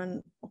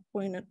doing,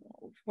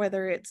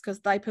 whether it's because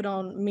they put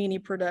on mini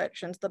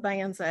productions, the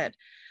band's at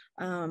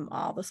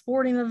all the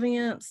sporting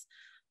events,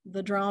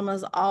 the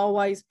drama's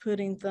always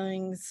putting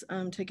things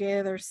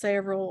together,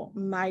 several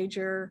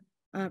major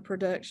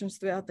productions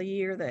throughout the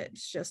year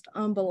that's just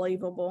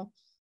unbelievable.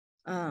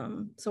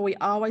 So we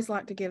always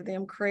like to give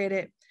them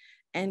credit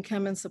and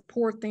come and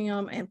support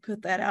them and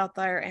put that out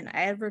there and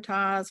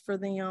advertise for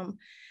them.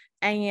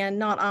 And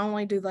not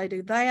only do they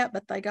do that,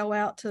 but they go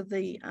out to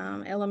the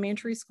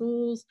elementary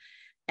schools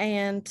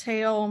and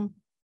tell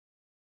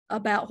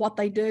about what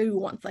they do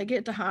once they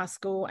get to high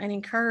school and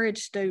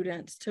encourage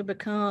students to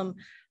become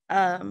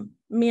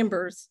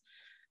members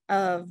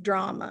of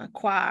drama,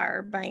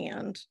 choir,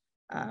 band,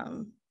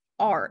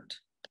 art.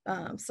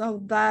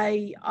 So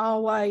they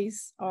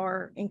always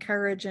are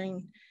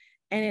encouraging,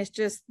 and it's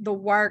just the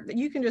work that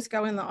you can just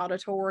go in the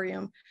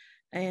auditorium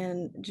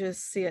and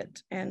just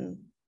sit, and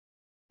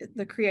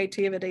the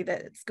creativity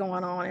that's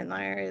going on in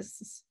there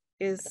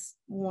is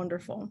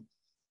wonderful.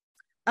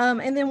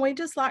 And then we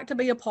just like to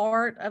be a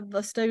part of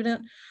the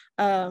student,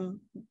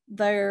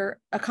 their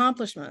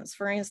accomplishments.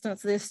 For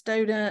instance, this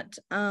student,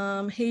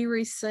 he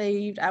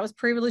received, I was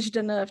privileged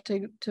enough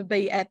to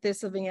be at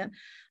this event,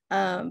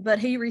 but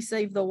he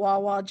received the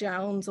Wawa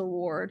Jones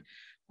Award,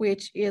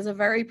 which is a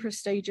very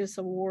prestigious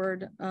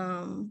award.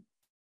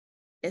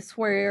 It's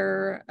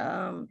where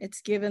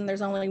it's given,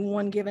 there's only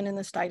one given in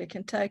the state of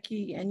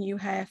Kentucky, and you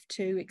have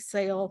to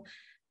excel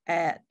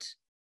at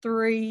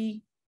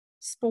 3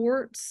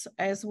 sports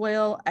as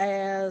well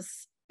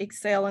as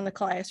excel in the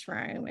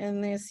classroom.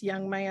 And this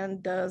young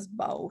man does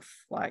both,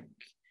 like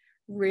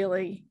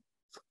really,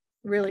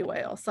 really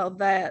well. So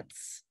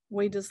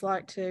we just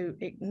like to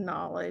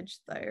acknowledge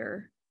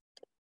their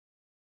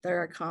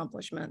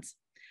accomplishments.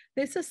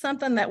 This is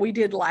something that we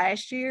did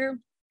last year.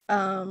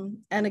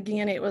 And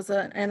again, it was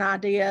an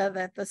idea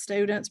that the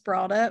students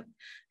brought up.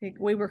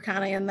 We were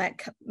kind of in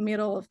that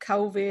middle of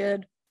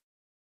COVID,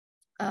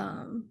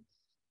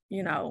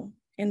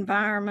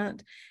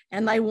 environment,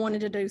 and they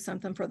wanted to do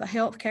something for the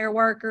healthcare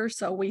workers.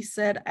 So we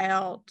set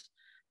out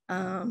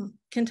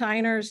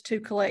containers to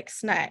collect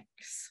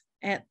snacks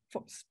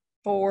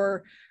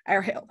for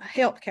our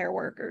healthcare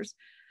workers.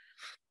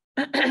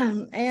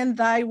 And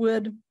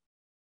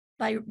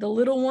the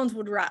little ones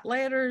would write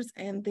letters,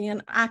 and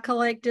then I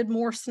collected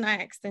more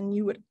snacks than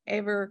you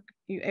ever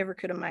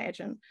could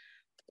imagine.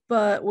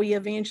 But we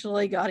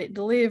eventually got it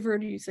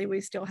delivered. You see, we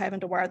still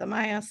having to wear the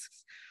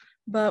masks,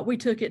 but we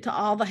took it to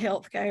all the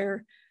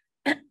healthcare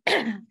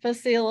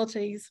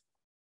facilities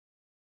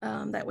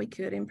that we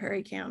could in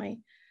Perry County.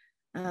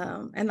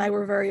 And they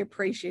were very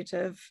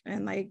appreciative,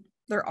 and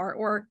their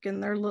artwork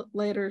and their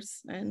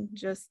letters and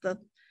just the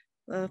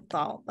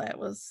thought, that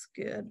was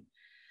good.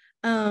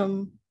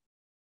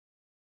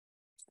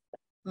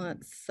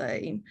 Let's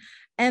see.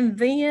 And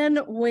then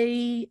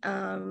we,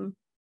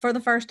 for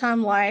the first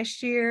time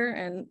last year,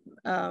 and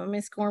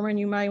Ms. Gorman,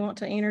 you may want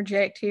to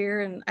interject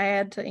here and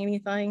add to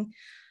anything.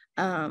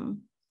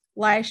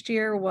 Last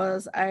year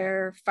was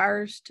our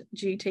first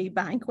GT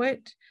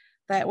banquet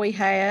that we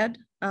had.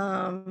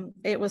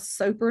 It was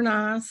super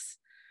nice.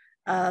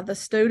 The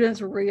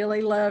students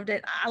really loved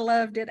it. I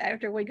loved it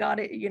after we got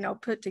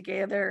it, put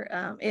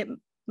together. It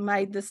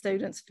made the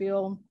students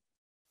feel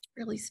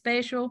really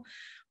special.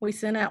 We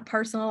sent out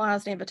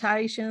personalized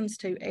invitations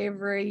to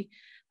every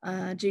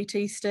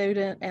GT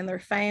student and their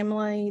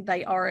family.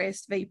 They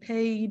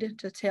RSVP'd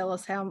to tell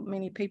us how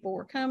many people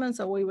were coming,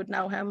 so we would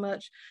know how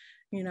much,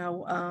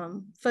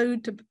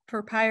 food to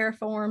prepare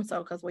for them.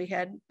 So, because we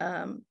had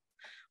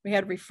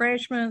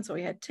refreshments,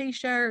 we had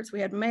t-shirts,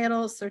 we had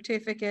medals,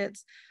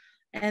 certificates.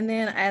 And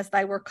then as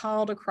they were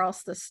called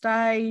across the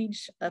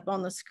stage, up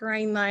on the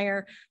screen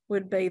there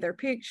would be their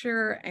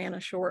picture and a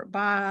short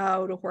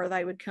bio to where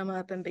they would come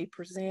up and be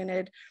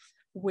presented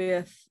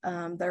with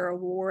their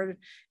award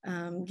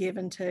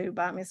given to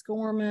by Ms.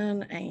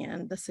 Gorman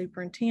and the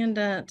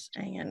superintendent.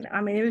 And I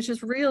mean, it was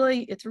just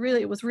really,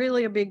 it was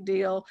really a big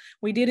deal.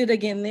 We did it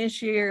again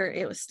this year.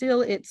 It's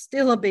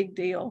still a big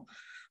deal.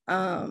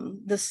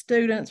 The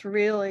students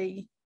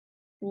really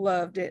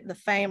loved it. The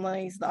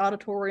families, the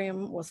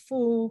auditorium was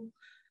full.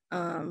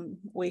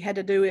 We had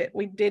to do it.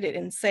 We did it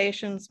in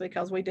sessions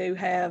because we do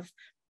have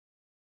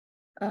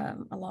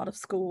a lot of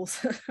schools,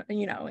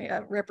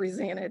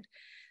 represented.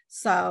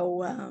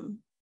 So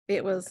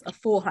it was a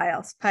full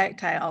house,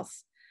 packed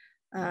house.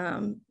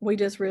 We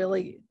just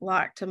really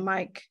like to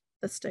make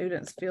the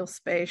students feel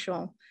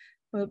special.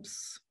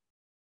 Oops.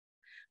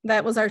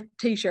 That was our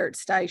t-shirt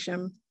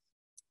station.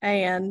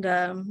 And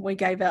we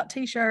gave out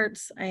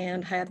t-shirts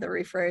and had the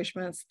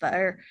refreshments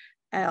there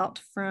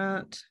out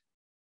front.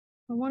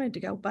 I wanted to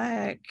go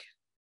back.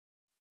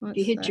 If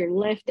you hit your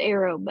left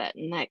arrow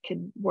button, that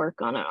could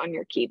work on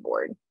your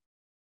keyboard.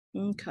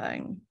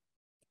 Okay.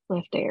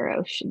 Left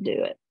arrow should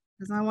do it.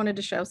 Because I wanted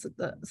to show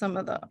some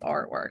of the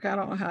artwork. I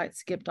don't know how it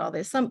skipped all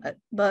this.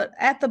 But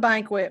at the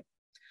banquet,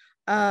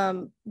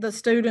 the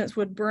students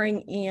would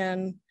bring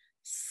in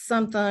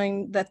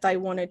something that they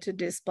wanted to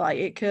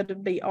display. It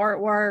could be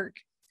artwork.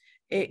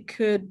 It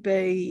could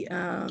be,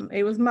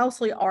 it was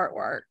mostly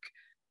artwork,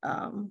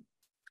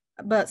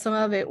 but some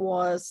of it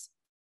was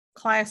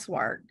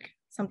classwork,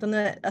 something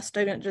that a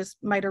student just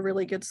made a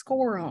really good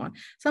score on,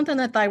 something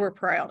that they were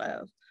proud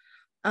of.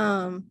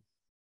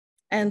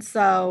 And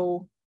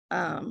so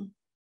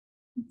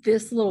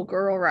this little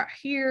girl right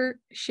here,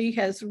 she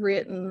has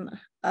written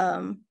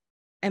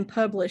and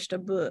published a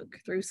book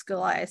through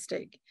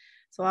Scholastic.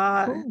 So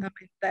I mean,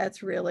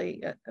 that's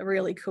really,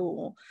 really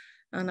cool.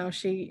 I know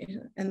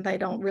and they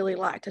don't really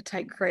like to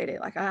take credit.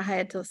 Like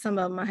some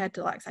of them I had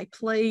to like say,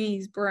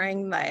 please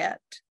bring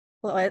that.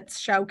 Let's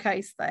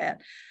showcase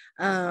that.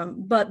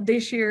 But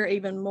this year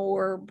even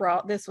more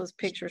this was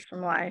pictures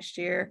from last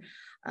year.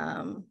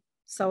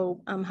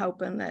 So I'm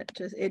hoping that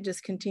it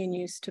just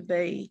continues to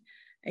be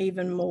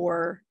even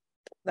more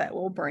that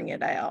will bring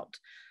it out.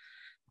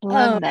 I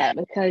love that,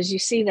 because you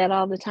see that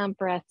all the time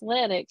for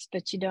athletics,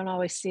 but you don't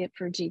always see it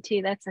for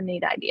GT. That's a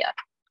neat idea.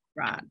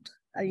 Right.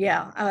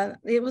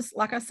 It was,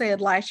 like I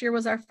said, last year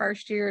was our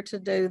first year to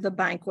do the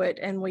banquet,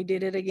 and we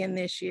did it again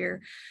this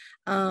year.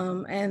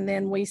 And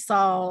then we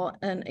saw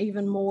an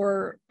even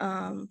more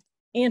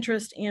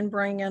interest in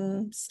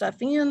bringing stuff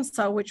in,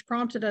 which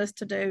prompted us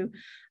to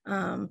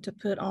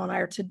put on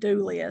our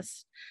to-do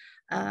list.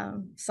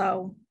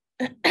 So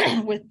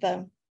with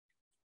the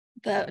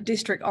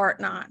district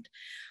art night.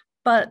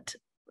 But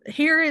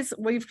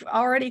we've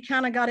already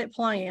kind of got it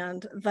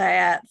planned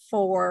that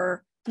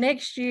for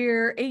next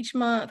year, each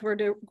month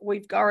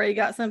we've already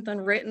got something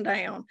written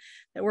down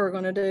that we're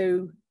going to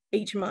do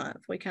each month.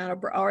 We kind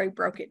of already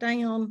broke it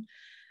down.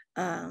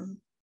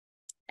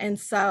 And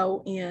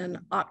so in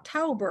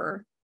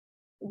October,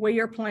 we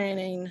are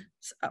planning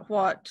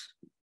what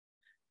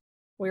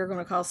we're going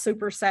to call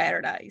Super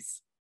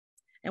Saturdays.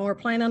 And we're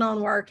planning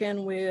on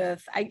working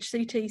with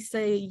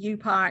HCTC,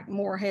 UPike,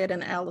 Moorhead,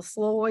 and Alice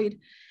Lloyd,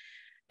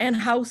 and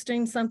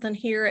hosting something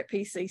here at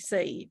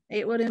PCC.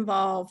 It would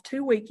involve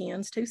 2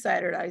 weekends, 2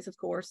 Saturdays, of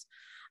course,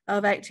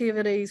 of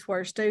activities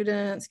where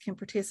students can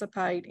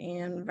participate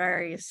in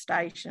various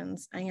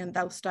stations. And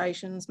those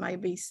stations may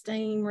be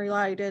STEAM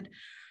related,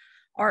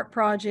 art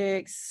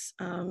projects,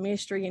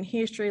 mystery and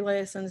history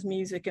lessons,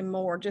 music, and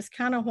more, just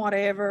kind of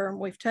whatever.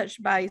 We've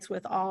touched base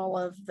with all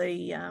of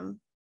the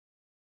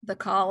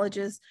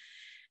colleges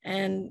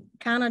and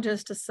kind of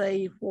just to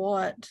see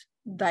what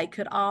they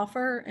could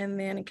offer, and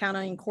then kind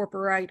of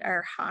incorporate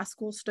our high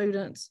school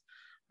students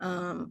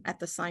at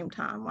the same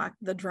time, like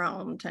the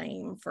drone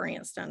team, for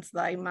instance.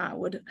 They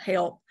would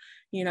help,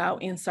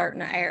 in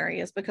certain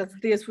areas, because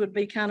this would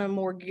be kind of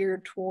more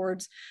geared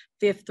towards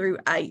 5th through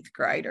 8th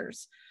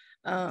graders.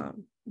 So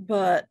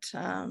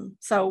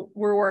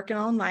we're working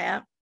on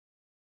that.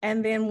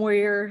 And then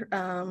we're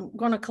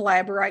going to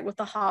collaborate with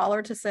the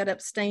Holler to set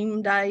up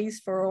STEAM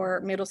days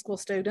for middle school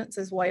students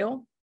as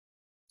well.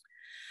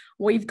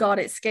 We've got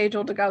it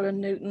scheduled to go to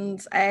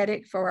Newton's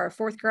Attic for our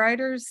 4th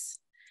graders.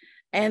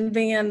 And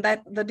then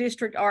the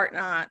district art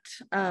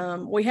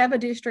night. We have a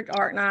district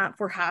art night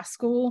for high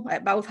school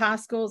at both high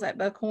schools, at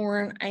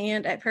Buckhorn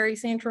and at Perry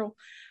Central.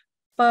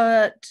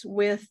 But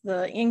with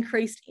the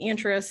increased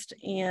interest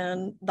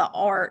in the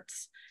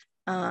arts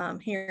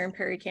here in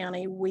Perry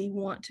County, we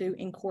want to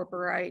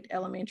incorporate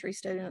elementary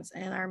students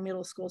and our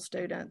middle school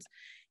students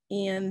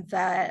in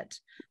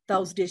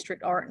those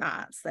district art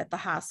nights that the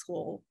high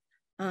school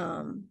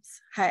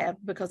have,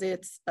 because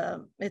it's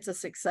a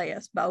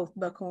success. Both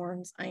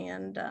Buckhorns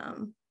and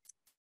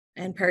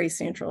Perry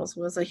Central's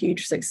was a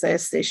huge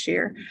success this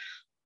year.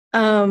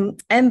 And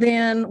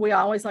then we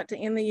always like to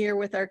end the year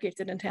with our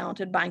Gifted and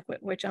Talented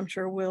banquet, which I'm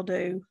sure we'll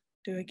do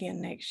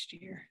again next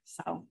year.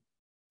 So,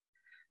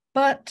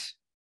 but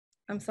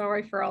I'm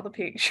sorry for all the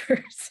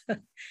pictures.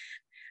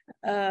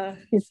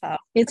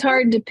 It's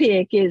hard to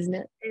pick, isn't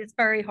it? It's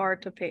very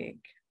hard to pick.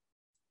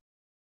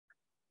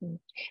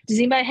 Does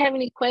anybody have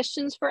any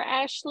questions for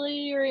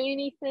Ashley or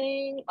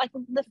anything? Like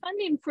the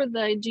funding for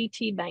the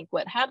GT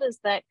banquet, how does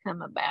that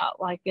come about?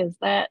 Like, is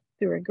that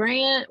through a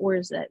grant, or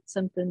is that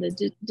something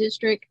the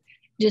district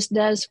just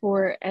does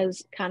for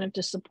as kind of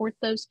to support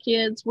those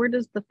kids? Where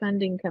does the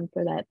funding come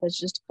for that? That's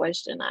just a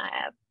question I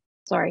have.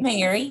 Sorry.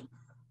 Mary.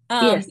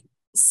 Yes.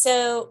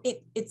 So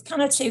it's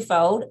kind of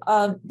twofold.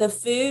 The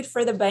food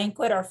for the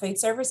banquet, our food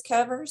service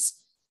covers.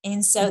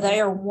 And so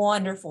they are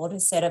wonderful to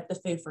set up the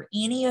food for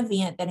any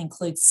event that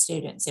includes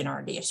students in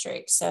our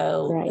district.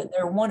 So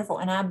they're wonderful.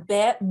 And I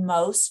bet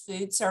most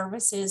food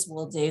services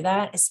will do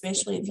that,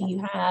 especially if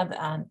you have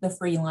the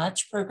free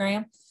lunch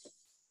program.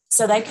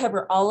 So they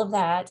cover all of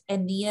that.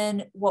 And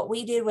then what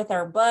we did with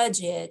our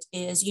budget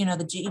is, the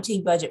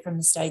GT budget from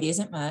the state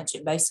isn't much.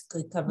 It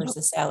basically covers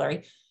the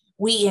salary.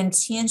 We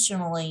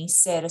intentionally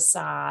set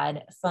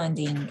aside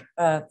funding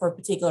for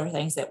particular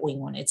things that we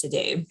wanted to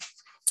do.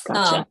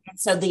 Gotcha.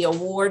 So the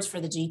awards for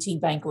the GT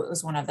banquet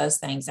was one of those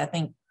things. I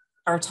think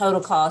our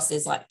total cost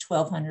is like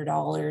 $1,200,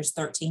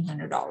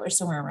 $1,300,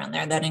 somewhere around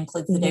there. That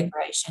includes the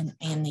decoration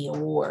and the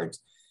awards.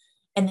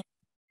 And then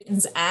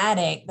Newton's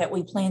Attic that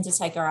we plan to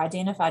take our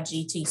identified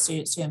GT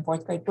students to in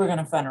 4th grade, we're going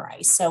to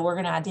fundraise. So we're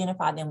going to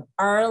identify them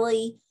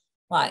early,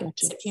 like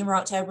September,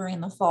 October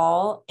in the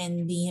fall,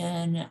 and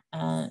then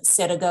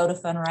set a goal to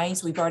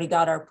fundraise. We've already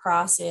got our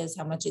prices,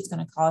 how much it's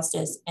going to cost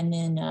us. And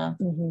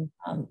then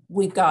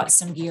we've got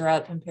some Gear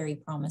Up and Perry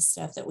Promise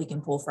stuff that we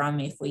can pull from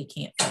if we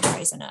can't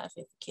fundraise enough,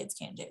 if the kids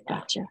can't do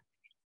that. Gotcha.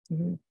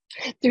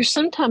 There's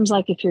sometimes,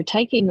 like if you're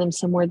taking them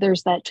somewhere,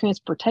 there's that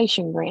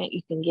transportation grant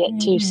you can get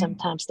too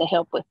sometimes to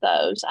help with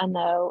those. I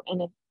know.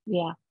 And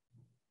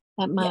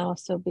that might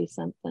also be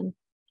something.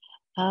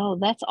 Oh,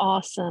 that's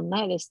awesome.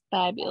 That is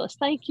fabulous.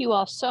 Thank you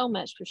all so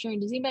much for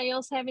sharing. Does anybody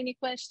else have any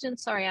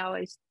questions? Sorry, I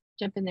always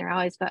jump in there. I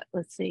always got,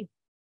 let's see.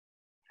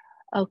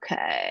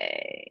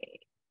 Okay.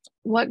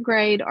 What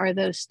grade are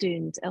those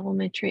students?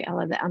 Elementary? I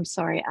love that. I'm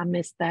sorry, I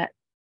missed that.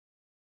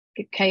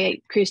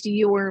 K8, Christy,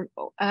 you were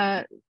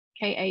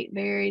K8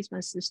 varies.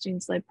 Most of the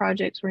students led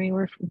projects were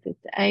anywhere from 5th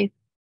to 8th.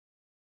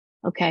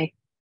 Okay.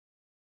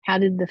 How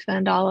did the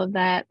fund all of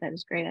that? That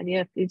is a great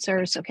idea. Food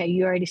service. Okay,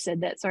 you already said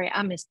that. Sorry,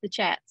 I missed the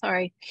chat.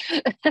 Sorry.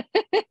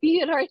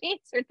 You had already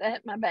answered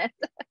that. My bad.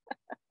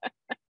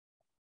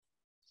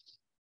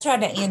 Try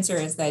to answer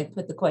as they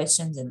put the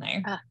questions in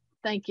there.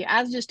 Thank you.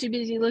 I was just too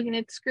busy looking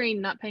at the screen,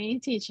 not paying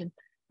attention.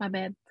 My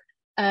bad.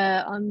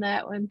 On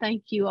that one.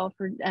 Thank you all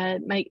for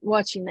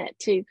watching that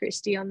too,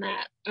 Christy, on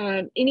that.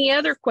 Any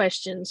other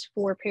questions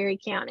for Perry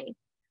County?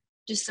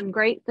 Just some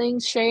great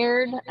things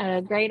shared,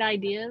 great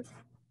ideas.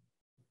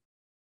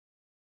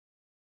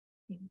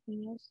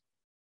 Anything else?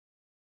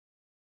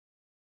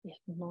 If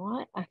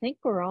not, I think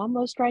we're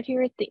almost right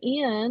here at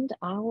the end.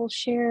 I will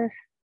share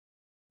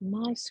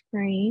my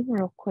screen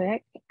real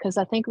quick because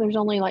I think there's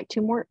only like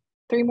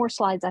 3 more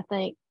slides, I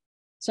think.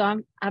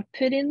 So I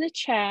put in the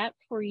chat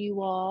for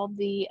you all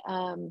the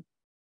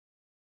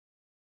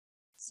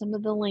some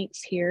of the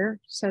links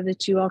here so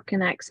that you all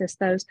can access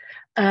those.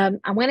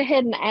 I went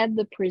ahead and add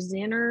the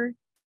presenter,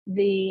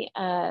 the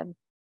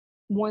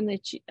one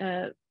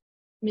that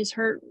Ms.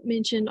 Hurt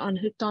mentioned on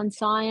Hooked on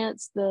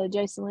Science, the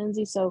Jason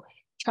Lindsay. So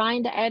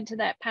trying to add to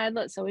that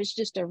Padlet. So it's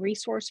just a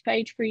resource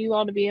page for you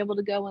all to be able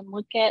to go and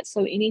look at.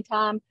 So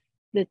anytime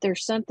that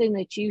there's something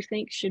that you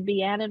think should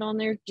be added on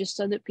there, just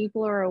so that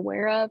people are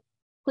aware of,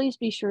 please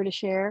be sure to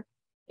share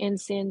and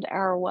send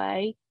our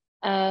way.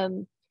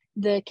 The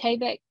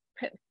KVEC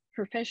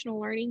professional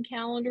learning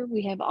calendar,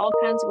 we have all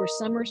kinds of,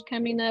 summer's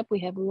coming up.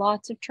 We have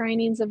lots of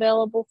trainings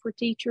available for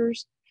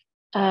teachers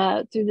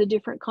through the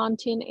different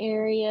content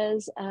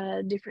areas,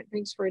 different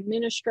things for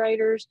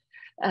administrators.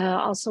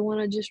 Also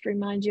want to just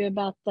remind you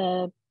about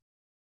the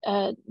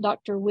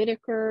Dr.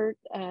 Whitaker,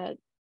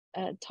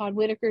 Todd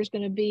Whitaker is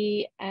going to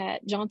be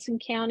at Johnson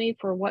County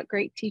for what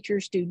great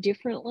teachers do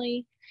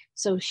differently.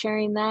 So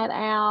sharing that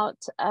out.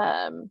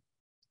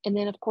 And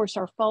then, of course,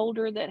 our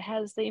folder that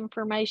has the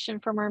information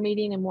from our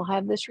meeting, and we'll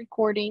have this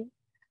recording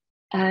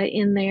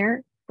in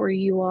there for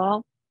you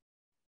all.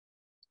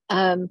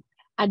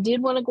 I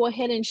did want to go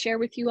ahead and share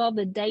with you all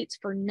the dates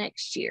for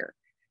next year.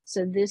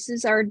 So this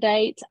is our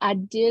dates. I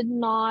did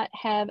not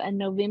have a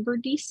November,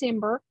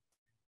 December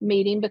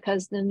meeting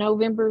because the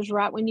November is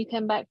right when you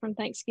come back from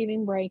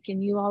Thanksgiving break,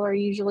 and you all are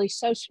usually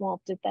so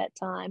swamped at that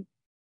time.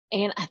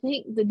 And I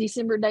think the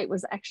December date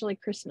was actually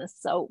Christmas.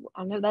 So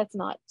I know that's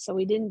not, so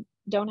we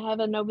don't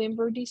have a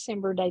November,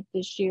 December date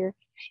this year.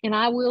 And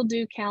I will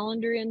do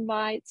calendar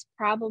invites,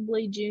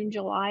 probably June,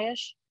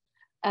 July-ish,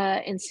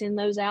 and send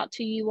those out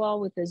to you all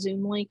with a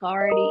Zoom link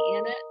already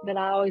in it. But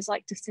I always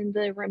like to send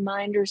the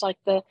reminders like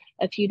a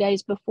few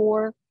days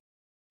before.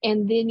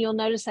 And then you'll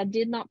notice I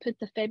did not put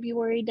the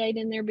February date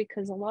in there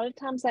because a lot of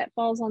times that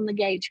falls on the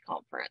Gauge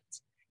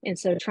conference. And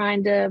so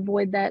trying to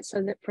avoid that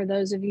so that for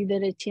those of you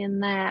that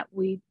attend that,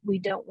 we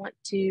don't want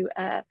to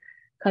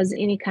cause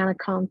any kind of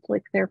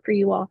conflict there for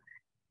you all.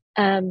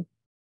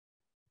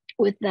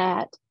 With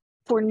that,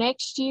 for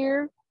next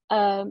year,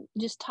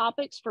 just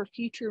topics for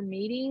future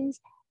meetings.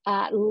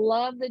 I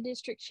love the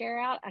district share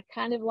out. I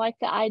kind of like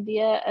the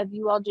idea of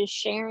you all just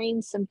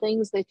sharing some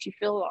things that you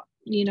feel,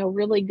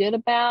 really good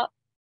about.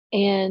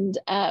 And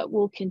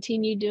we'll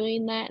continue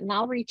doing that. And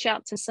I'll reach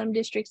out to some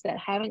districts that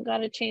haven't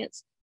got a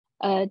chance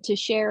to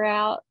share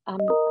out,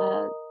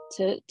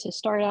 to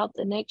start out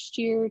the next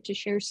year, to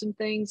share some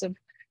things of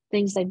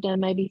things they've done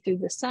maybe through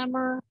the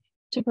summer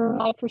to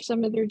provide for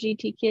some of their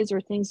GT kids,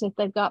 or things that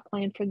they've got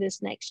planned for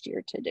this next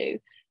year to do.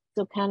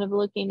 So kind of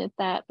looking at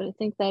that, but I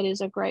think that is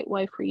a great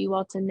way for you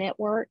all to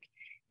network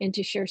and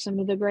to share some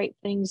of the great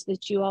things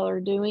that you all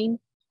are doing,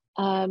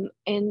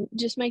 and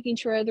just making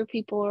sure other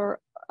people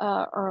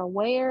are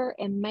aware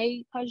and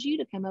may cause you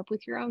to come up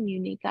with your own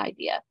unique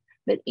idea.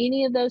 But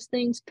any of those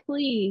things,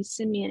 please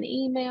send me an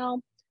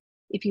email.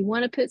 If you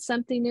want to put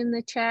something in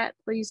the chat,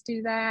 please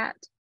do that.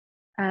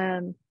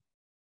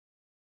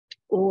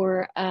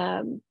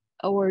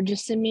 Or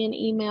just send me an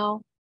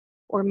email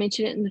or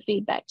mention it in the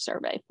feedback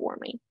survey for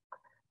me.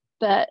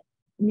 But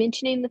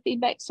mentioning the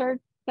feedback survey,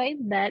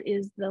 that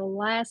is the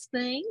last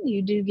thing.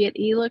 You do get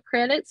ELA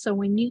credit. So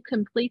when you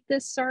complete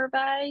this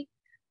survey,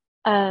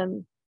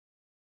 when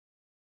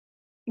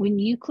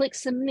you click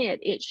submit,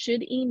 it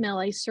should email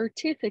a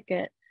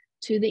certificate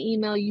to the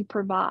email you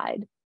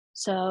provide.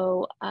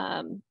 So,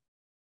 and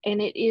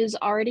it is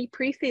already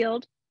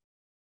pre-filled.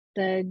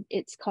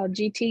 It's called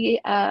GT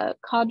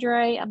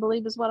Cadre, I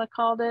believe is what I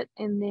called it.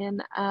 And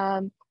then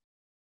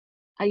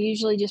I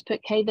usually just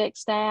put KVEC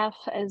staff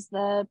as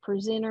the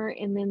presenter,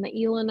 and then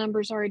the ELA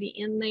number's already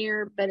in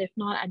there. But if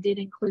not, I did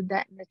include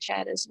that in the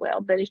chat as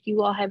well. But if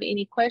you all have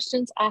any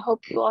questions, I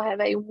hope you all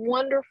have a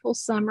wonderful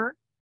summer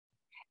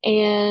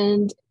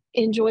and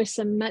enjoy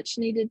some much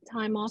needed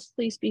time off.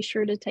 Please be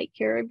sure to take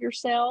care of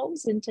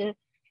yourselves and to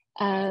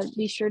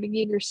be sure to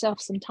give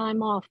yourself some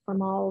time off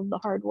from all of the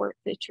hard work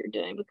that you're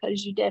doing,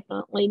 because you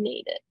definitely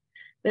need it.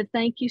 But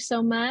thank you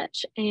so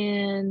much.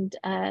 And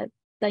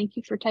thank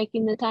you for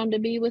taking the time to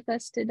be with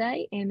us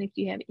today. And if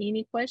you have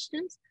any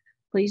questions,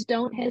 please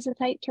don't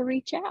hesitate to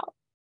reach out.